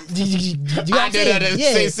you get what I'm saying?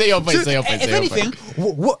 Yeah. Say your point.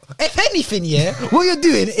 If anything, yeah, what you're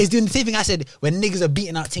doing is doing the same thing I said when niggas are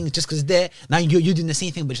beating out things just because they're, now you're doing the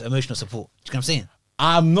same thing but just emotional support. Do you know what I'm saying?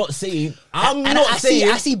 I'm not saying.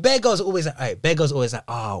 I see bear girls are always like, bear guys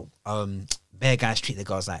treat the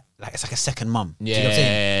girls like it's like a second mum. Yeah. Do you know what I'm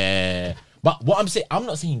saying? But what I'm saying, I'm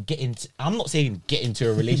not saying get into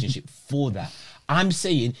a relationship for that. I'm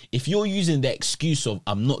saying if you're using the excuse of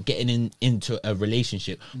I'm not getting into a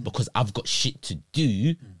relationship because I've got shit to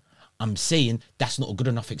do, I'm saying that's not a good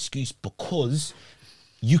enough excuse, because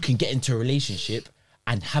you can get into a relationship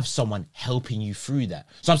and have someone helping you through that.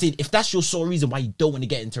 So I'm saying if that's your sole reason why you don't want to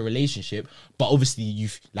get into a relationship, but obviously you're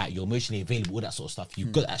emotionally available, all that sort of stuff,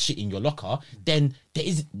 you've got that shit in your locker, then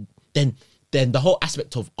the whole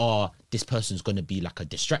aspect of this person's gonna be like a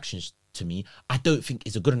distraction to me, I don't think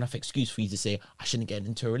is a good enough excuse for you to say I shouldn't get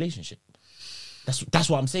into a relationship. That's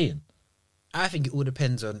what I'm saying. I think it all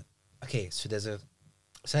depends on, okay, so there's a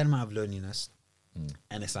certain amount of loneliness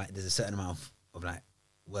and it's like there's a certain amount of like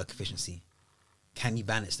work efficiency. Can you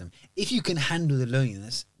balance them? If you can handle the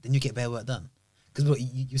loneliness, then you get better work done. Because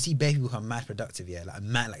you see bare people who are mad productive,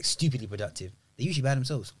 like stupidly productive, they usually by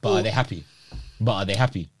themselves. But are they happy?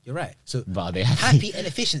 You're right. So but are they happy? Happy and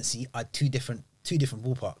efficiency are two different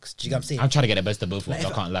ballparks. Do you get what I'm saying? I'm trying to get the best of both worlds.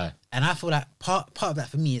 I can't lie. And I feel like part of that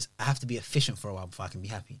for me is I have to be efficient for a while before I can be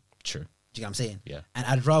happy. True. Do you get what I'm saying? Yeah. And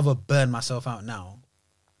I'd rather burn myself out now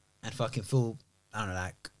and fucking feel, I don't know,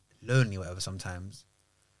 like lonely or whatever sometimes,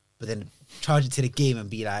 but then charge it to the game and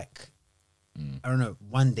be like, I don't know,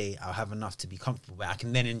 one day I'll have enough to be comfortable where I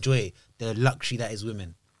can then enjoy the luxury that is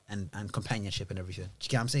women and companionship and everything. Do you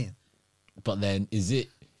get what I'm saying? But then is it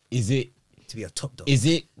to be a top dog? Is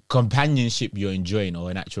it companionship you're enjoying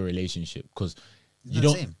or an actual relationship? Because you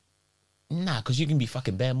don't. Nah, because you can be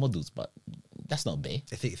fucking bare models, but that's not bare.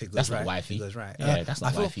 If it goes that's right, not wifey. If it goes right. Yeah, that's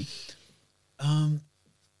not wifey.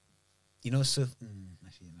 You know, so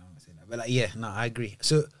actually, no, I'm not saying that. But like, yeah, no, I agree.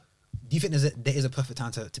 So, do you think there is a perfect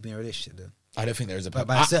time to be in a relationship though? I don't think there is a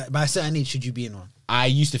perfect. By a certain age, should you be in one? I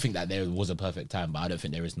used to think that there was a perfect time, but I don't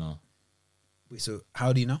think there is now. Wait, so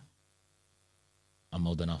how do you know? I'm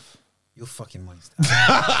old enough. You're fucking moist. Bro,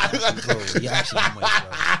 you're actually moist,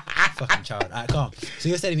 bro. Fucking child. Alright, calm. So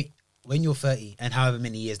you're telling me when you're 30 and however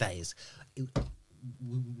many years that is,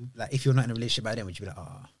 like if you're not in a relationship by then, would you be like,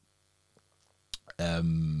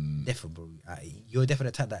 definitely, bro. You're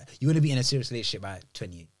definitely the type that you want to be in a serious relationship by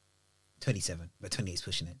 28, 27, but 28 is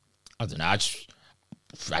pushing it. I don't know. I just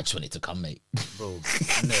want it to come, mate. Bro,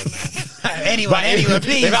 no, man. anyone,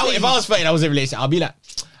 please. If I was 30 and I was in a relationship, I'll be like,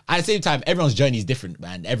 at the same time, everyone's journey is different,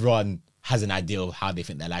 man. Everyone has an idea of how they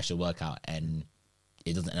think their life should work out, and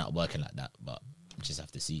it doesn't end up working like that. But you just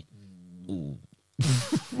have to see. Ooh.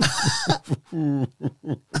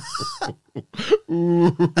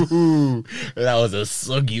 That was a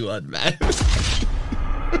soggy one, man.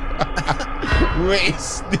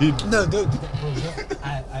 Wasted. No, don't do that, bro.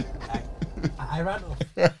 I ran off.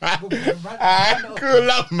 Cool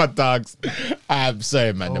up, my dogs. I'm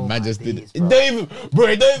sorry, man. The man just did it. Don't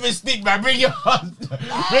even stick, man. Bring your hand.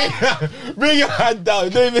 Bring your hand down.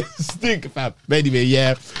 Don't even stick, fam. But anyway,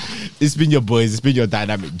 yeah. It's been your boys. It's been your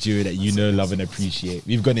dynamic duo that you know, love, and appreciate.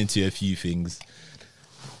 We've gone into a few things.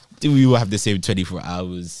 Do we all have the same 24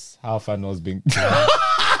 hours? How fun has been?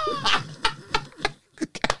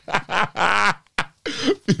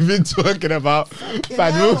 We've been talking about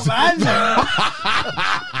fan rules.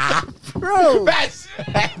 Bro. That's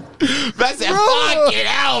fucking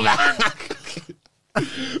hell, man.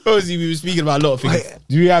 Obviously, we were speaking about a lot of things. Wait.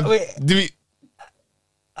 Do we have? Wait. Do we?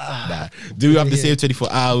 Nah. Do we have the same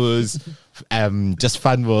 24 hours? Just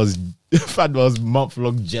Fanwell's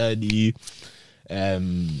month-long journey.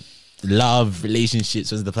 Love,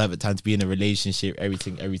 relationships. When's the perfect time to be in a relationship?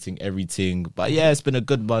 Everything. But yeah, it's been a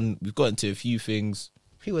good one. We've got into a few things.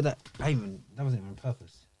 People that that wasn't even on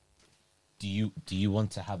purpose. Do you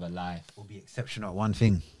want to have a life? Or be exceptional at one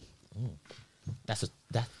thing.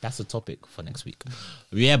 That's a topic for next week.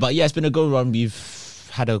 Yeah, but yeah, it's been a good one. We've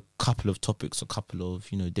had a couple of topics, a couple of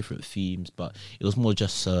different themes, but it was more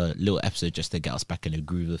just a little episode just to get us back in the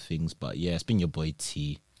groove of things. But yeah, it's been your boy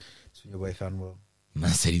T. It's your boy Fanwell.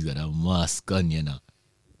 Man said he's got a mask on,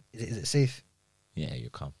 Is it safe? Yeah, you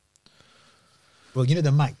come. Well,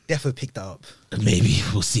 the mic definitely picked that up. Maybe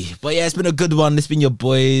we'll see. But yeah, it's been a good one. It's been your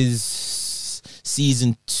boys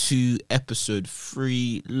season 2, episode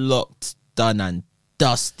 3, locked, done and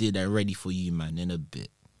dusted and ready for you, man, in a bit.